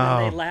And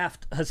no. they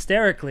laughed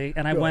hysterically,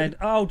 and I went,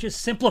 "Oh,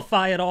 just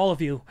simplify it, all of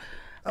you."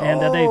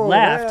 And they Oh,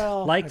 laughed,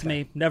 well, liked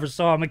me, never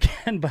saw him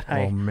again. But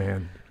Oh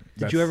man.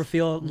 did you ever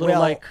feel a little Well,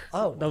 like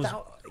oh, those?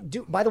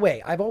 by the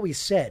way, I've always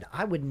said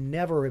I would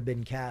never have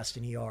been cast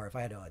in ER if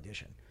I had to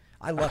audition.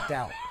 I lucked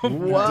out. I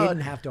didn't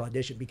have to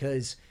audition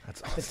because at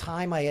the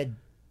time I had,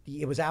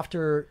 it was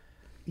after,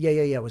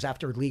 it was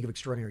after League of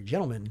Extraordinary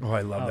Gentlemen. Oh,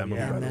 I love that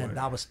movie. And by the then way.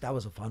 that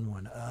was a fun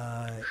one.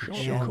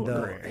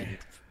 Connery.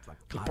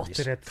 People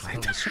did it.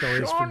 Stories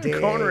for Sean days.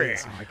 Connery.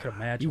 I could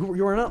imagine.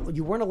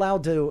 You weren't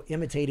allowed to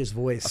imitate his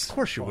voice. Of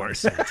course you were.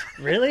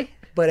 Really?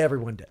 But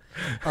everyone did.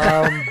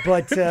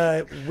 But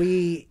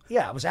it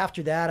was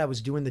after that. I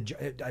was doing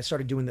I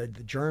started doing the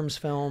Germs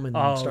film and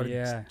Oh, started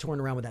yeah.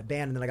 touring around with that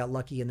band. And then I got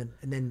lucky, and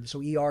then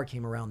so ER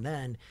came around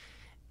then,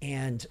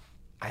 and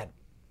I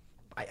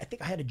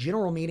think I had a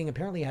general meeting.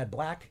 Apparently, I had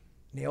black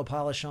nail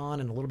polish on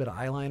and a little bit of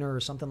eyeliner or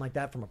something like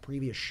that from a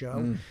previous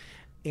show,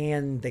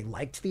 and they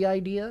liked the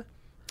idea,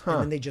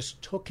 and then they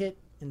just took it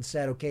and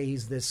said, "Okay,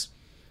 he's this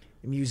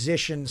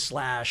musician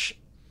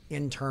 /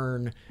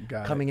 intern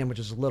Got coming in," which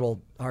is a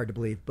little hard to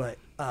believe, but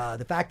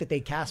the fact that they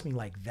cast me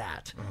like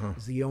that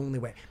is the only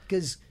way,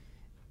 because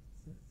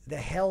the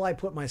hell I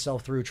put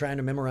myself through trying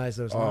to memorize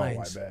those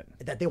lines I bet.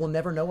 that they will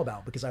never know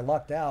about because I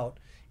lucked out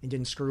and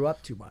didn't screw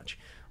up too much.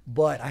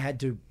 But I had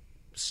to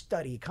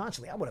study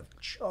constantly. I would have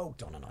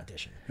choked on an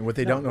audition. And what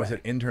they don't know is way.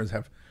 that interns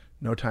have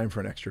no time for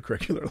an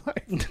extracurricular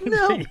life.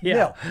 No, Yeah.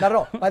 no, not at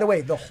all. By the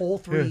way, the whole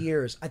 3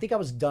 years, I think I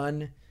was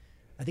done.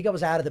 I think I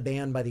was out of the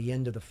band by the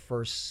end of the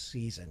first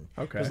season.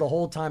 Okay. Because the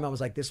whole time I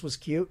was like, this was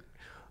cute,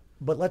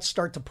 but let's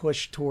start to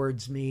push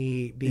towards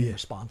me being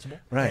responsible.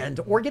 Right.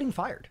 Or getting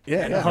fired. Yeah,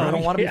 And yeah. I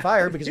don't want to be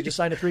fired because I just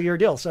signed a 3-year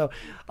deal. So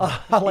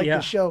I like Yeah.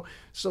 the show.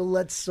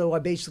 So I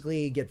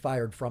basically get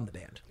fired from the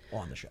band.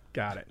 on the show.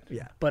 Got it.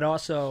 Yeah. But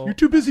also, You're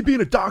too busy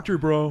being a doctor,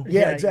 bro.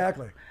 Yeah, Yeah,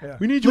 exactly. Yeah.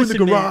 We need you in the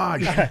Listen,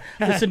 garage. Man,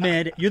 listen,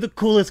 man, you're the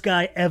coolest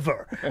guy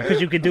ever because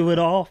you can do it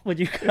all, but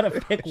you gotta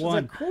pick She's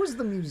one. like, who's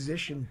the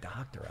musician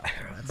doctor out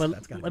there? That's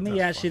But gotta let be me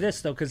tough. ask you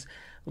this though, because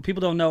what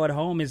people don't know at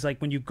home is like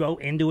when you go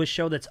into a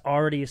show that's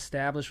already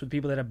established with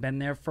people that have been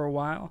there for a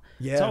while,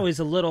 it's Yeah. always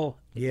a little.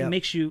 Yeah. It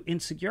makes you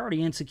insecure,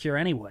 already insecure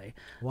anyway,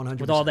 100%.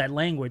 with all that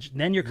language.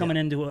 Then you're coming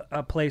into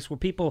a place where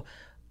people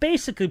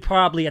basically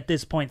probably at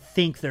this point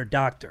think they're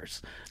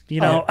doctors.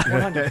 You know.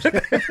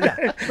 100%.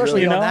 Yeah,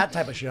 especially You on know? that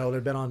type of show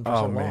they've been on for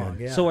so man. long.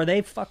 Yeah. So are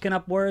they fucking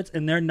up words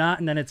and they're not,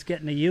 and then it's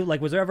getting to you?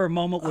 Like, was there ever a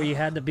moment where you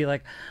had to be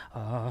like,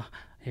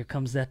 here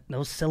comes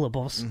those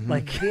syllables? Mm-hmm.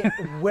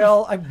 Like,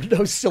 Well,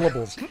 those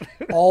syllables,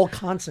 all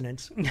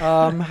consonants.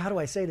 How do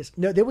I say this?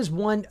 No, there was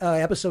one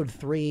episode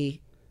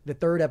 3, the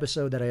third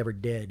episode that I ever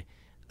did.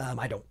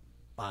 I don't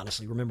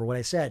honestly remember what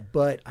I said,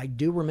 but I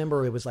do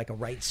remember it was like a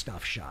Right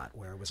Stuff shot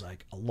where it was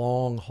like a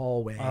long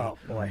hallway Oh,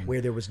 boy.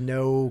 where there was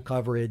no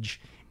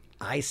coverage.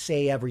 I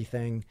say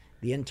everything.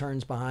 The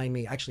interns behind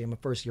me, actually, I'm a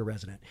first-year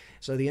resident,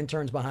 so the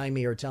interns behind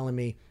me are telling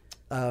me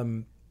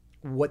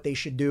what they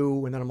should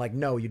do, and then I'm like,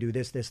 no, you do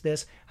this, this,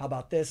 this. How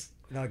about this?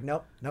 And they're like,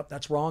 nope,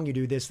 that's wrong. You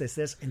do this, this,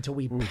 this, until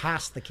we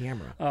pass the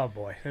camera. oh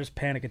boy, there's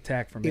panic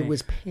attack for me. It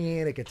was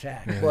panic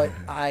attack, but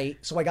I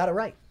got it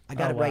right. I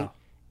got Oh, it right wow.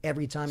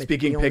 every time.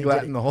 Speaking We only Pig did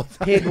Latin it- the whole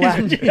time. Pig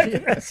Latin,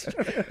 yes,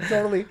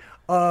 totally.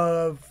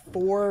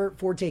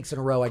 4 takes in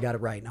a row, I got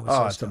it right, and I was Oh,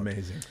 so that's stoked.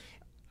 amazing.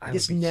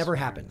 This never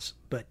happens,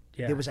 but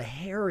Yeah. there was a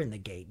hair in the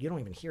gate. You don't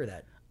even hear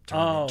that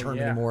Oh, term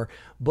yeah. anymore.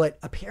 But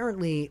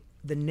apparently,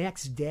 the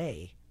next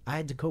day, I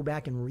had to go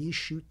back and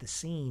reshoot the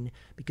scene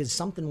because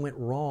something went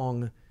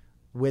wrong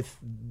with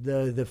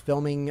the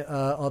filming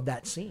of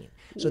that scene.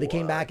 So they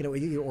came back and it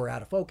was or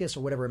out of focus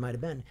or whatever it might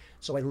have been.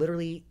 So I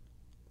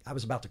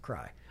was about to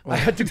cry. I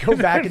had to go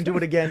back and do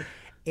it again,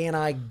 and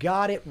I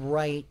got it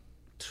right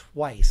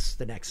twice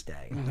the next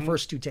day. The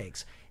first 2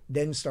 takes.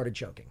 Then started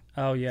choking.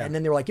 Oh, yeah. And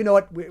then they were like, you know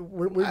what, we're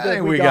good.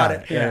 think We we got got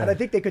it. it. Yeah. And I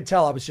think they could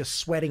tell I was just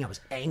sweating. I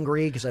was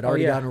angry because I'd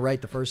already yeah. gotten it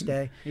right the first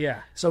day. Yeah.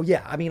 So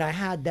yeah, I mean, I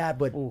had that,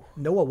 but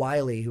Noah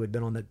Wiley, who had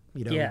been on the,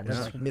 Yeah, was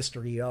like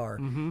Mr.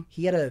 ER,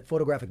 he had a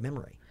photographic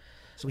memory,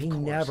 so he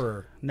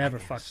never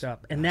fucked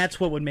up, and that's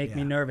what would make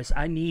me nervous.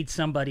 I need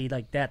somebody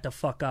like that to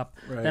fuck up.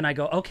 Then I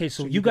go, okay,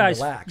 so you can guys,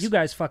 relax. you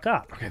guys fuck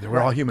up. Okay, we're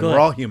all human. Good. We're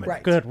all human.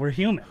 Right. Good, we're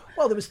human.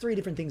 Well, there was 3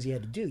 different things you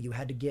had to do. You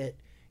had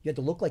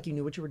to look like you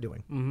knew what you were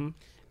doing. Mm-hmm.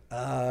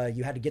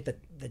 You had to get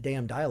the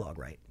damn dialogue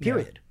right.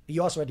 Period.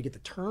 You also had to get the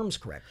terms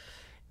correct,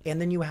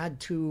 and then you had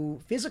to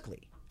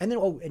physically, and then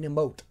an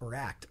emote or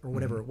act or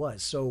whatever it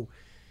was. So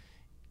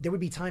there would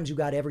be times you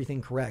got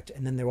everything correct,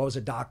 and then there was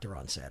a doctor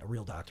on set, a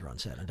real doctor on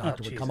set. A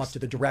doctor would come up to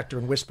the director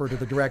and whisper to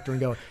the director and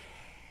go,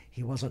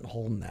 "He wasn't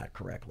holding that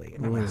correctly."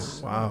 And I'm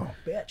like, Wow.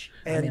 bitch.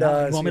 And You so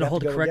want me to you'd have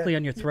hold it go correctly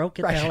again. on your throat?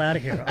 Get the hell out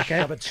of here, okay?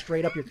 Shove it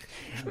straight up your.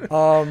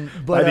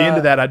 But By the end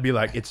of that, I'd be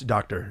like, it's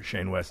Dr.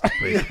 Shane West,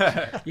 please.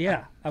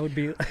 Yeah, I would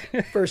be.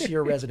 first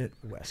year resident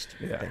West.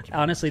 Thank you.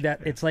 Honestly,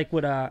 that it's like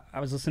what I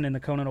was listening to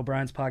Conan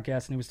O'Brien's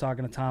podcast, and he was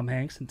talking to Tom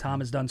Hanks, and Tom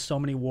has done so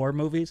many war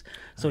movies.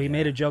 So he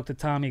made a joke to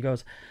Tom. He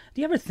goes,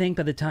 "Do you ever think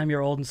by the time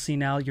you're old and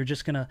senile, you're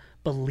just gonna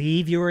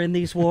believe you were in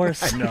these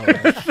wars?" No.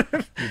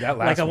 Dude, that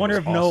last Like, I one wonder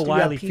was if Noah awesome.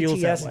 Wiley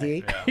feels that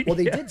way. PTSD. Well,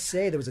 they did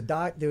say there was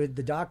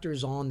the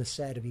doctors on the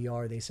set of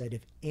ER. They said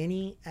if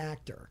any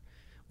actor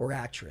or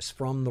actress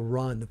from the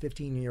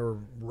 15-year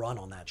run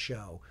on that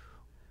show,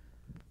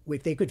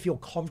 if they could feel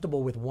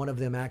comfortable with one of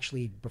them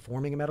actually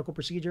performing a medical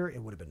procedure,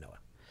 it would have been Noah,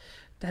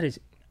 That is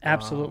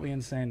absolutely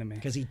insane to me.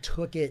 because he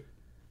took it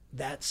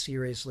that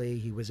seriously.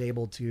 He was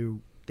able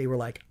to. They were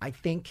like, I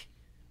think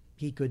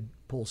he could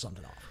pull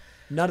something off.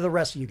 None of the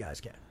rest of you guys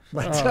can.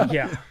 But,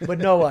 yeah. but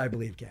Noah, I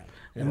believe, can.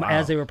 And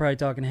as they were probably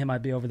talking to him,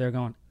 I'd be over there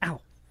going, "Ow,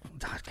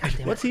 God damn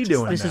it. What's he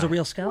doing This is now? a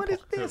real scalpel."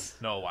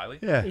 Noah Wiley.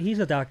 Yeah. He's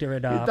a doctor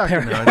at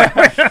Doctor Par- now.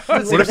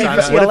 What if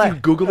UCLA.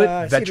 you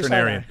Googled it? Cedar-Sinai.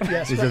 Veterinarian.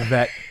 Yes. He's a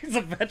vet. He's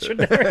a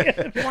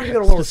veterinarian. I want to get a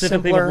little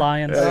Specifically simpler. with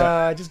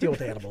lions. Just deal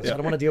with animals. I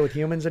don't want to deal with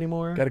humans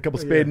anymore. Got a couple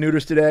spade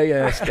neuters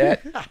today.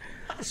 Stat.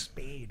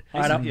 Spade.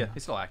 All right, Yeah,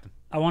 he's still acting.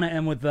 I want to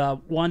end with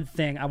one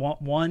thing. I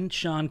want one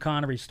Sean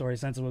Connery story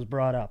since it was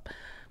brought up.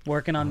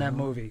 Working on that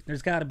movie,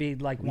 there's got to be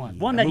like one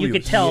that you movie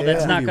could was- tell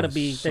that's that not movie going to was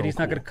be so that he's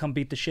not going to cool. come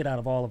beat the shit out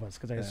of all of us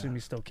because I assume he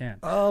still can.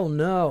 Oh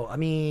no! I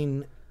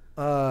mean,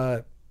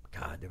 God,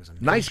 there was a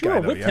Nice You guy,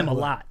 were though, with yeah. him a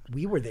lot.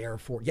 We were there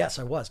for. Yes,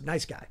 I was.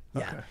 Nice guy.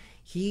 Yeah,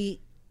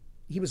 he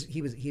was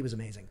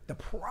amazing. The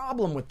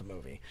problem with the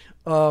movie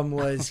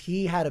was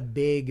he had a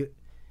big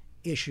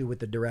issue with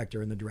the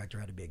director, and the director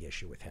had a big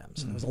issue with him.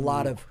 So there was a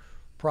lot of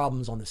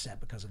problems on the set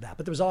because of that.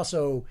 But there was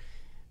also.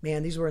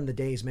 Man, these were in the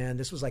days, man.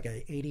 This was like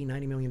a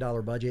 $80-90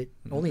 million budget.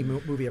 Only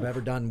movie I've ever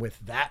done with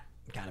that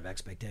kind of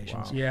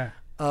expectations. Yeah.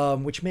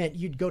 Which meant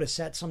you'd go to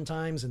set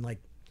sometimes and like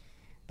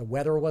the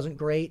weather wasn't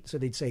great. So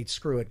they'd say,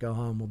 screw it, go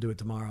home. We'll do it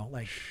tomorrow.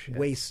 Like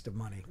waste of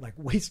money, like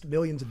waste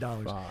millions of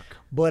dollars.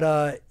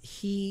 But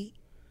he,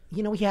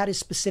 he had his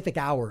specific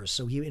hours.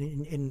 So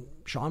and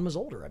Sean was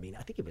older. I mean,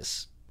 I think he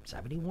was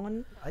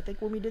 71, I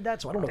think, when we did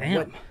that. So I don't know Damn.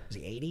 what was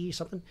he 80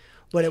 something.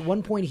 But at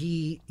one point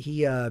he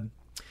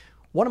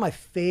one of my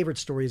favorite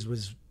stories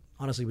was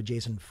honestly with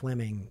Jason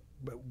Fleming,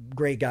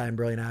 great guy and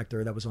brilliant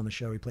actor that was on the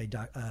show. He played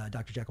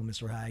Dr. Jekyll and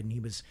Mr. Hyde, and he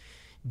was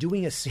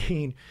doing a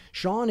scene.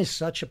 Sean is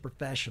such a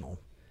professional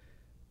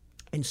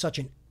and such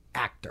an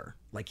actor.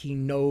 Like, he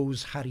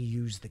knows how to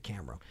use the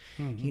camera.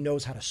 He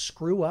knows how to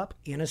screw up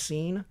in a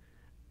scene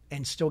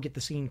and still get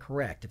the scene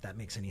correct, if that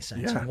makes any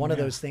sense. Yeah, And one of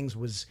those things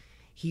was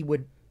he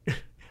would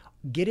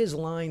get his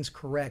lines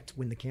correct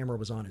when the camera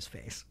was on his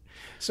face.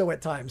 So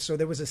at times, so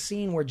there was a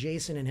scene where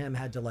Jason and him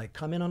had to like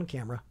come in on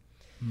camera,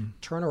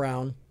 turn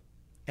around,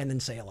 and then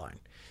say a line.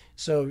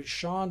 So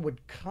Sean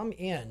would come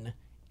in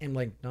and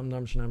like num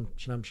num shnum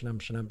shnum shnum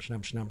shnum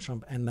shnum shnum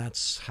shnum, and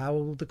that's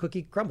how the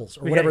cookie crumbles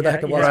or whatever the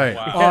heck it was. Right.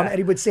 Wow. And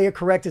he would say it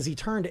correct as he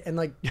turned, and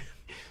like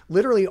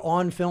literally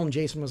on film,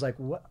 Jason was like,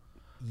 "What?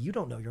 You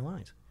don't know your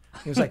lines."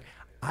 He was like,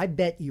 "I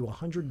bet you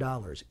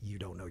 $100 you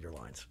don't know your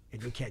lines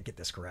and you can't get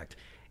this correct."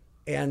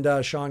 And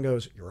Sean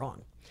goes, "You're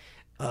on."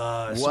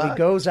 So he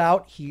goes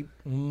out, he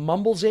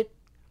mumbles it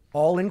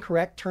all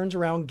incorrect, turns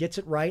around, gets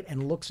it right,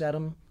 and looks at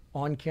him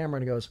on camera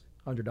and goes,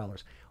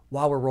 $100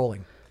 while we're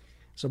rolling.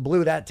 So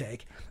blew that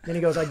take. Then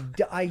he goes,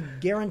 I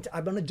guarantee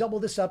I'm going to double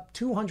this up,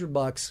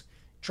 $200.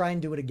 Try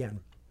and do it again.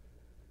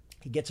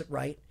 He gets it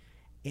right.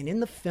 And in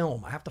the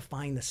film, I have to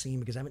find the scene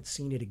because I haven't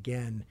seen it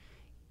again.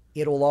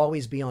 It'll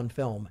always be on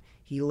film.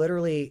 He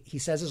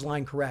says his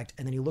line correct,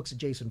 and then he looks at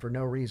Jason for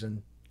no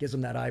reason, gives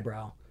him that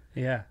eyebrow,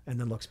 Yeah. and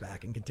then looks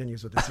back and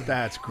continues with the scene.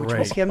 That's Which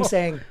was great. him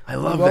saying, I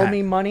love "You owe that.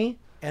 me money,"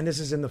 and this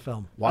is in the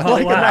film.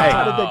 Watching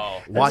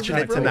Wow. watching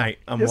it tonight.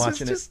 I'm This is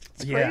watching just- it.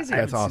 it's Yeah, crazy. I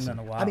haven't That's seen that in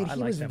awesome. a while. I mean, he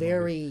like was that movie.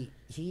 very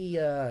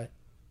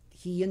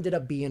he ended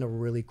up being a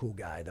really cool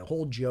guy. The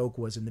whole joke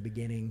was in the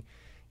beginning,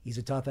 he's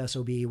a tough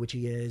SOB, which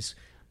he is.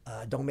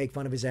 Don't make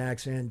fun of his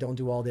accent. Don't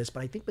do all this.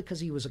 But I think because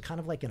he was kind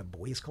of like in a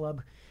boys'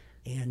 club,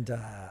 and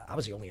I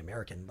was the only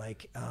American.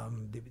 Like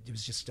it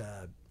was just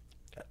a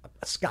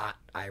Scot,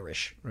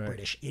 Irish,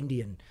 British,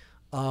 Indian,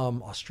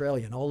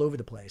 Australian, all over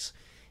the place.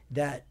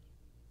 That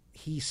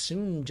he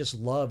soon just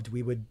loved.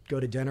 We would go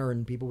to dinner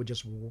and people would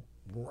just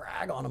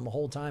rag on him the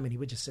whole time, and he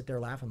would just sit there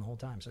laughing the whole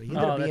time. So he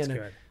ended up that's being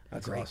good. a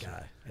great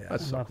guy. Yeah.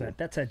 That's I love that.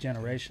 That's that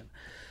generation.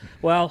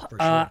 Well,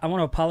 I want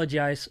to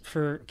apologize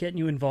for getting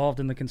you involved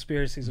in the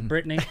conspiracies of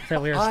Britney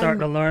that we are starting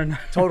to learn.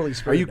 Totally Are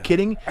screwed you up.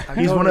 kidding?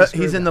 He's totally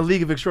screwed He's in up. the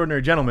League of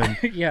Extraordinary Gentlemen.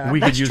 Yeah, we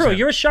could that's use true. him.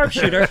 You're a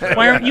sharpshooter.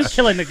 Why aren't you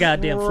killing the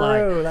goddamn fly?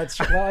 True. That's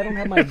well, I don't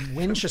have my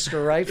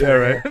Winchester rifle. Yeah,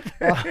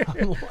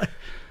 right.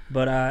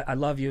 But I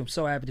love you. I'm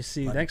so happy to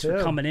see you. Thanks for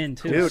too. coming in,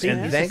 too. Dude, See,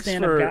 and he's a thanks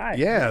stand-up for guy.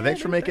 thanks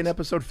for making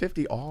episode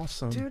 50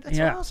 awesome. Dude, that's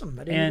Yeah. awesome.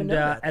 I didn't And even know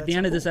that. at the That's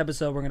end of cool. this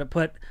episode, we're going to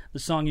put the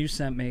song you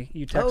sent me.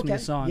 You texted me Okay. the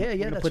song. Yeah, We're going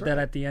to that's put that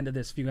right. at the end of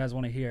this if you guys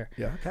want to hear.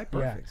 Yeah. Okay,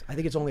 perfect. I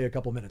think it's only a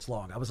couple minutes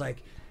long. I was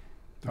like,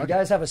 if you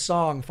guys have a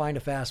song, find a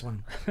fast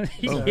one.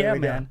 Yeah, there we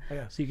go. man.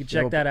 Yeah. So you can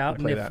check we'll- that out.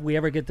 we'll And play if that. we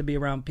ever get to be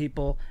around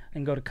people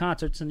and go to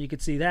concerts, then you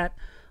could see that.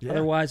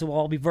 Otherwise, it will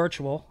all be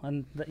virtual.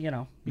 And,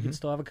 you can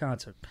still have a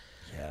concert.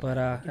 Yeah, But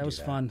man, that was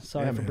fun.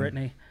 Sorry Yeah, for man.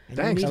 Brittany. And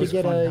Thanks. You That need to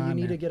get was a fun a time, you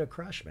need man. to get a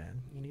crush,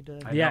 man. You need to.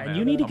 I Yeah, know, man.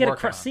 you need to I'm get a working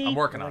crush. on it. See, I'm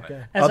working on Okay.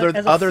 it.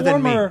 as Other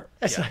than me. former,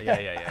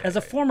 Yeah. as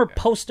a former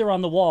poster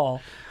on the wall,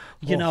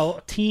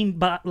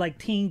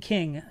 teen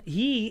king,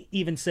 he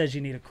even says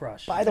you need a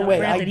crush. By the Now, way,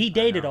 granted, he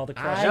dated all the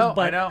crushes, I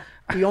but know.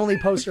 The only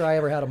poster I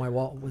ever had on my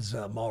wall was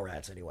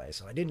Mallrats anyway,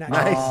 so I didn't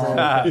actually.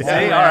 Nice.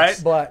 See, all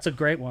right. But it's a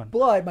great one.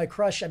 my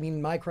crush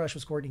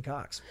was Courtney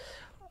Cox.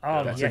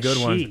 Oh, That's yeah, a good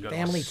one. she. Good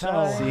Family So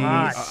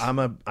Ties. hot.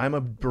 I'm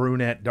a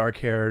brunette,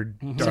 dark-haired,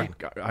 Same.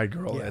 dark-eyed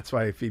girl. Yeah. That's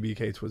why Phoebe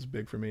Cates was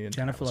big for me. And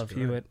Jennifer Love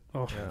Hewitt.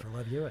 Oh, Jennifer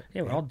Love Hewitt.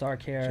 yeah, we're all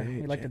dark hair.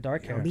 We like the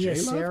dark hair. Mia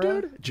J-Love, Sarah.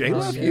 dude?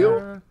 J-Love, Mia you?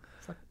 Sarah.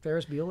 Fuck,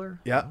 Ferris Bueller.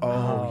 Yeah.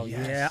 Oh,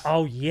 yes. yeah.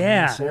 Oh,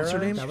 yeah. Sarah. her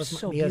name? That was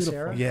So Mia beautiful.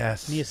 Sarah.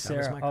 Yes. Mia was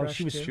Sarah. my Oh, crush,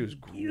 she was too.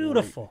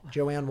 beautiful.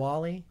 Joanne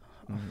Whalley.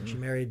 She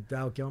married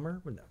Val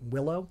Kilmer.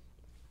 Willow.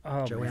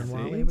 Oh, Joanne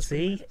man. Whalley. Was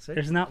See?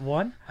 There's not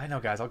one. I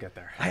know, guys. I'll get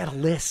there. I had a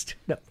list.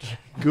 No.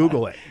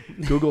 Google it.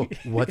 Google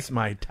what's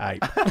my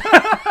type.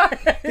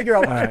 Figure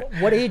out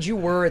what age you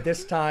were at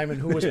this time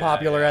and who was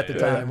popular at the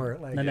time. Or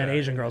like, And then that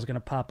Asian girl's going to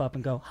pop up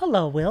and go,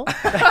 hello, Will.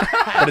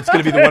 But it's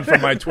going to be the one from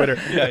my Twitter.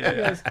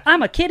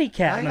 I'm a kitty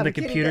cat. And am then the a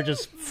kitty computer cat.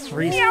 just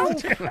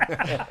freezes.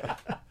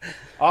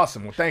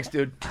 Awesome. Well, thanks,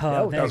 dude.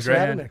 Oh, that thanks, was great.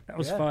 man. That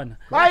was Yeah. fun.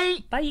 Bye.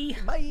 Bye.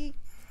 Bye.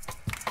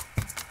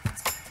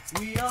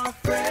 We are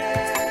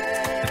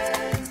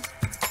friends,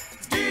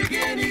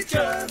 digging each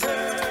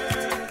other.